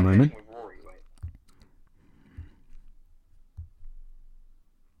difficulty at the moment.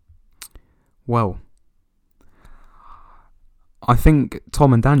 Well, I think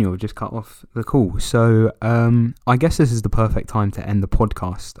Tom and Daniel have just cut off the call, so I guess this is the perfect time to end the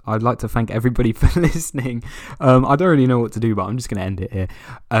podcast. I'd like to thank everybody for listening. I don't really know what to do, but I'm just going to end it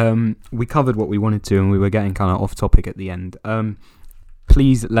here. We covered what we wanted to, and we were getting kind of off topic at the end.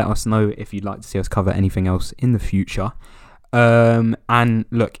 Please let us know if you'd like to see us cover anything else in the future. And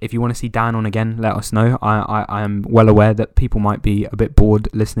look, if you want to see Dan on again, let us know. I am well aware that people might be a bit bored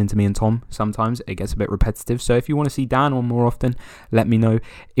listening to me and Tom. Sometimes it gets a bit repetitive. So if you want to see Dan on more often, let me know.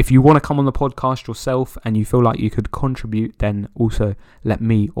 If you want to come on the podcast yourself and you feel like you could contribute, then also let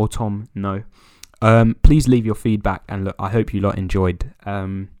me or Tom know. Please leave your feedback, and look, I hope you lot enjoyed.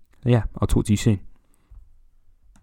 Yeah, I'll talk to you soon.